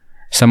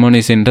someone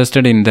is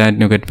interested in that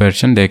NuGet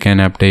version, they can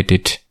update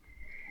it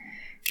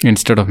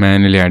instead of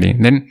manually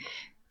adding. Then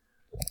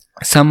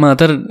some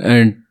other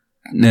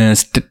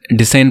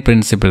design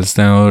principles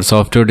or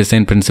software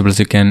design principles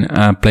you can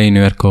apply in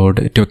your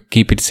code to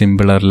keep it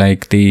simpler,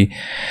 like keep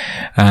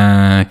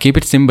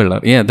it simpler.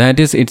 Yeah,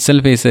 that is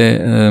itself is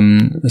a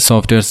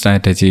software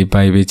strategy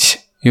by which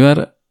you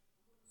are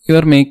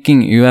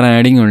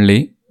adding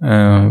only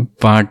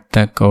what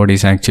the code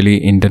is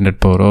actually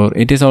intended for, or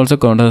it is also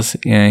called as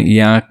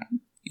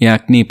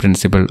Yacni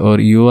principle,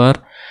 or you are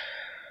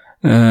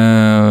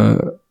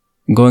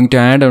going to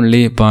add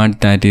only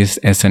part that is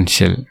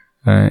essential.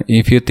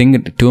 If you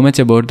think too much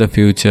about the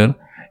future,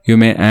 you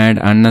may add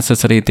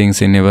unnecessary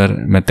things in your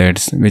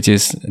methods, which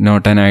is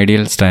not an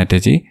ideal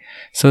strategy.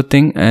 So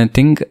think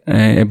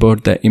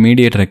about the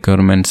immediate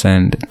requirements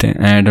and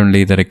add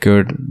only the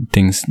required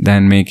things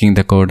than making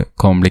the code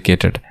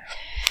complicated.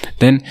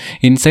 Then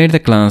inside the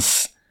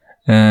class,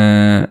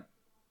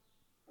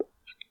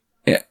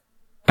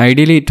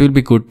 ideally it will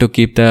be good to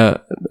keep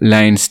the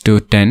lines to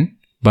 10,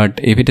 but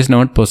if it is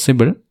not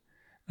possible,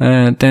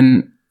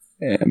 then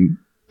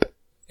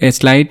a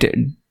slight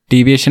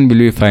deviation will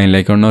be fine,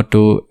 like 1 or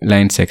 2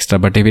 lines extra.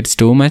 But if it's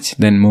too much,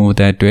 then move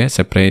that to a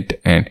separate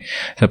line.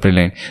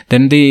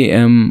 Then the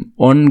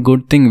one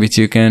good thing which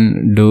you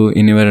can do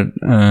in your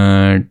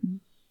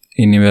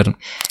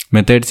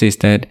methods is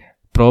that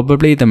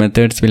probably the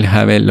methods will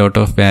have a lot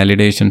of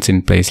validations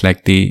in place,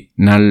 like the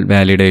null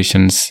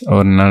validations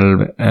or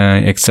null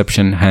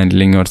exception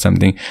handling or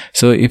something.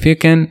 So if you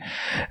can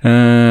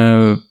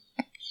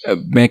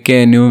make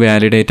a new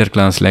validator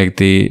class like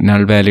the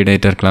null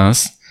validator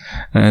class,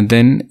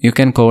 then you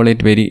can call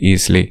it very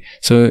easily.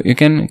 So you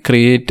can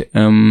create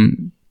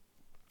the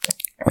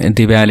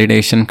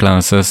validation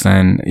classes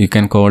and you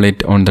can call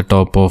it on the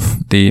top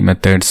of the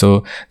method.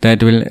 So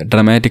that will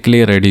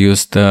dramatically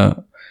reduce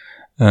the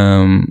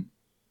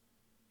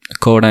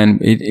code, and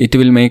it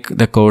will make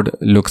the code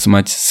looks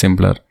much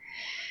simpler.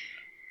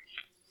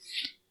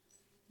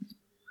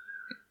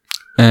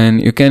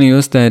 And you can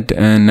use that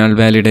null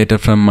validator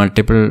from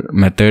multiple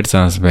methods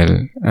as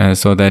well,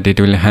 so that it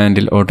will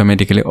handle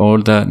automatically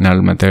all the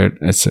null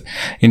methods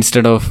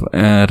instead of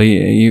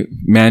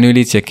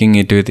manually checking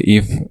it with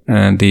if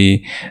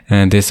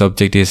this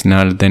object is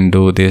null, then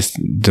do this,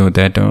 do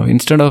that.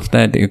 Instead of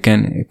that, you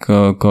can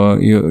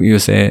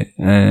use a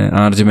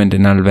argument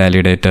null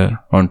validator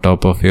on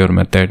top of your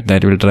method.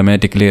 That will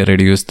dramatically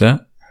reduce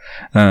the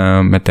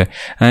method,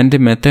 and the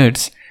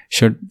methods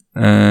should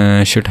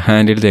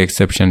handle the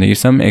exception. If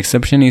some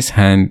exception is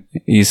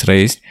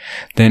raised,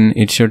 then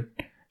it should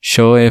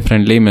show a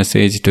friendly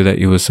message to the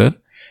user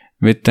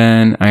with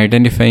an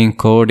identifying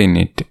code in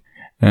it.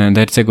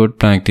 That's a good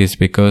practice,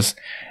 because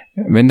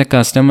when the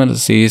customer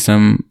sees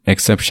some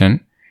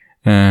exception,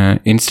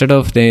 instead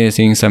of they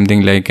seeing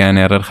something like an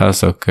error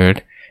has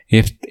occurred,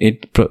 if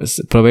it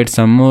provides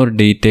some more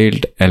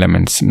detailed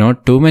elements,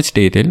 not too much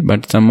detail,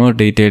 but some more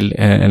detailed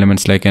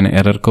elements like an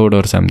error code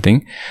or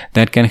something,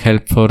 that can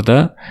help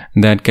the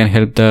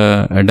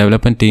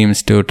development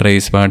teams to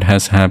trace what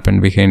has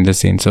happened behind the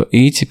scenes. So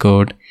each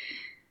code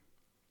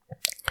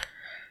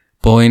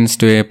points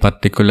to a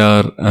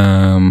particular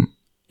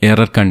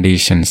error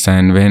conditions,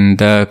 and when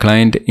the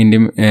client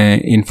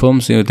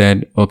informs you that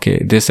okay,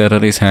 this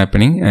error is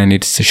happening and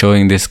it's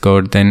showing this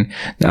code, then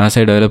as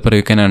a developer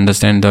you can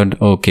understand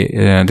that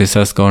okay, this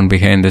has gone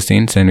behind the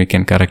scenes and we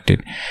can correct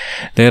it.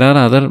 There are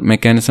other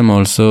mechanisms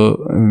also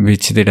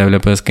which the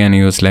developers can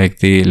use, like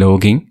the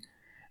logging,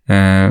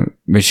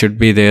 which should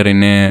be there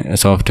in a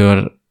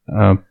software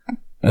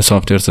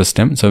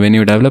system. So when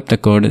you develop the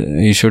code,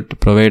 you should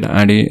provide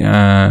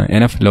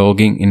enough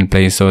logging in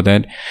place so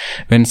that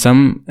when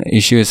some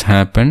issues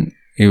happen,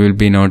 you will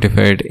be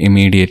notified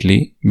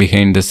immediately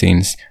behind the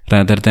scenes,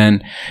 rather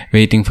than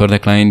waiting for the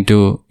client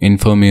to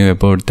inform you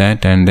about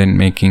that and then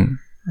making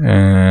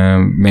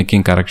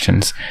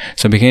corrections.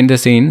 So behind the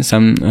scenes,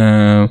 some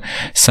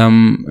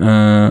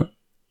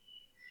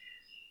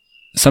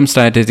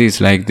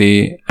strategies like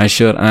the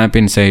Azure App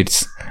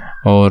Insights,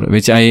 or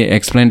which I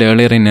explained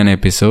earlier in an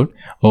episode,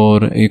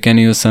 or you can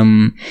use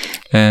some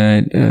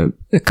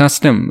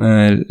custom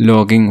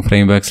logging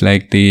frameworks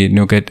like the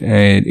NuGet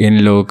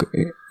nlog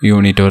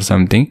unit or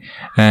something,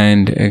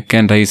 and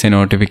can raise a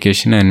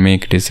notification and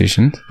make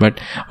decisions.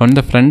 But on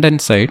the front end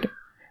side,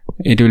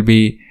 it will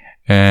be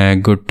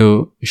good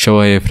to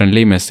show a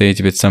friendly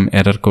message with some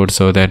error code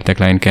so that the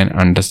client can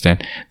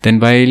understand. Then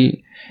while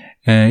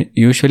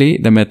usually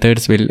the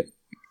methods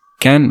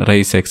can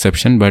raise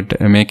exception, but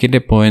make it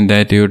a point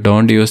that you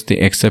don't use the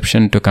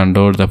exception to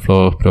control the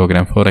flow of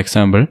program. For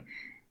example,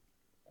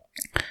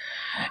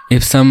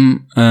 if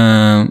some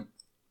error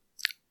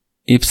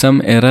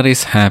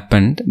is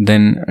happened,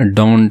 then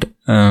don't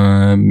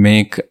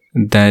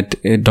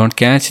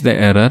catch the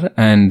error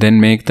and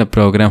then make the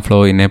program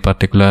flow in a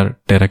particular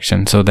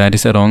direction. So that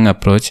is a wrong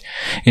approach.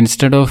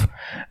 Instead of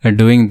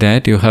doing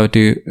that, you have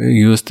to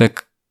use the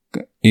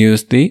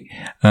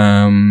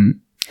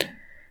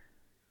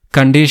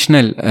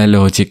conditional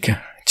logic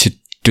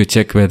to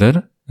check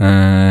whether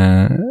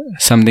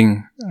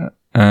something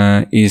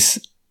is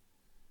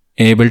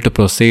able to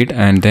proceed,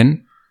 and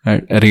then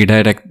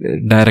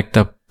direct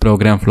the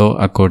program flow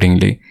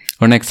accordingly.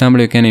 One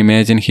example you can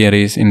imagine here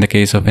is in the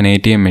case of an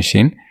ATM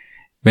machine.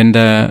 When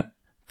the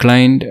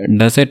client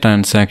does a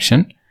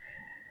transaction,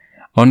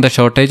 on the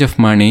shortage of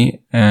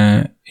money,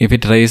 if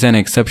it raises an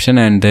exception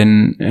and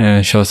then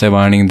shows a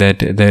warning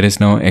that there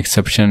is no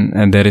exception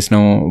and there is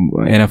no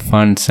enough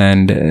funds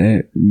and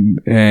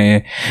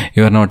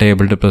you are not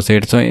able to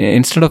proceed. So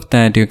instead of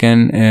that, you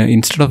can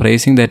instead of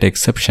raising that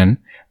exception,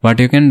 what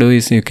you can do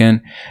is you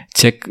can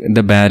check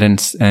the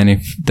balance, and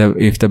if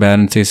the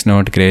balance is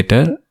not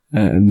greater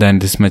than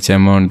this much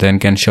amount, then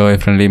can show a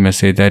friendly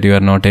message that you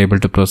are not able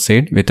to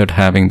proceed without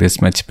having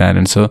this much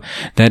balance. So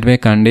that way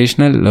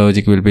conditional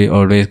logic will be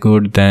always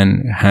good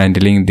than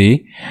handling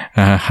the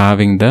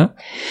having the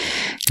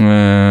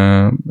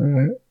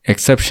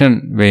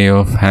exception way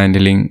of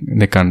handling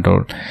the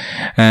control.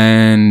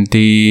 And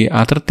the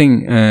other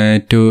thing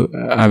to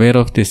aware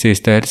of this is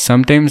that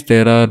sometimes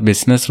there are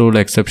business rule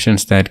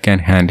exceptions that can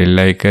handle,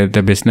 like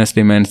the business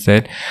demands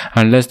that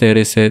unless there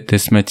is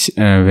this much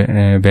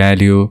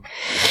value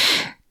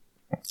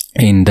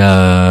in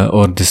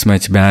or this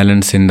much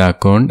balance in the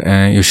account,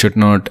 you should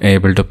not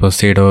able to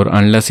proceed, or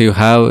unless you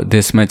have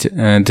this much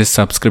this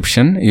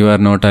subscription, you are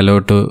not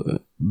allowed to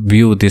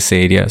view this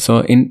area.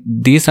 So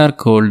these are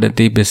called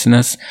the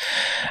business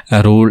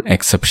rule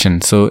exception.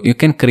 So you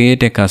can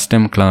create a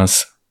custom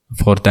class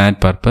for that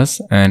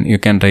purpose, and you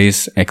can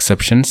raise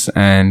exceptions,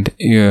 and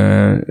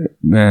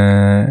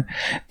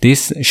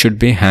this should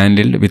be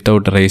handled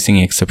without raising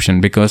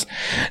exception, because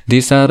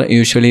these are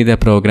usually the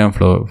program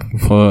flow.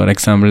 For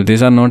example,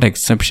 these are not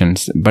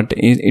exceptions, but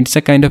it's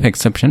a kind of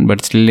exception,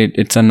 but still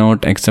it's a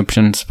not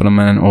exceptions from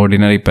an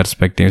ordinary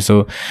perspective.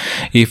 So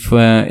if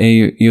a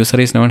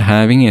user is not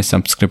having a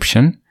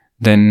subscription,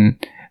 then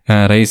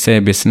raise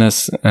a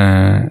business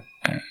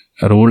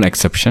rule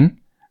exception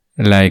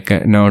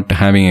like not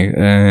having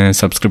a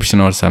subscription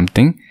or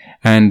something,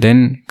 and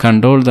then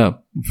control the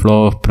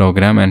flow of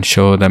program and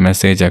show the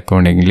message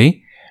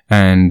accordingly,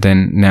 and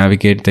then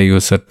navigate the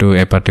user to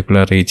a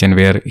particular region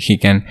where he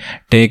can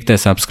take the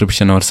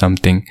subscription or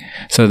something.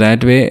 So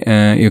that way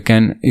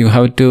you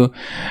have to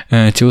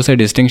choose a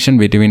distinction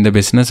between the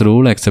business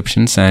rule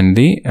exceptions and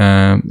the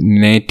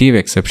native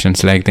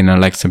exceptions, like the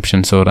null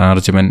exceptions or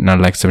argument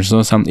null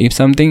exceptions. So if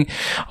something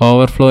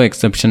overflow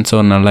exceptions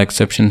or null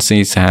exceptions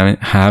is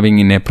having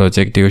in a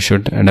project, you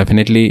should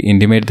definitely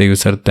intimate the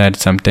user that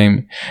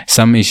sometime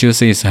some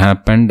issues is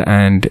happened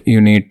and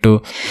you need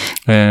to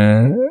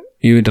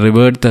you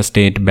revert the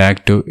state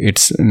back to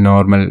its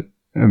normal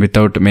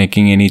without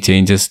making any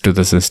changes to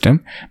the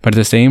system. But at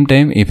the same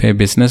time, if a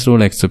business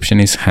rule exception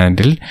is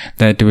handled,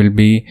 that will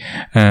be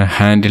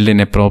handled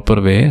in a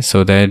proper way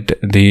so that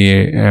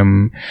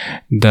the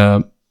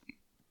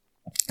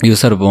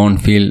user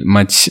won't feel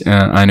much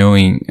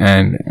annoying,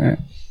 and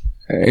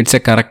that's a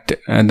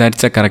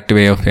correct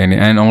way of handling.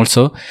 And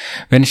also,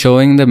 when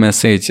showing the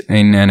message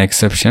in an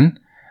exception,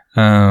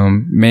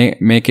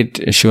 make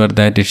it sure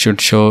that it should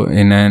show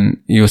in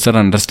an user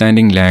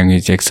understanding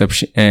language,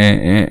 exception,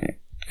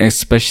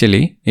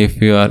 especially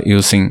if you are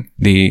using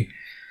the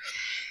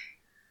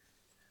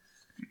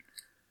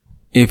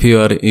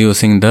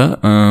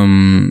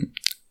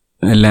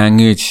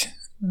language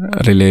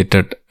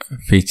related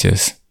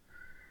features.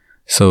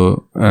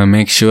 So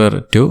make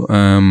sure to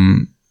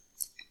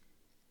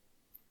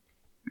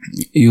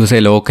use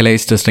a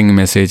localized string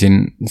message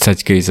in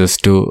such cases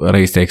to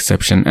raise the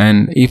exception.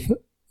 And if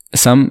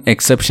some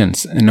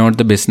exceptions, not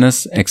the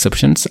business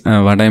exceptions,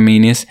 what I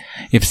mean is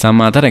if some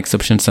other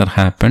exceptions are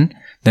happened,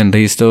 then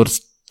restore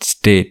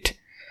state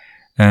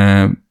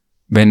when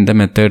the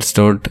method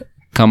stored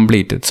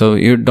completed. So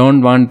you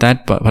don't want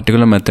that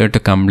particular method to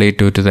complete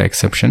due to the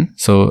exception.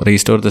 So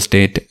restore the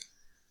state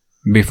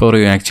before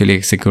you actually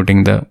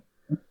executing the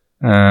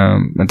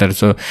method.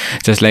 So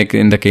just like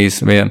in the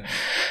case where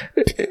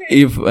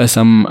if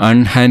some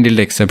unhandled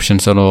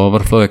exceptions or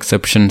overflow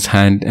exceptions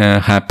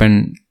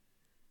happen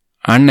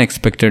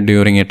unexpected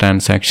during a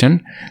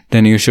transaction,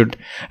 then you should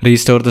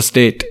restore the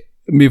state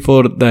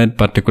before that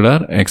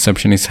particular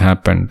exception is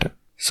happened.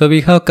 So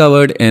we have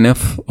covered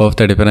enough of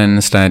the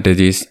different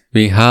strategies.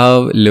 We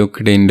have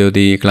looked into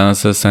the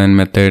classes and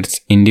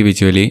methods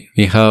individually.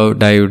 We have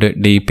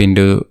dived deep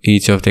into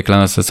each of the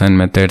classes and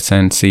methods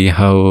and see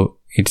how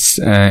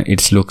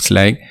it looks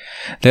like.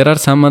 There are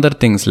some other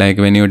things, like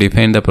when you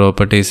define the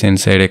properties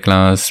inside a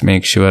class,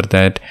 make sure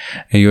that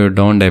you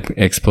don't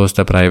expose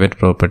the private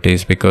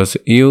properties, because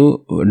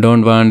you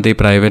don't want the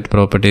private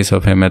properties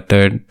of a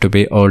method to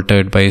be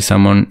altered by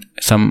some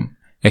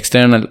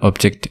external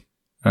object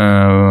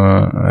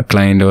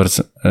client or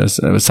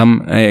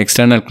some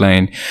external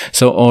client.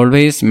 So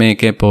always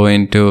make a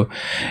point to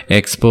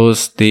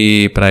expose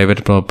the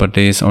private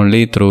properties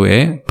only through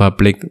a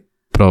public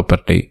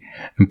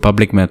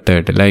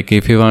method. Like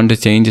if you want to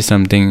change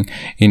something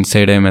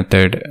inside a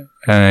method,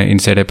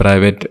 inside a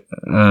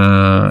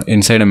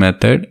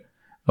method,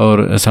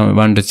 or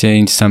want to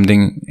change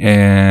something,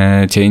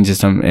 a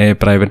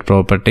private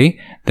property,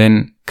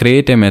 then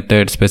create a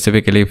method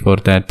specifically for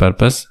that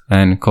purpose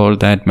and call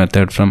that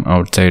method from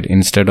outside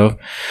instead of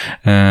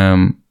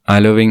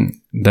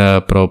allowing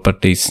the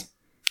property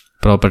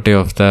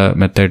of the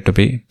method to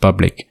be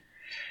public.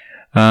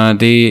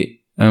 The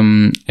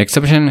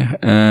exception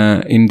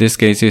in this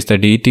case is the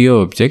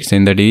DTO objects.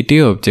 In the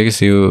DTO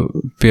objects, you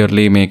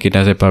purely make it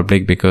as a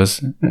public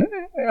because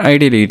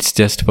ideally it's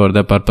just for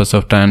the purpose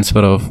of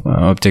transfer of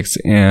objects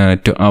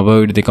to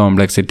avoid the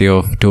complexity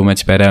of too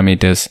much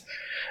parameters,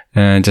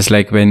 just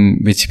like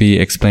which we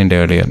explained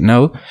earlier.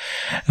 Now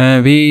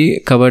we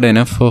covered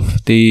enough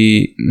of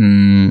the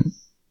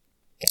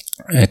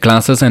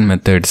classes and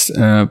methods,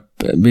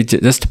 which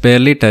just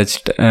barely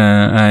touched,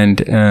 and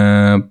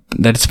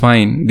that's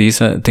fine. These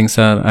things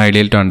are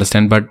ideal to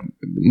understand, but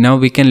now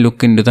we can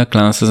look into the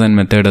classes and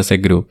method as a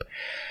group.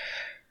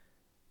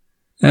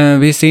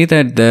 We see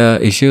that the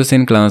issues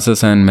in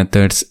classes and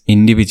methods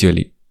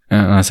individually,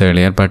 as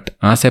earlier, but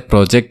as a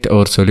project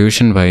or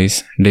solution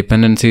wise,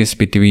 dependencies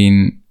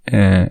between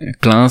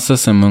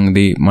classes among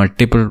the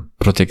multiple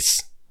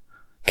projects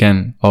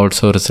can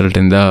also result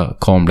in the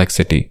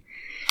complexity.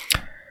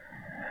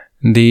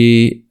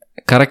 The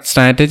correct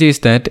strategy is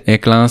that a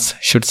class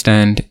should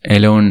stand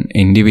alone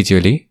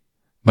individually,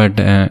 but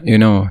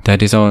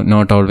that is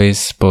not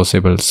always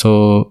possible.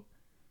 So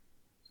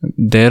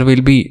there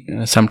will be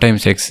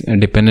sometimes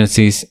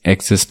dependencies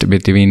exist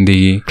between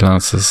the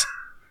classes.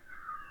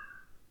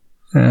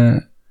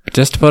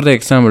 Just for the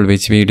example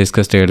which we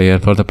discussed earlier,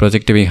 for the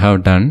project we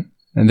have done,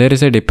 there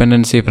is a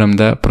dependency from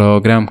the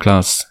program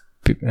class,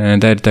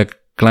 that the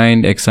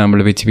client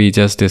example which we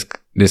just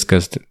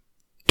discussed,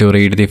 to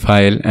read the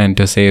file and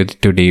to save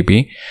it to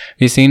DB.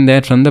 We've seen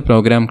that from the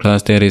program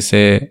class there is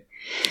a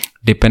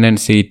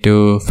dependency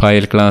to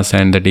file class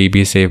and the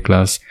DB save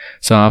class.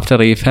 So after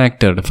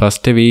refactored,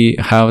 first we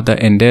have the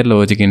entire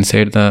logic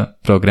inside the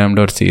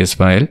program.cs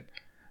file,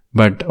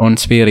 but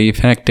once we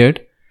refactored,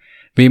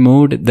 we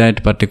moved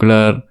that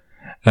particular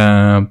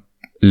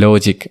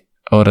logic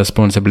or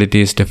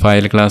responsibilities to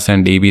file class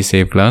and DB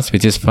save class,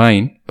 which is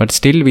fine, but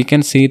still we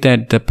can see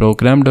that the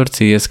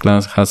program.cs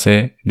class has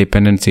a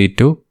dependency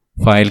to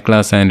file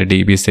class and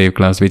DB save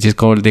class, which is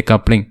called the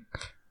coupling.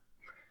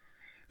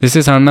 This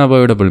is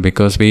unavoidable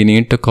because we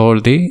need to call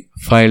the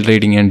file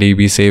reading and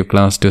DB save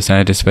class to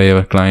satisfy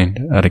our client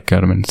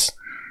requirements.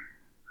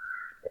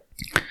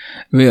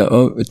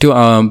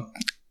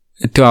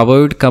 To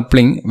avoid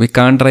coupling, we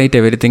can't write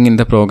everything in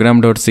the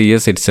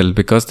program.cs itself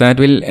because that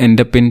will end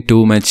up in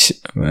too much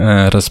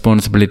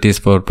responsibilities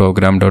for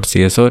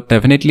program.cs. So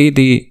definitely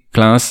the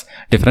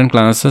different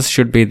classes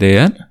should be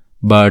there,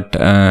 but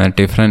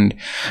different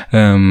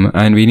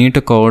and we need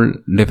to call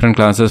different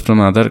classes from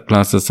other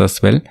classes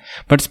as well.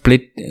 But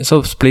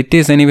split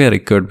is anyway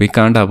required. We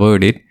can't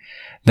avoid it.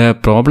 The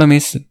problem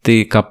is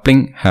the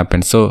coupling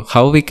happens. So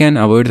how we can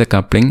avoid the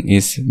coupling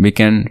is we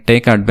can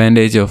take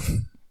advantage of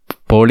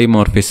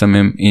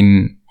polymorphism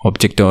in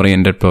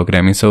object-oriented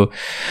programming. So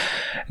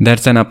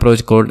that's an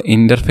approach called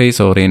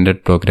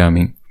interface-oriented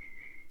programming.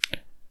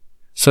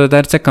 So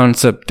that's a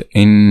concept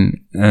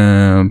in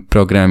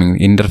programming,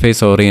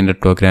 interface-oriented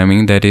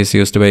programming, that is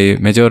used by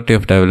majority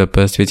of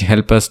developers, which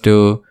help us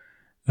to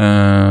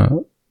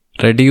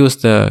reduce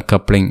the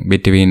coupling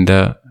between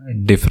the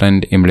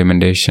different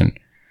implementation.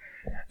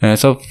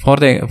 So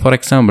for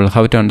example,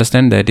 how to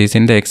understand that is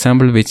in the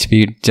example which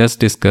we just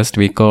discussed,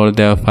 we call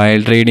the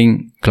file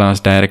reading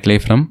class directly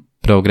from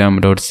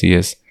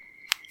program.cs.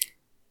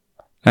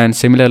 And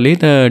similarly,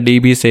 the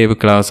DB save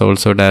class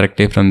also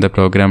directly from the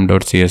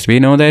program.cs.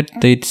 We know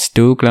that its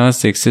two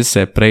classes exist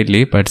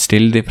separately, but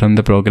still from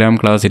the program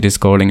class it is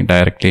calling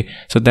directly.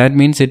 So that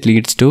means it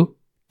leads to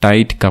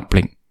tight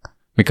coupling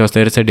because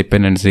there is a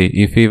dependency.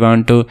 If we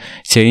want to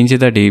change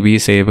the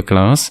DB save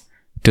class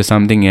to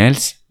something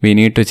else, we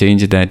need to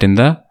change that in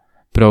the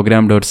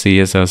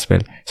program.cs as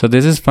well. So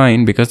this is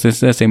fine because this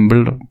is a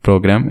simple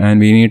program and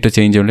we need to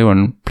change only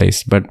one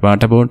place. But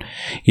what about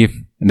if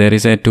there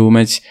is too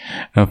much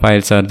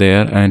files are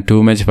there and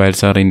too much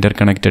files are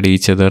interconnected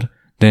each other,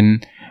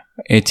 then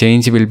a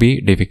change will be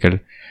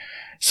difficult.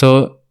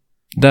 So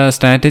the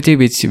strategy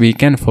which we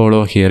can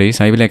follow here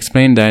is, I will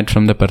explain that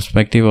from the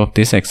perspective of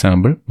this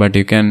example, but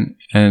you can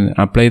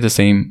apply the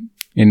same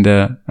in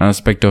the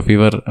aspect of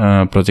your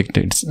project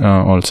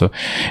also.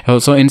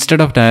 So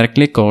instead of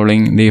directly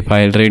calling the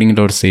file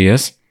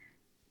reading.cs,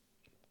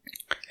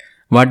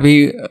 what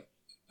we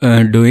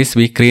do is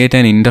we create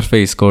an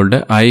interface called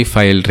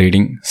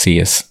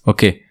iFileReadingCS.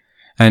 Okay,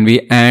 and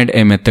we add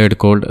a method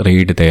called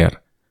read there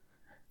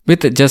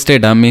with just a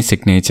dummy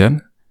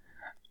signature.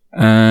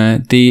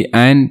 And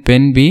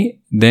when we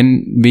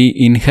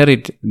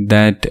inherit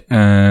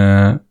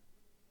that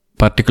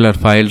particular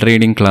file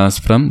reading class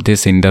from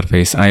this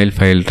interface,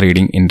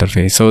 iFileReading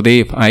interface. So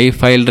the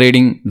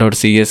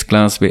iFileReading.cs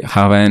class we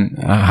have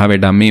a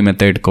dummy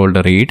method called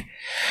read,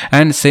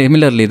 and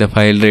similarly the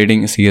file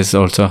reading CS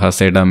also has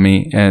a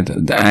dummy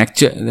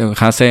actual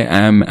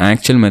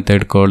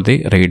method called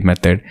the read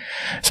method.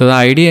 So the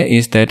idea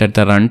is that at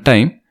the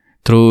runtime,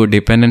 through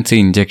dependency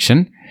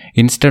injection,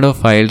 instead of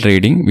file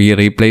reading, we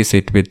replace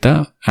it with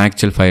the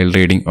actual file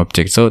reading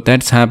object. So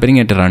that's happening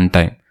at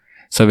runtime.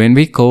 So when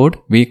we code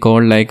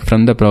like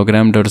from the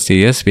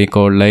program.cs, we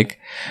code like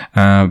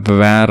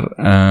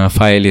where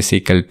file is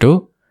equal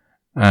to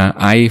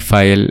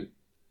iFile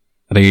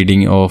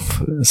reading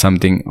of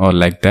something or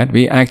like that.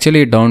 We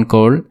actually don't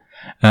call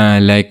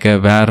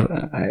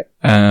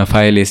where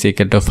file is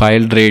equal to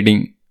file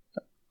reading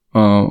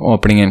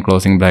opening and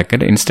closing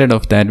bracket. Instead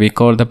of that, we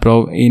call the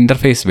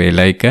interface way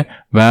like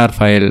where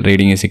file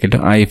reading is equal to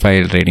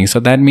iFile reading.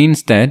 So that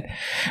means that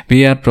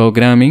we are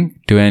programming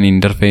to an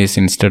interface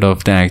instead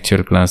of the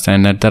actual class,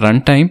 and at the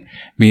runtime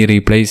we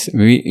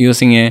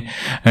using a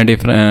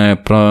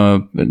different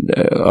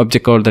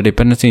object called the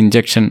dependency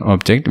injection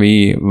object.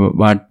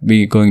 What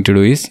we going to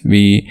do is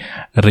we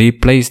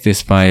replace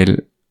this file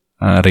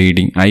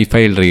reading,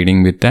 iFile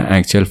reading, with the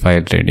actual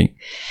file reading.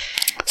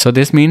 So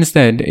this means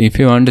that if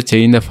you want to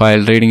change the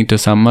file reading to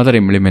some other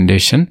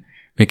implementation,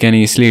 we can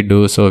easily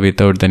do so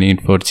without the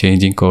need for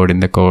changing code in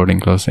the coding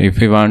clause. If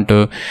we want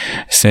to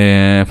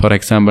say, for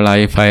example,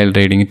 iFile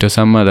reading to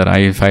some other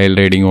iFile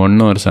reading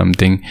 1 or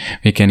something,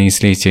 we can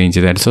easily change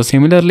that. So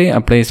similarly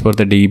applies for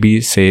the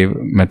DB save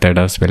method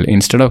as well.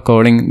 Instead of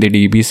calling the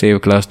DB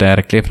save class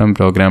directly from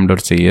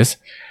program.cs,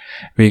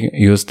 we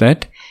use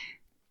that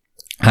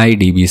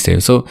DB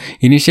save. So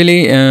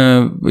initially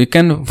we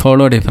can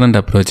follow different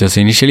approaches.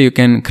 Initially you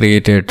can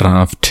create a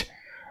draft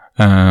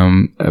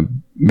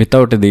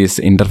without these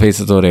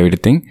interfaces or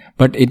everything,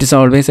 but it is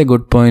always a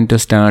good point to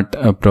start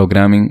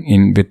programming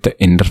in with the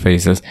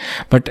interfaces.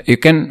 But you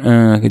can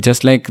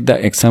just like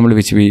the example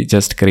which we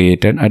just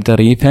created, at the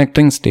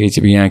refactoring stage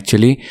we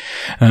actually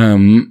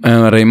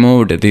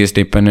removed these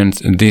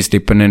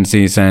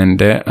dependencies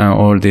and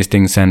all these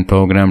things and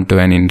programmed to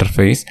an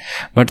interface.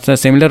 But the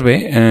similar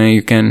way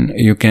you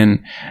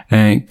can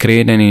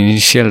create an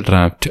initial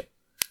draft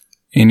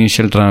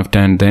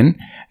and then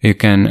you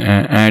can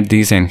add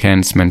these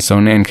enhancements. So,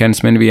 on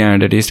enhancement we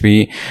added is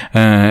we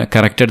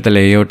corrected the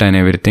layout and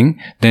everything.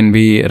 Then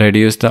we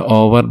reduced the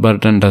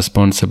overburden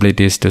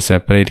responsibilities to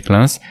separate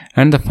class.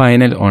 And the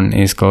final one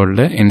is called,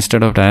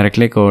 instead of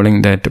directly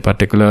calling that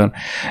particular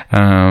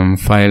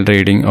file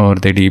reading or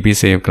the DB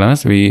save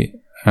class, we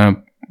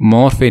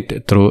morph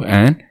it through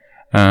an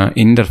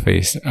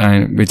interface,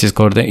 which is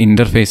called the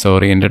interface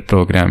oriented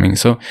programming.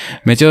 So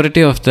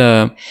majority of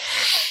the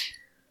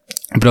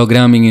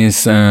programming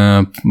is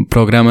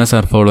programmers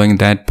are following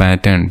that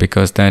pattern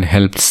because that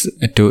helps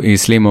to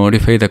easily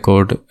modify the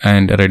code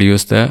and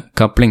reduce the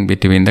coupling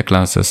between the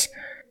classes.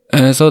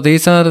 So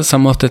these are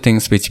some of the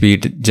things which we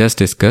just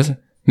discussed.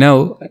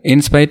 Now,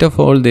 in spite of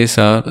all this,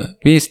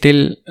 we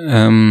still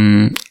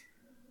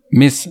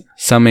miss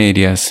some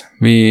areas.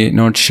 We're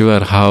not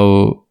sure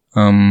how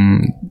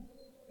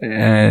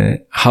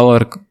our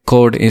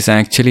code is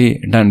actually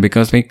done,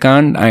 because we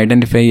can't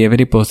identify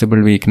every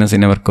possible weakness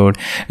in our code.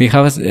 We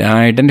have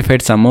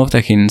identified some of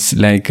the hints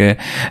like the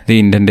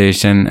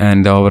indentation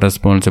and the over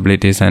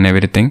responsibilities and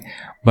everything.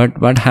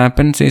 But what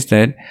happens is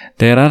that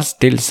there are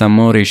still some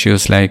more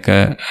issues like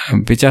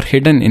which are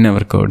hidden in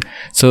our code.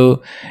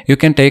 So you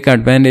can take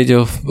advantage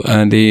of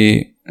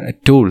the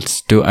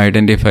tools to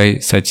identify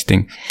such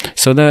thing.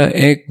 So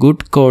a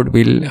good code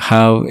will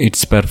have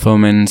its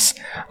performance,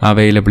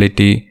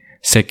 availability,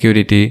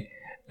 security,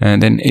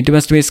 and then it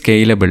must be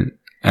scalable,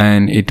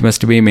 and it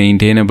must be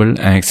maintainable,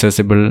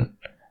 accessible,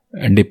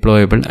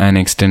 deployable, and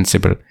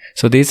extensible.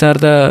 So these are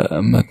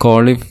the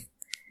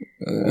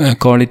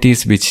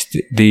qualities which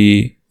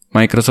the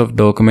Microsoft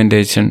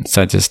documentation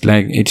suggests.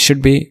 Like, it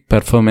should be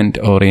performance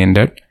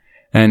oriented,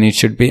 and it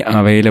should be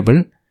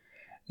available.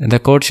 The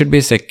code should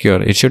be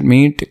secure. It should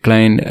meet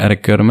client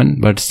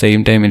requirement, but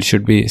same time it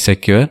should be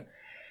secure.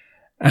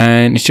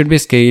 And it should be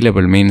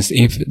scalable, means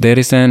if there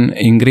is an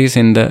increase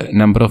in the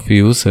number of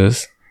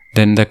users,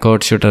 then the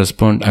code should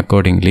respond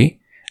accordingly.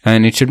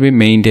 And it should be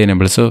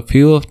maintainable. So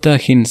few of the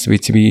hints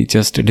which we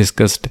just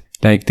discussed,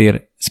 like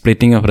the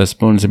splitting of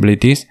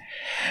responsibilities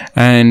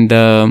and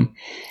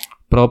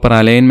proper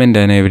alignment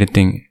and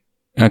everything,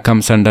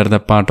 comes under the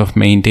part of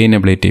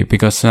maintainability,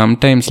 because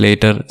sometimes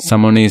later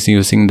someone is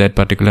using that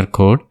particular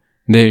code,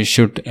 they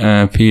should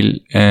feel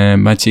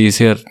much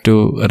easier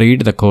to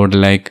read the code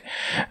like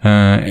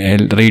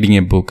reading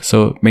a book.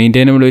 So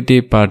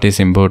maintainability part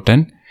is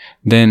important.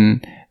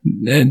 Then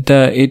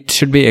it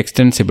should be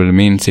extensible,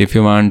 means if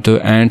you want to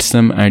add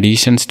some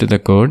additions to the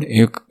code,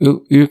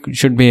 you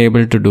should be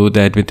able to do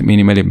that with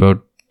minimal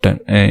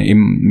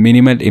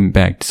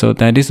impact. So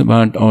that is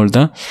what all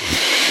the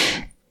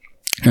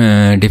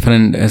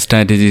different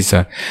strategies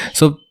are.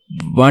 So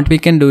what we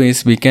can do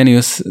is we can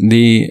use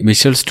the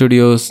Visual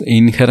Studio's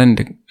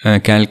inherent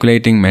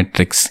calculating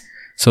metrics.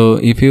 So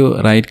if you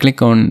right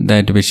click on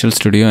that Visual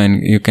Studio,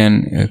 and you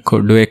can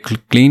do a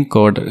clean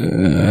code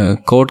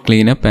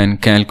cleanup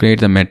and calculate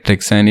the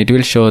metrics, and it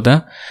will show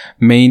the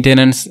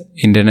maintenance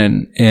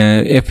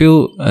a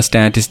few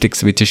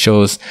statistics which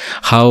shows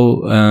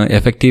how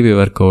effective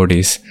your code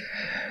is.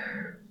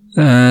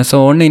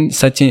 So one in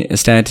such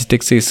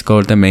statistics is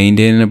called the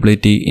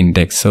maintainability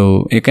index.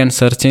 So you can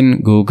search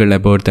in Google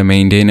about the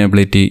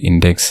maintainability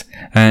index,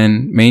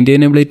 and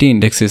maintainability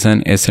index is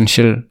an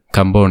essential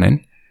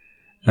component.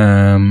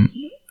 And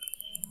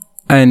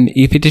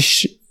if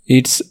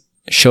it's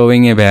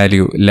showing a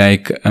value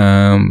like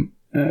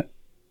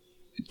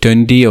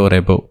 20 or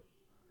above,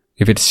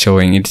 if it's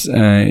showing,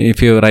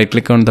 if you right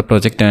click on the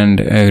project and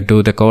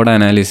do the code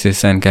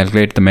analysis and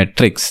calculate the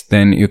metrics,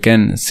 then you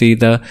can see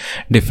the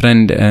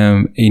different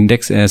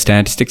index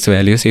statistics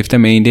values. If the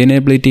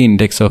maintainability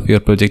index of your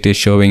project is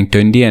showing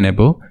 20 and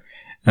above,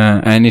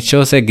 and it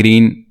shows a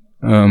green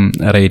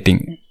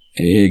rating,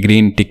 a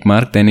green tick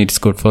mark, then it's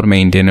good for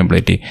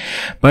maintainability.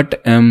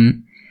 But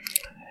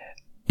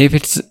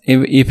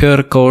if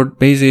your code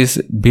base is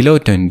below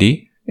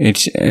 20,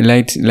 it's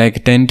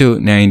like 10 to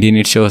 19,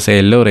 it shows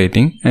a yellow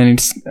rating, and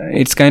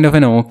it's kind of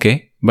an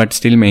okay, but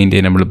still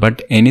maintainable.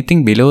 But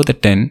anything below the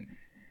 10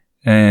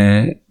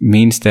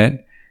 means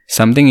that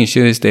something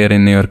issue is there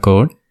in your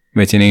code,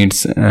 which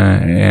needs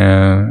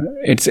and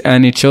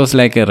it shows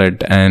like a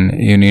red, and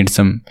you need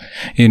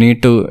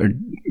to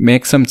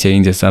make some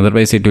changes.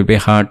 Otherwise it will be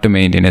hard to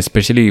maintain,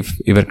 especially if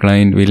your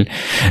client will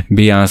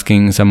be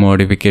asking some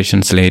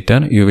modifications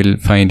later. You will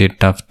find it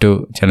tough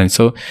to challenge.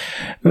 So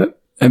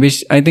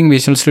I think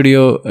Visual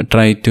Studio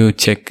try to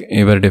check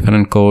your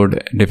different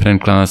code,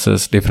 different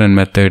classes, different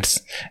methods,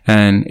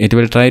 and it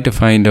will try to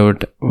find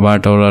out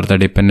what all are the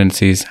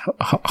dependencies,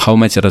 how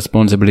much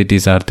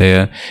responsibilities are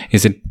there,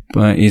 is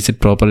it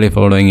properly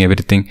following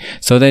everything,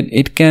 so that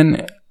it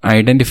can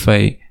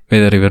identify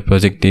whether your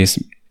project is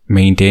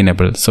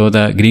maintainable. So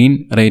the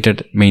green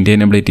rated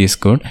maintainability is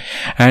good,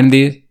 and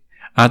the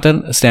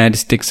other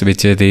statistics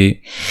which the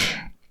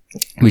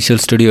Visual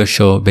Studio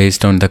show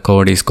based on the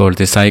code is called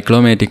the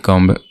cyclomatic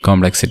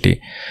complexity.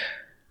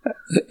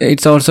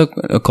 It's also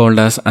called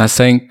as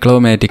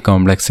acyclomatic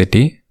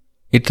complexity.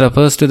 It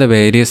refers to the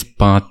various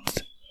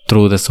paths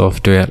through the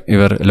software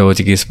your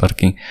logic is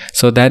working.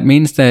 So that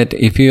means that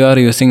if you are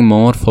using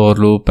more for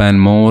loop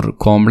and more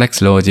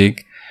complex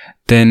logic,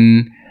 then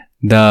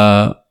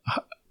the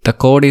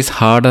code is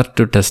harder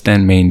to test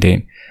and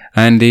maintain,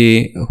 and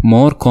the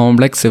more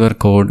complex your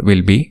code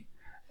will be,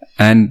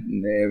 and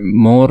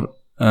more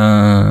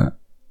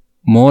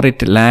it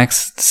lacks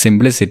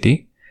simplicity,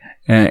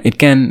 it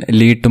can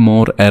lead to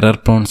more error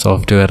prone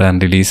software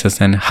and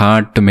releases and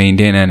hard to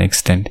maintain and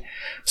extend.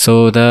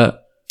 So the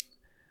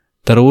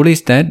rule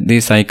is that the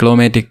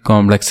cyclomatic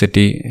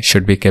complexity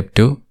should be kept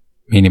to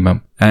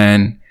minimum.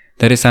 And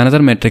there is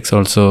another metrics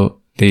also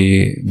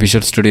the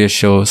Visual Studio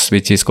shows,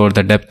 which is called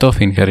the depth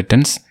of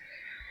inheritance.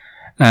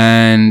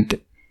 And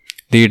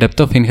the depth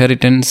of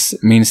inheritance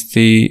means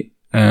the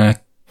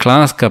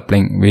class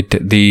coupling with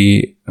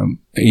the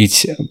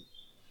each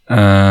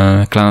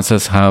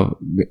classes have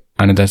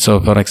another. So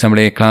for example,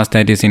 a class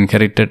that is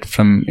inherited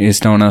from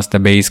is known as the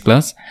base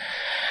class,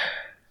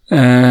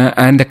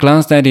 and the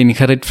class that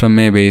inherit from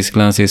a base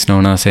class is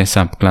known as a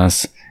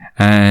subclass.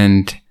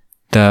 And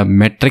the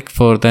metric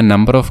for the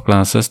number of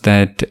classes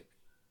that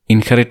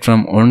inherit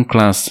from one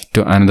class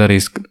to another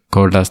is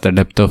called as the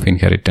depth of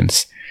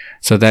inheritance.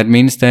 So that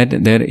means that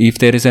if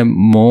there is a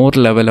more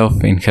level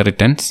of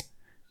inheritance,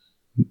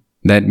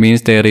 that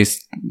means there is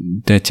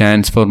the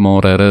chance for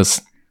more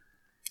errors.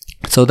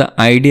 So the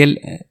ideal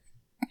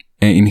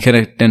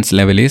inheritance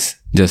level is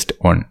just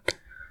 1.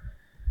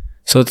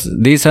 So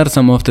these are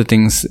some of the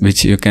things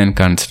which you can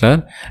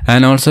consider,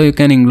 and also you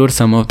can include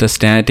some of the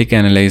static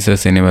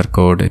analysis in your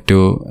code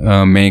to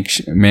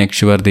make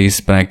sure these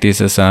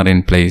practices are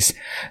in place.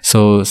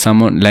 So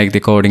someone like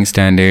the coding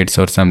standards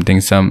or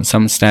something,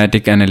 some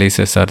static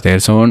analysis are there.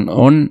 So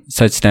on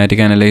such static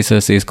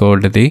analysis is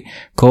called the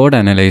code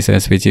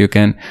analysis, which you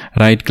can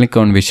right click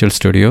on Visual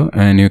Studio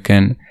and you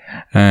can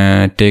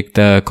take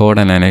the code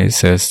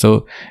analysis.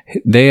 So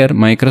there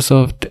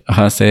Microsoft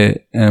has a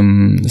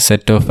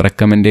set of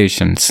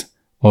recommendations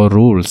or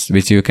rules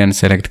which you can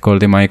select, called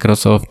the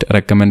Microsoft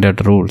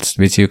recommended rules,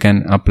 which you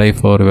can apply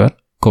for your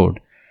code,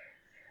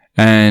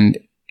 and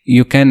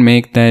you can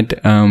make that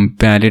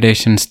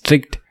validation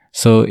strict,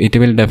 so it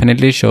will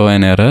definitely show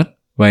an error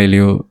while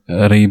you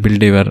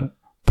rebuild your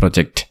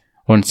project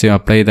once you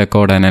apply the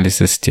code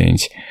analysis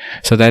change.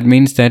 So that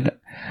means that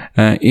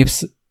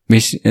if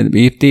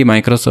the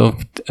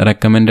Microsoft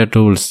recommended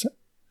rules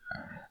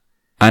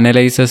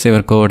analyzes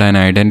your code and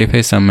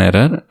identifies some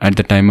error at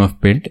the time of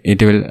build,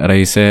 it will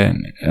raise a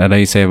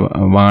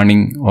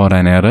warning or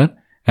an error,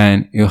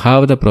 and you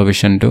have the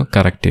provision to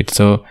correct it.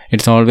 So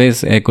it's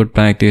always a good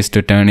practice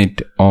to turn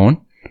it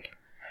on.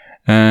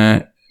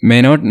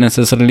 May not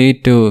necessarily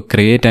to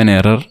create an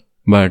error,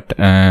 but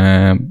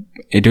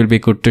it will be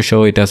good to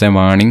show it as a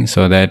warning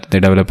so that the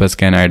developers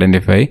can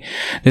identify.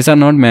 These are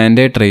not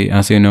mandatory,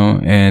 as you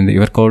know, and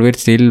your code will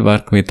still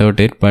work without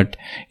it. But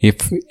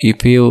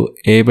if you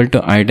able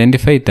to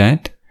identify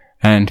that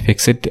and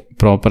fix it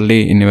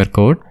properly in your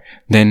code,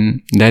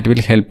 then that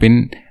will help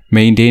in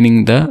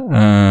maintaining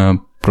the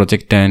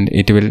project, and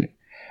it will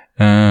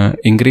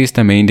increase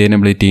the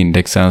maintainability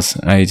index, as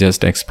I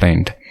just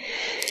explained.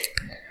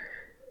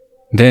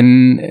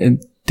 Then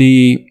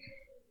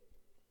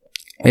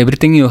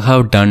everything you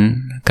have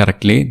done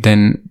correctly,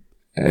 then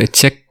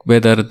check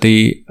whether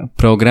the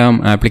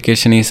program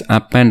application is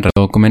up and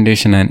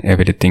documentation and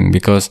everything,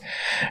 because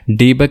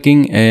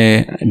debugging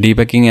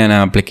an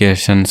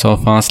application so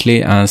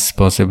fastly as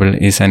possible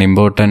is an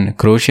important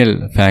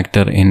crucial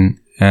factor in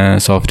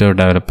software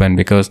development,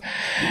 because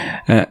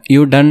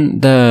you done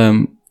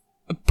the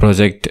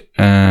project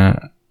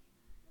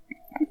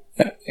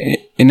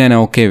in an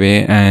okay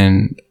way,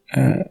 and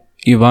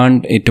you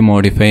want it to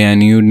modify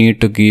and you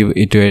need to give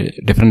it to a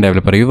different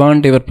developer. You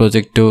want your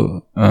project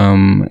to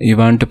you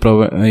want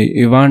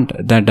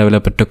that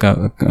developer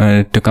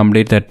to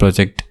complete that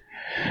project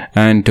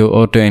and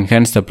to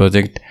enhance the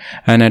project,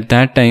 and at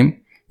that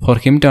time for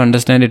him to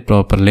understand it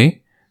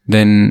properly,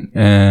 then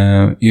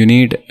you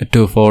need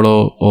to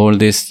follow all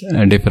these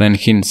different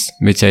hints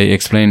which I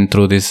explained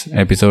through this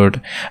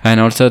episode.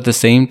 And also at the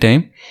same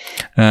time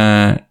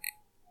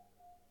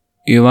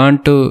you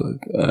want to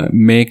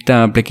make the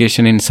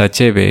application in such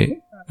a way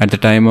at the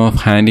time of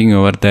handing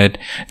over that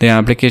the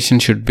application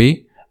should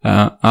be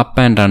up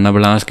and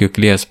runnable as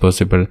quickly as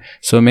possible.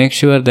 So make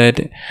sure that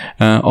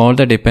all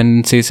the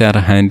dependencies are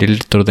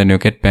handled through the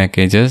NuGet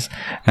packages,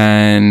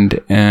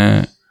 and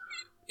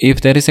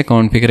if there is a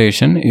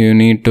configuration, you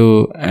need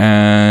to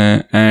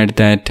add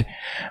that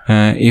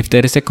if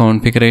there is a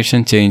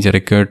configuration change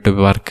required to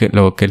work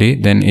locally,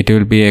 then it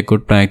will be a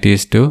good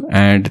practice to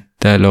add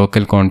the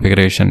local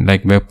configuration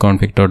like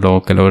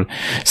webconfig.local or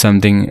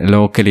something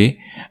locally,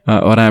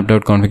 or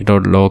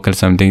app.config.local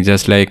something,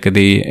 just like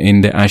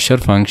in the Azure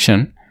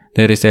function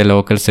there is a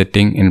local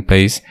setting in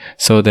place,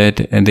 so that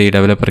the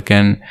developer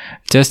can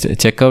just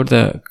check out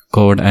the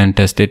code and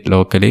test it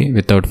locally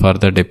without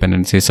further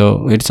dependency.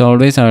 So it's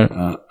always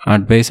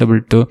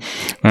advisable to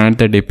add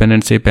the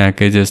dependency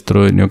packages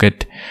through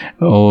NuGet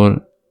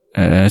or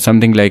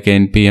something like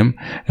NPM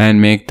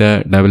and make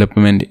the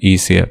development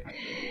easier.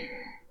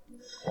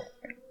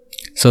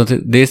 So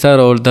these are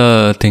all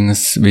the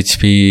things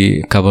which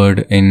we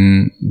covered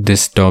in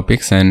this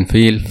topics, and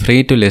feel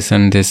free to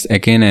listen this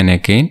again and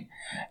again.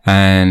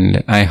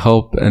 And I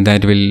hope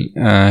that will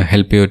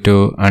help you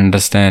to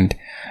understand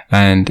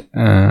and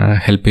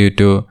help you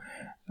to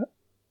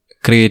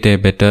create a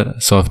better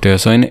software.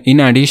 So in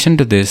addition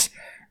to this,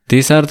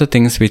 these are the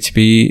things which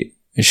we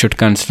should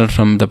consider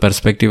from the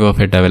perspective of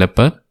a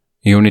developer,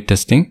 unit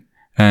testing,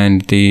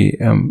 and the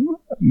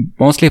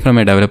mostly from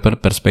a developer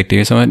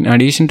perspective. So in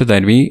addition to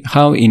that, we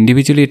have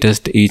individually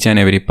test each and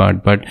every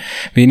part, but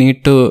we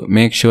need to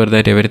make sure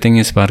that everything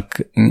is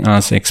working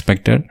as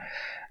expected.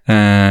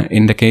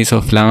 In the case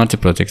of large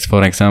projects,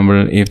 for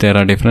example, if there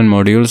are different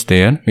modules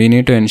there, we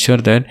need to ensure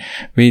that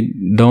we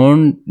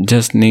don't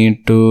just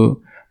need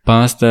to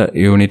pass the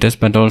unit test,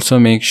 but also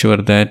make sure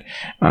that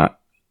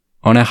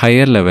on a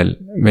higher level,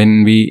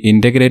 when we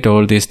integrate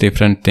all these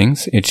different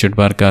things, it should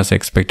work as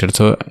expected.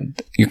 So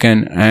you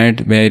can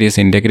add various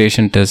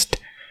integration tests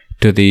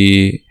to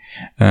the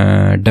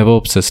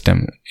DevOps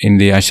system. In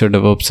the Azure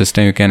DevOps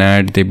system, you can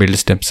add the build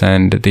steps,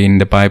 and in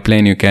the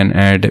pipeline, you can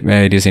add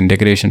various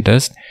integration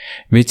tests,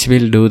 which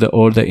will do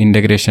all the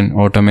integration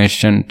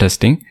automation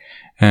testing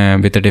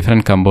with the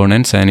different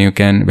components, and you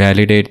can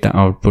validate the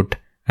output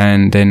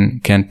and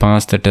then can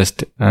pass the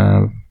test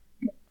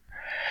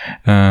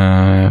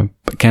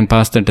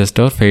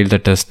or fail the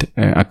test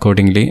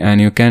accordingly. And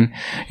you can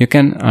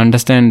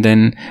understand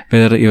then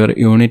whether your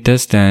unit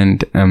test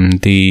and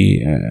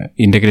the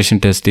integration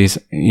test is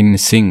in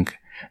sync,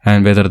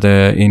 and whether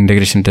the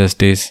integration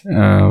test is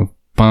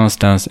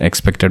passed as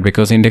expected,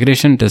 because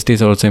integration test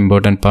is also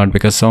important part,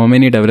 because so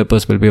many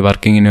developers will be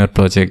working in your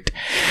project,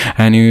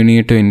 and you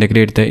need to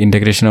integrate the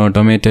integration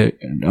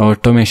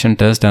automation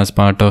test as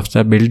part of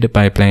the build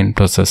pipeline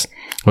process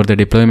or the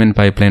deployment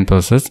pipeline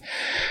process,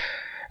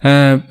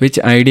 which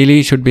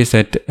ideally should be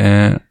set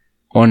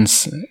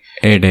once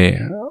a day,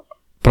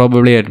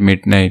 probably at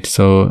midnight,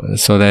 so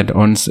that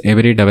once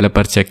every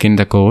developer check in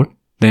the code,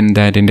 then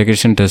that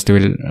integration test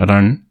will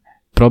run.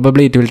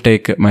 Probably it will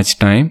take much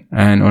time,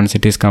 and once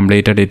it is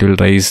completed, it will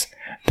raise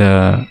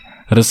the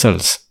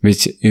results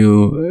which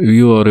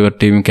you or your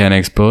team can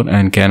explore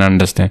and can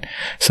understand.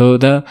 So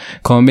the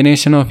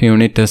combination of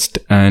unit test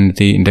and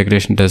the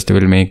integration test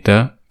will make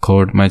the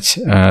code much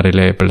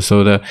reliable.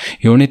 So the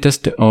unit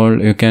test, all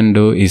you can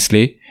do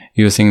easily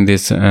using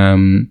this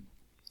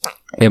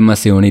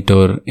MS unit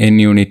or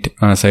NUnit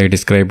as I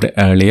described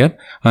earlier,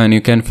 and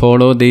you can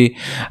follow the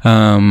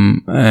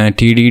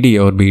TDD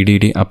or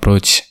BDD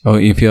approach, or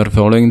if you are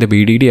following the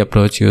BDD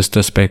approach, use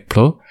the spec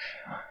flow.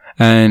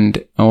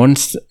 And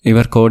once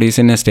your code is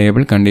in a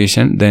stable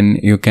condition, then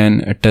you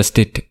can test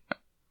it.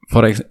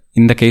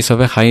 In the case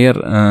of a higher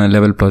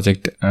level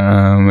project,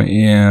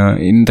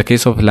 in the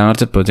case of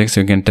larger projects,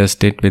 you can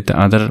test it with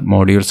other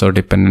modules or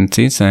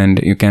dependencies, and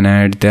you can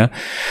add the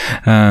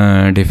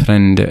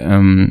different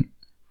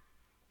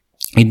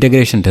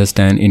integration test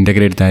and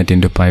integrate that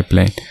into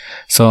pipeline.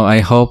 So I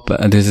hope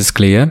this is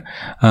clear.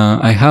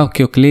 I have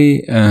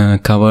quickly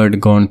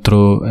gone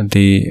through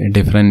the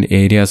different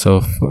areas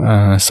of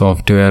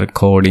software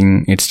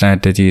coding, its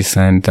strategies,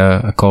 and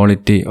the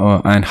quality,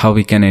 and how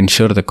we can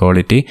ensure the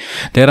quality.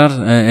 There are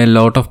a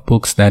lot of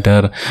books that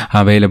are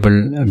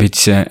available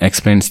which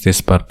explains this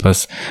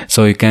purpose,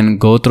 so you can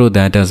go through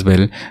that as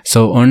well.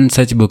 So one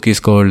such book is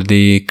called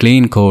The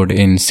Clean Code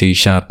in C#,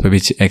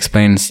 which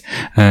explains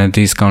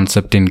these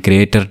concepts in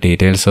greater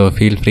detail. So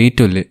feel free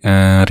to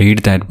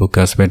read that book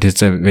as well.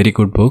 It's a very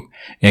good book.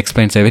 It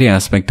explains every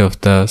aspect of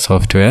the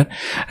software,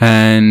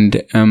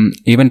 and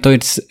even though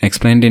it's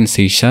explained in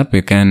C#,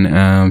 you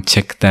can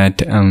check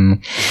that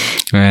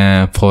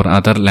for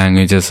other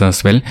languages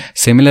as well.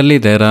 Similarly,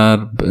 there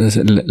are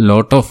a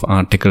lot of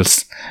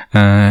articles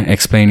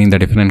explaining the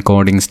different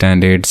coding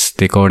standards,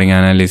 the coding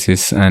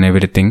analysis, and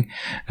everything.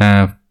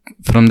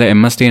 From the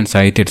MSDN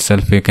site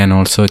itself, you can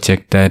also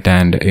check that,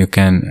 and you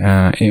can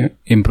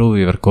improve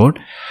your code.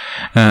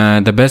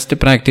 The best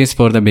practice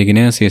for the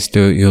beginners is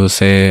to use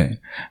a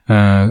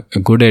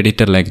good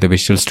editor like the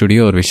Visual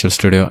Studio or Visual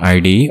Studio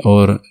IDE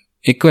or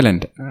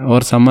equivalent,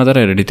 or some other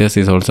editors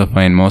is also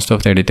fine. Most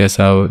of the editors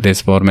have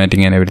this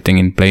formatting and everything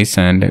in place,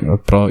 and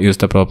use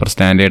the proper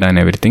standard and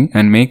everything,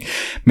 and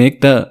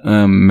make the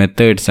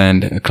methods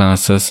and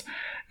classes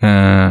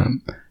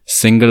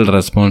single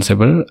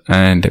responsible,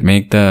 and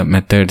make the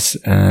methods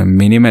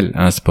minimal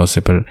as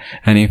possible.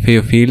 And if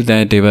you feel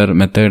that your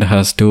method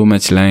has too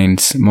much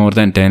lines, more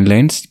than 10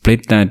 lines,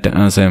 split that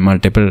as a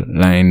multiple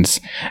lines,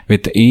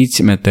 with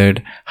each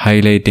method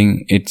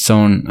highlighting its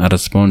own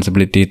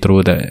responsibility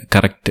through the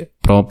correct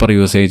proper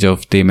usage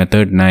of the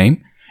method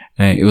name,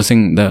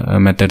 using the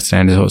method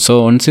standards.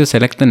 So once you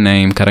select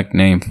the correct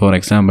name, for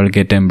example,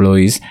 get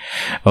employees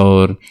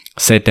or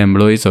set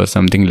employees or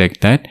something like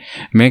that,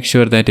 make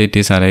sure that it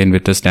is aligned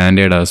with the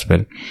standard as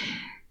well.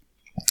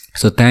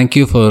 So thank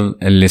you for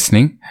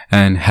listening,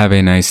 and have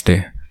a nice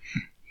day.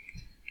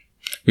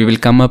 We will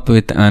come up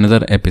with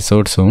another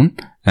episode soon,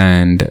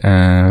 and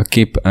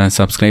keep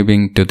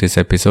subscribing to this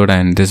episode,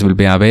 and this will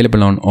be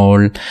available on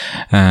all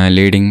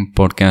leading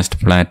podcast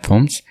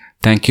platforms.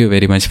 Thank you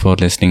very much for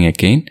listening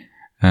again.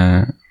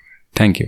 Thank you.